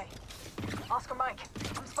this way. Oscar Mike,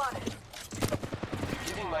 I'm spotted.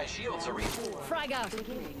 Giving my shields a refill. Frag out.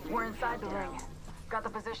 We're inside the ring. Got the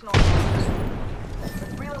positional.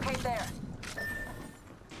 Let's relocate there.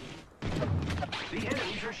 The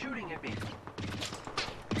enemies are shooting at me.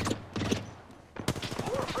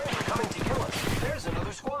 More friends are coming to kill us. There's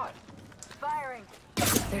another squad. Firing.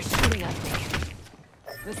 They're shooting at me.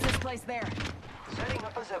 Let's displace there. Setting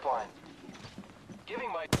up a zipline.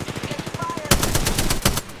 Giving my... Get fire.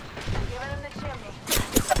 Give it in the chimney.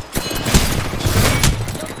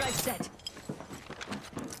 Jump drive set.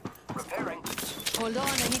 Repairing. Hold on,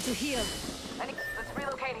 I need to heal. Let's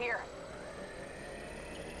relocate here.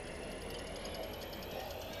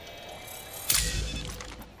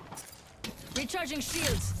 Recharging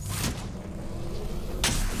shields.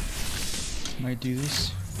 Might do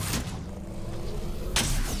this.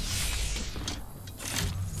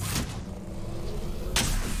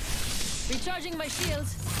 Recharging my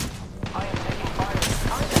shields. I am taking fire.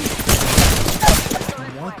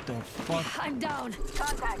 What the fuck? I'm down.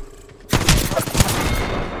 Contact.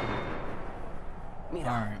 Mira,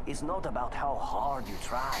 Alright. it's not about how hard you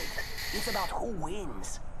tried. It's about who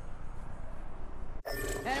wins.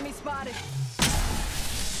 Enemy spotted.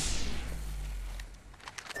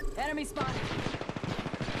 Enemy spotted.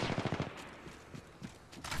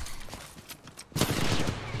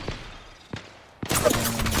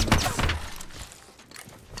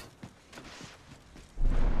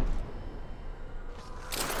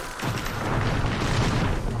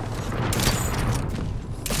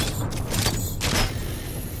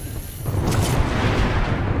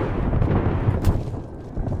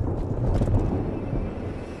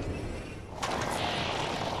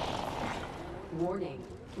 Warning.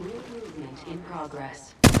 New movement in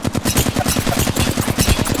progress.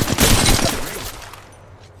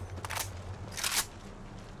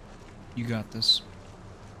 You got this.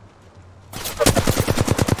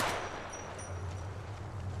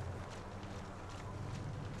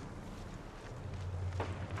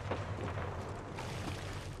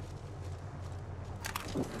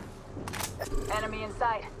 Enemy in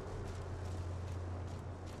sight.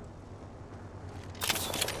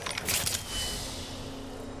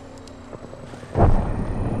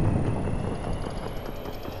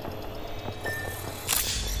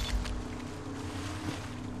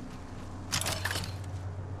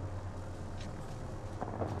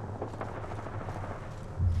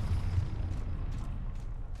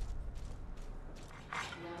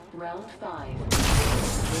 Round 5.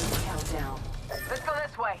 Countdown. Let's go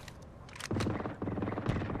this way.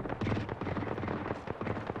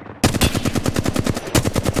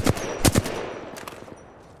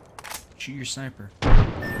 Shoot your sniper.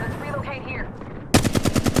 Let's relocate here.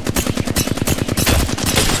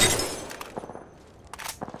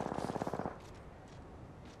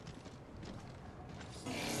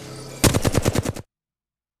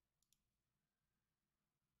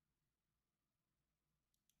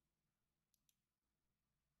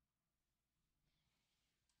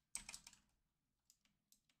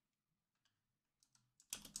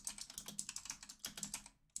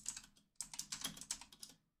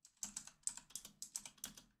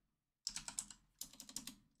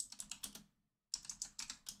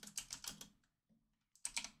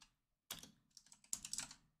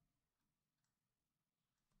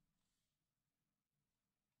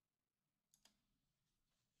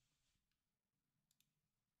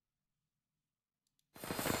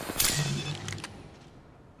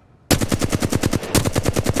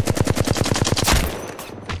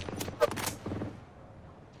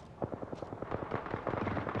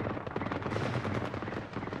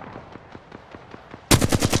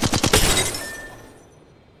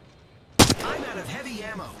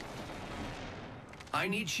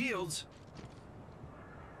 need shields.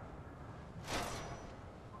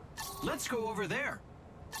 Let's go over there.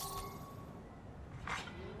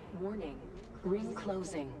 Warning. Ring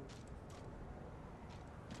closing.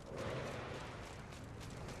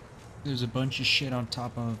 There's a bunch of shit on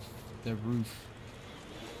top of the roof.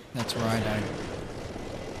 That's where I died.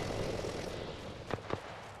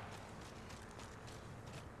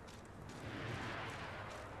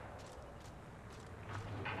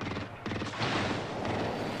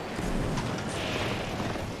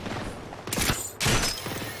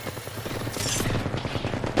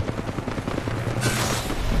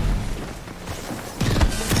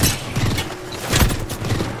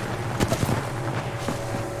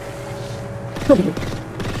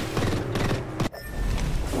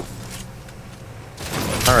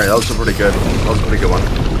 Alright, that was a pretty good. That was a pretty good one.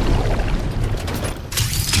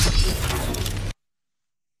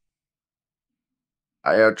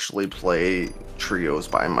 I actually play trios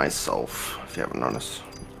by myself, if you haven't noticed.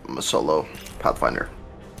 I'm a solo Pathfinder.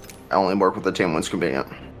 I only work with the team when it's convenient.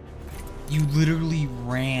 You literally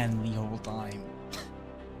ran the whole time.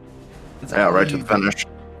 Yeah, right to the finish.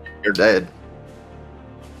 You're dead.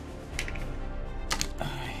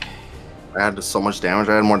 I had so much damage,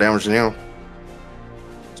 I had more damage than you.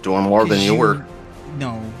 Doing more than you were.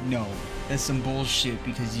 No, that's some bullshit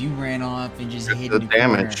because you ran off and just hid the in the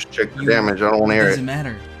damage. corner. Check the damage. I don't want to hear it. Doesn't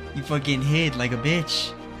matter. You fucking hid like a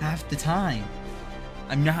bitch half the time.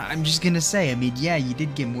 I'm just gonna say. I mean, yeah, you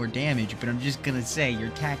did get more damage, but I'm just gonna say your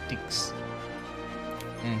tactics.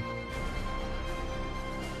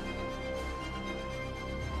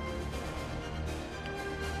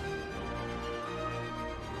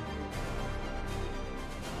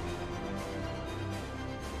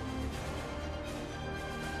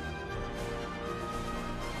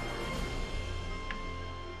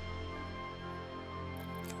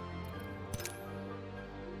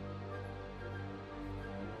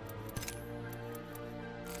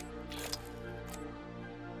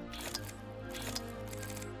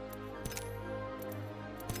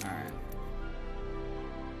 Alright.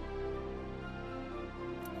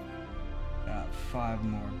 Got 5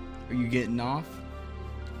 more. Are you getting off?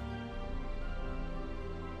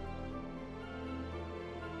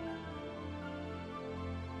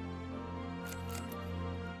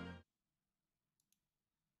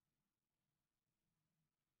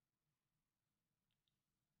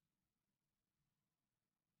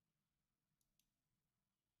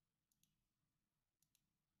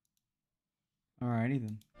 Alrighty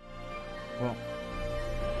then. Well,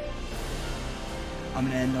 I'm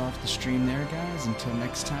gonna end off the stream there, guys. Until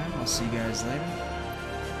next time, I'll see you guys later.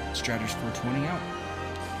 Stratus420 out.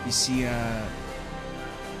 If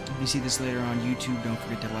you see this later on YouTube, don't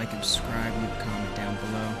forget to like and subscribe, leave a comment down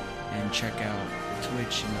below, and check out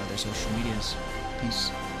Twitch and other social medias. Peace.